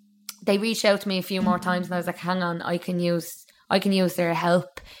they reached out to me a few more times and I was like, hang on, I can use their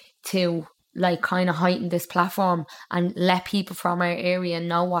help to like kind of heighten this platform and let people from our area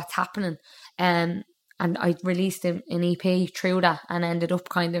know what's happening. And I released an EP through that and ended up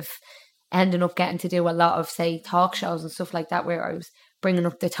getting to do a lot of, say, talk shows and stuff like that, where I was bringing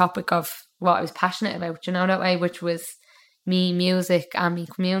up the topic of what I was passionate about, you know, that way, which was me, music, and me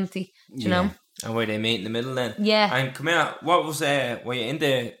community, do you know? And where they meet in the middle then. Yeah. And come here, what was, were you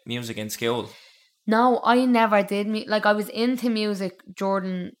into music in school? No, I never did. Like, I was into music,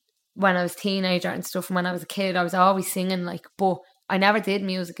 Jordan, when I was a teenager and stuff, and when I was a kid, I was always singing, like, but I never did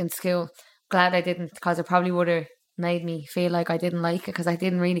music in school. Glad I didn't, because it probably would have made me feel like I didn't like it, because I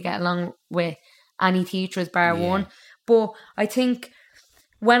didn't really get along with any teachers bar one. But I think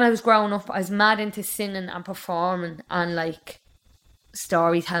when I was growing up, I was mad into singing and performing and like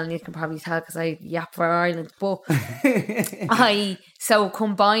storytelling. You can probably tell because I yap for Ireland. But so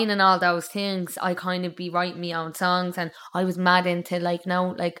combining all those things, I kind of be writing my own songs, and I was mad into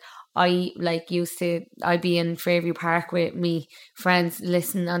I'd be in Fairview Park with me friends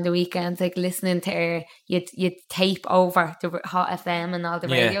listening on the weekends, like listening to you'd tape over the Hot FM and all the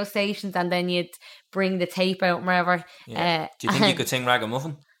radio stations, and then you'd bring the tape out wherever. Do you think you could sing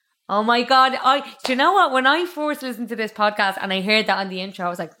Ragamuffin? Oh my God. Do you know what? When I first listened to this podcast and I heard that on the intro, I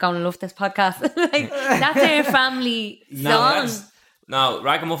was like, gonna love this podcast. Like, that's our family song. No,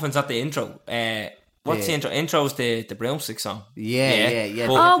 Ragamuffins at the intro. What's the intro? Intro's the Broomstick song. Yeah.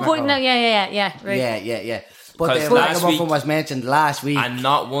 Oh, but no, yeah. Right. Yeah. But Because the last Ragamuffin week- was mentioned last week. And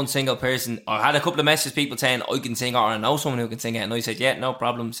not one single person. I had a couple of messages, people saying I can sing it, or I know someone who can sing it, and I said, yeah, no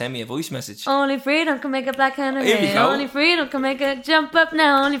problem, send me a voice message. Only freedom can make a black hand of Here we it. go. Only freedom can make a jump up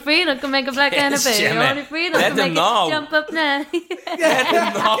now. Only freedom can make a black hand of Yes, it. Gemma. Only freedom Let can them make know. a jump up now.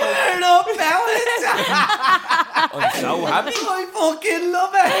 Turn up now. I'm so happy. I fucking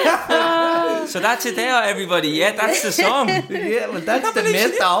love it. So that's it there, everybody. Yeah, that's the song. Yeah, but that's the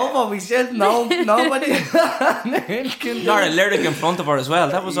myth over. We said nobody. Not a lyric in front of her as well.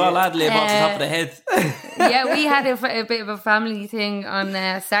 That was all ad lib off the top of the head. Yeah, we had a bit of a family thing on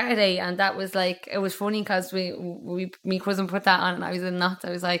Saturday, and that was like, it was funny because my cousin put that on and I was in knots. I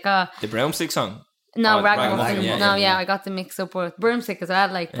was like, The Broomstick song. no, Oh, Ragamuffin. Ragamuffin, yeah. I got the mix up with Broomstick as well.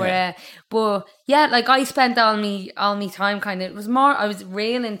 Like, but yeah, like I spent all me time kind of. It was more. I was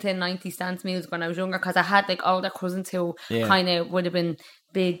real into 90s dance music when I was younger because I had like older cousins who kind of would have been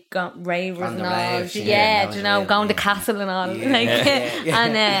big ravers On and the all. raves, Yeah, that do you was know, real, going to yeah. Castle and all. Yeah,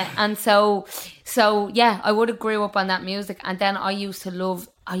 Like, and so yeah, I would have grew up on that music, and then I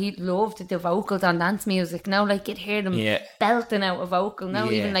loved the vocals on dance music. Now, like, you'd hear them belting out a vocal. Now,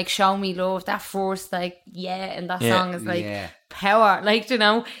 Yeah. even like "Show Me Love," that first like and that Yeah. song is like Yeah. power, like, you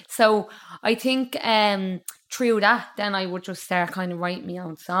know. So I think through that, then I would just start kind of writing my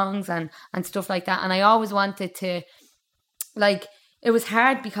own songs and stuff like that. And I always wanted to, like, it was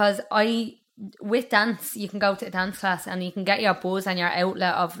hard because with dance, you can go to a dance class and you can get your buzz and your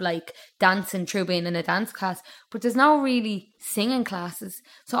outlet of like dancing through being in a dance class, but there's no really singing classes.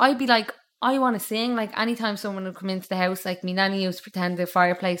 So I'd be like, I want to sing. Like, anytime someone would come into the house, like, me nanny used to pretend the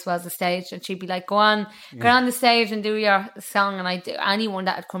fireplace was the stage, and she'd be like, go on, get on the stage and do your song. And I'd do anyone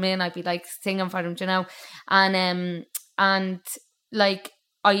that had come in, I'd be like singing for them, do you know. And like,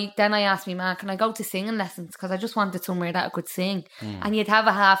 I asked me, man, can I go to singing lessons? Because I just wanted somewhere that I could sing. And you'd have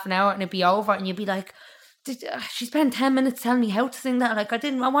a half an hour and it'd be over, and you'd be like, she spent 10 minutes telling me how to sing that. Like,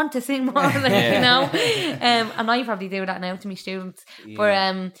 I want to sing more, like, you know. And I probably do that now to my students.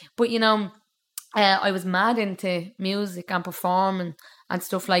 But you know, I was mad into music and performing and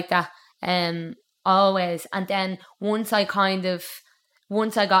stuff like that. Always. And then once I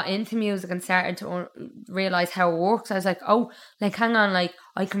got into music and started to realize how it works, I was like, oh, like, hang on, like,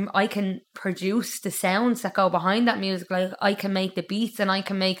 I can produce the sounds that go behind that music. Like, I can make the beats and I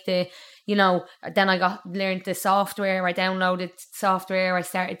can make the, you know. Then I learned the software. I downloaded software. I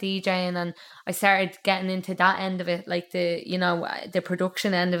started DJing and I started getting into that end of it, like the, you know, the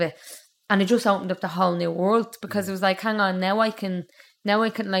production end of it. And it just opened up the whole new world, because it was like, hang on, now I can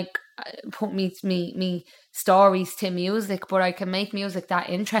like put me stories to music, but I can make music that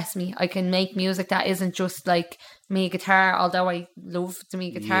interests me. I can make music that isn't just like me guitar, although I love to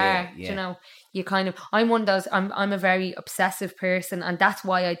me guitar. Yeah. You know, you kind of, I'm one of those, I'm a very obsessive person, and that's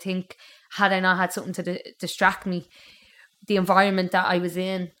why I think, had I not had something to distract me, the environment that I was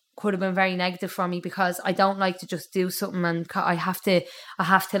in could have been very negative for me, because I don't like to just do something and I have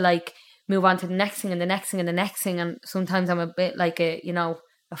to like move on to the next thing and the next thing and the next thing. And sometimes I'm a bit like a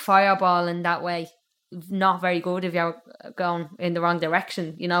fireball in that way. Not very good if you're going in the wrong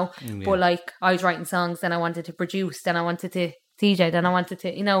direction, you know. But like, I was writing songs, then I wanted to produce, then I wanted to DJ, then I wanted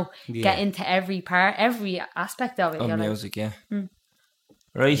to, you know, get into every aspect of it. Of you know? music, yeah.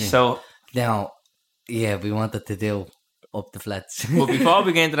 Right, so Now, yeah, we wanted to do Up the Flats. well, before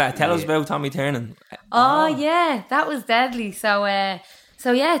we get into that, tell us about Tommy Tiernan. Oh yeah, that was deadly. So yeah,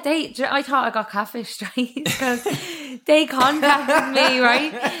 I thought I got catfished, right? Because they contacted me,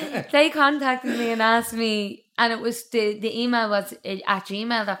 right? They contacted me and asked me, and it was the email was at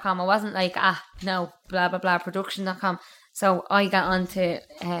gmail.com. It wasn't like, no, blah, blah, blah, production.com. So I got on to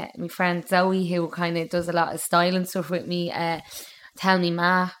my friend Zoe, who kind of does a lot of styling stuff with me, tell me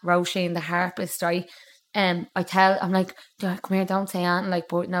Ma, Roisin, the harpist, right? I'm like, come here, don't say anything, like,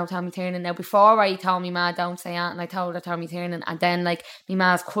 but no, Tommy Tiernan. Now, before I told me Ma, don't say anything, I told her Tommy Tiernan, and then, like, my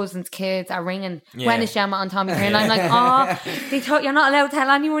Ma's cousins' kids are ringing, when is Gemma on Tommy Tiernan? I'm like, they thought you're not allowed to tell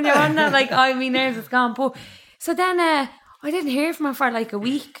anyone you're on that, like, my nerves is gone. But, so then, I didn't hear from her for, like, a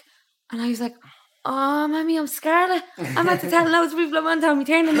week, and I was like, oh, Mammy, I'm scared. I'm about to tell loads of people I'm on Tommy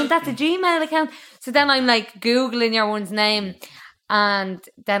Tiernan, and that's a Gmail account. So then I'm, like, Googling your one's name, And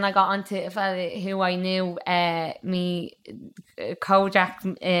then I got onto a fella who I knew, me Kojak's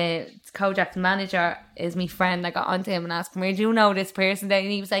manager is my friend. I got onto him and asked him, do you know this person? Then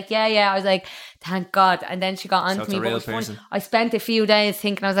he was like, yeah. I was like, thank God. And then she got onto me. it's a But it real was fun. person. I spent a few days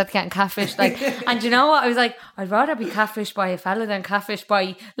thinking I was at getting catfished. Like, and you know what? I was like, I'd rather be catfished by a fella than catfished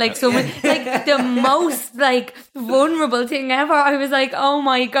by like someone, like the most like vulnerable thing ever. I was like, oh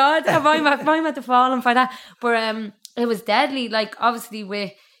my God, am I at the falling for that? But it was deadly. Like, obviously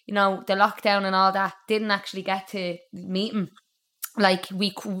with, you know, the lockdown and all that, didn't actually get to meet him. Like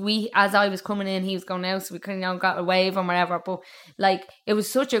we as I was coming in, he was going out, so we couldn't, you know, got a wave or whatever. But like, it was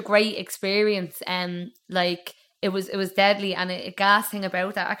such a great experience, like it was deadly. And a gas thing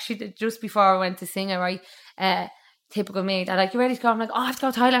about that, actually, just before I went to sing it, right, typical me, they're like, you ready to go? I'm like, oh, I have to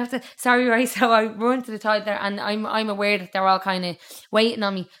go to the toilet, sorry, right. So I run to the toilet there, and I'm aware that they're all kind of waiting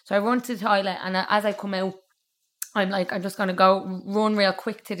on me, so I run to the toilet, and as I come out, I'm like, I'm just gonna go run real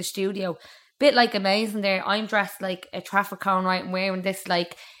quick to the studio. Bit like Amazing there, I'm dressed like a traffic cone, right, and wearing this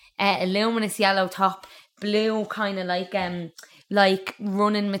like a luminous yellow top, blue kind of like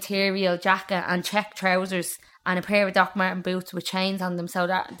running material jacket and check trousers, and a pair of Doc Marten boots with chains on them, so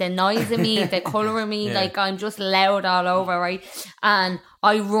that the noise of me, the colour of me, like I'm just loud all over, right? And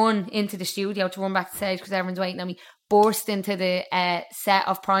I run into the studio to run back to stage because everyone's waiting on me, burst into the set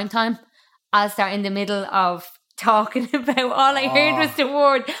of Primetime as they're in the middle of talking about, all I heard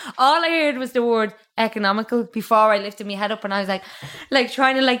was the word economical before I lifted my head up, and I was like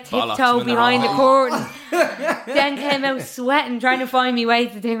trying to like tiptoe behind the curtain. Then came out sweating, trying to find me way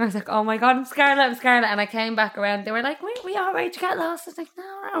to the thing. I was like, oh my God, I'm Scarlett. And I came back around, they were like, we all right to get lost? I was like,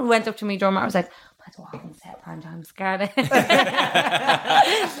 no. Went up to me drummer, I was like, let's walk on set, Primetime, Scarlett.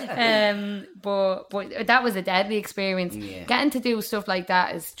 But that was a deadly experience. Getting to do stuff like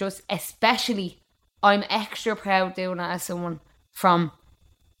that is just, especially, I'm extra proud doing it as someone from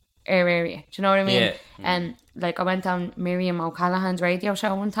our area. Do you know what I mean? And like, I went on Miriam O'Callaghan's radio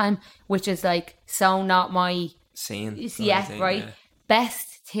show one time, which is like so not my scene. Right?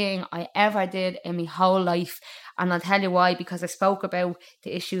 Best thing I ever did in my whole life. And I'll tell you why, because I spoke about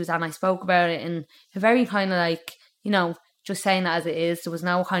the issues, and I spoke about it in a very kind of like, you know, just saying it as it is. There was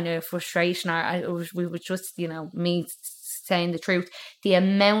no kind of frustration, we were just, you know, me saying the truth. The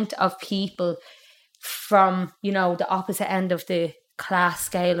amount of people from, you know, the opposite end of the class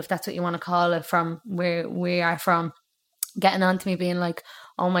scale, if that's what you want to call it, from where we are from, getting on to me being like,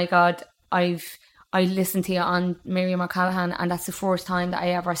 oh my God, I listened to you on Miriam O'Callaghan, and that's the first time that I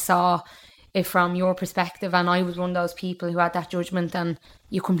ever saw it from your perspective, and I was one of those people who had that judgment, and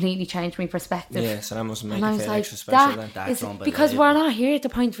you completely changed my perspective. Yeah, so that must make and it I was feel like, extra special then. That's because we're not here to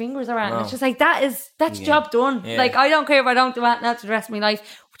point fingers around. No. It's just like, that's job done. Like, I don't care if I don't do that the rest of my life.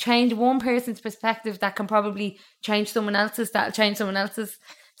 Change one person's perspective, that can probably change someone else's, that'll change someone else's.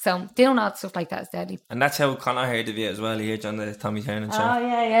 So doing all stuff like that is deadly. And that's how Conor heard of you as well. He heard you on the Tommy Tiernan show. Oh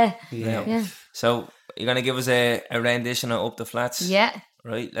yeah. So you're gonna give us a rendition of Up the Flats? Yeah.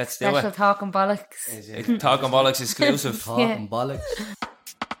 Right, let's do Special it. Talking Bollocks. Talking Bollocks exclusive. Talking bollocks.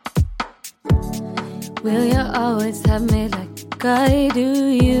 Will you always have me like I do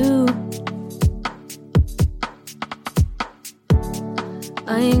you?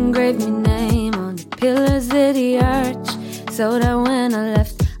 I engraved my name on the pillars of the arch, so that when I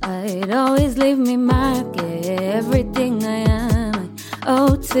left, I'd always leave me mark. Yeah, everything I am, I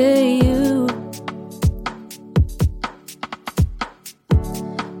owe to you.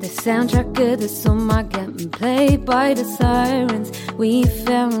 The soundtrack of the summer getting played by the sirens. We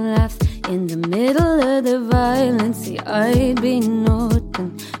found laughs in the middle of the violence. See, I'd be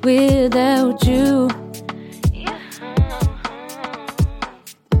nothing without you.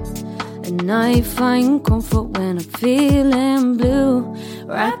 And I find comfort when I'm feeling blue,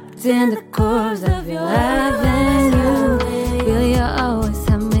 wrapped in the curves of your avenue. Will you always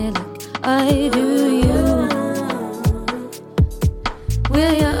have me like I do you?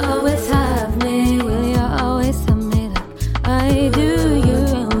 Will you always have me? Will you always have me like I do you?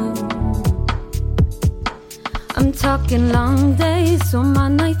 I'm talking long days, summer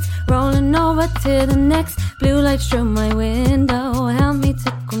nights, rolling over to the next. Blue lights through my window, help me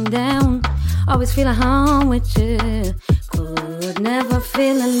to come down. Always feel at home with you, could never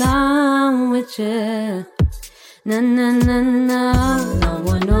feel alone with you. No, no, no, no, no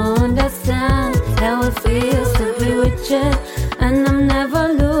one understands how it feels to be with you. And I'm never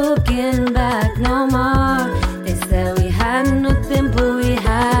looking back no more. They said we had nothing, but we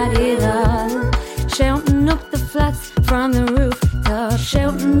had it all. Shouting up the flats from the rooftops,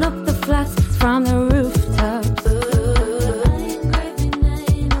 shouting up the flats from the rooftops.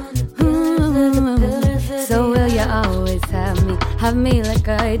 So will you always have me? have me like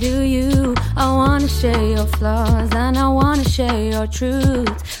I do you. I wanna share your flaws and I wanna share your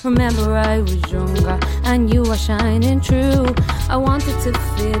truth. Remember I was younger and you were shining true. I wanted to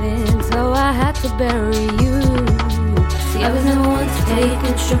fit in, so I had to bury you. See, I was never one to take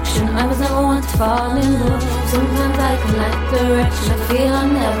instruction, I was never one to fall in love. Sometimes I can lack direction, I feel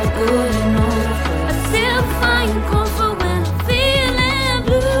I'm never good enough. I still find comfort when I'm feeling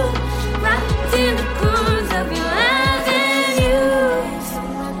blue, wrapped in the curves of your avenues.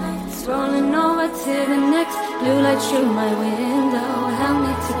 Scrolling over to the next blue light through my window, help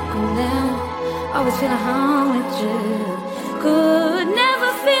me to come down. Always feeling home with you, could never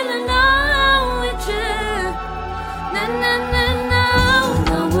feel alone with you. Na na na na,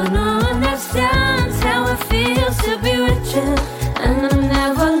 no one understands how it feels to be with you, and I'm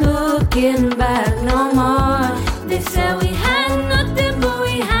never looking back no more. They said we had nothing, but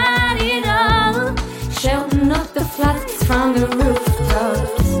we had it all. Shouting up the flats from the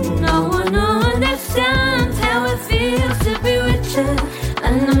rooftops. No one understands how it feels to be with you,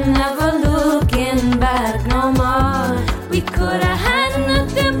 and I'm never looking back no more. We could have had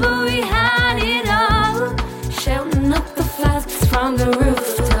nothing, but we had it all. Shouting up the flats from the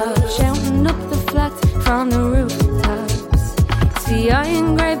rooftops. Shouting up the flats from the rooftops. See, I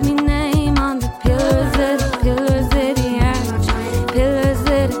engraved my name on the pillars of the pillars of the arch. Pillars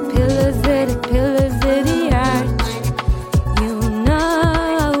of the pillars of the pillars of the arch. You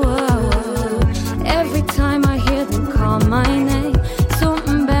know, every time I hear them call my name,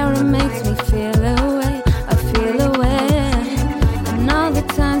 something about it makes me feel away. I feel away. And all the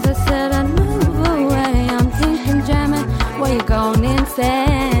times I said I'd move away, I'm thinking, Jamie, where you going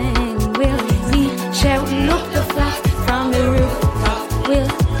insane? We'll be shouting up the flats from the rooftops.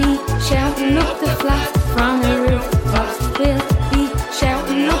 We'll be shouting up the flats from the rooftops. We'll be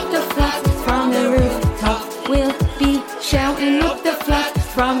shouting up the flats from the rooftops. We'll be shouting up the flats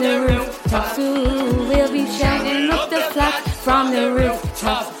from the rooftops. Ooh, we'll be shouting up the flats from the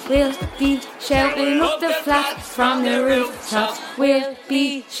rooftops. We'll be shouting up the flats from the rooftops. We'll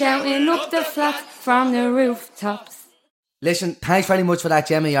be shouting up the flats from the rooftops. Listen, thanks very much for that,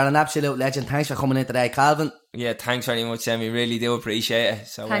 Jimmy. You're an absolute legend. Thanks for coming in today, Calvin. Yeah, thanks very much, Sammy. Really do appreciate it.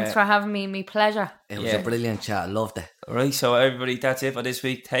 So, Thanks for having me, me pleasure. It was a brilliant chat. I loved it. Right, so everybody, that's it for this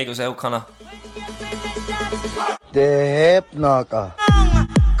week. Take us out, Connor. The Hip Knocker.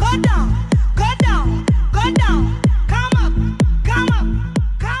 Go down.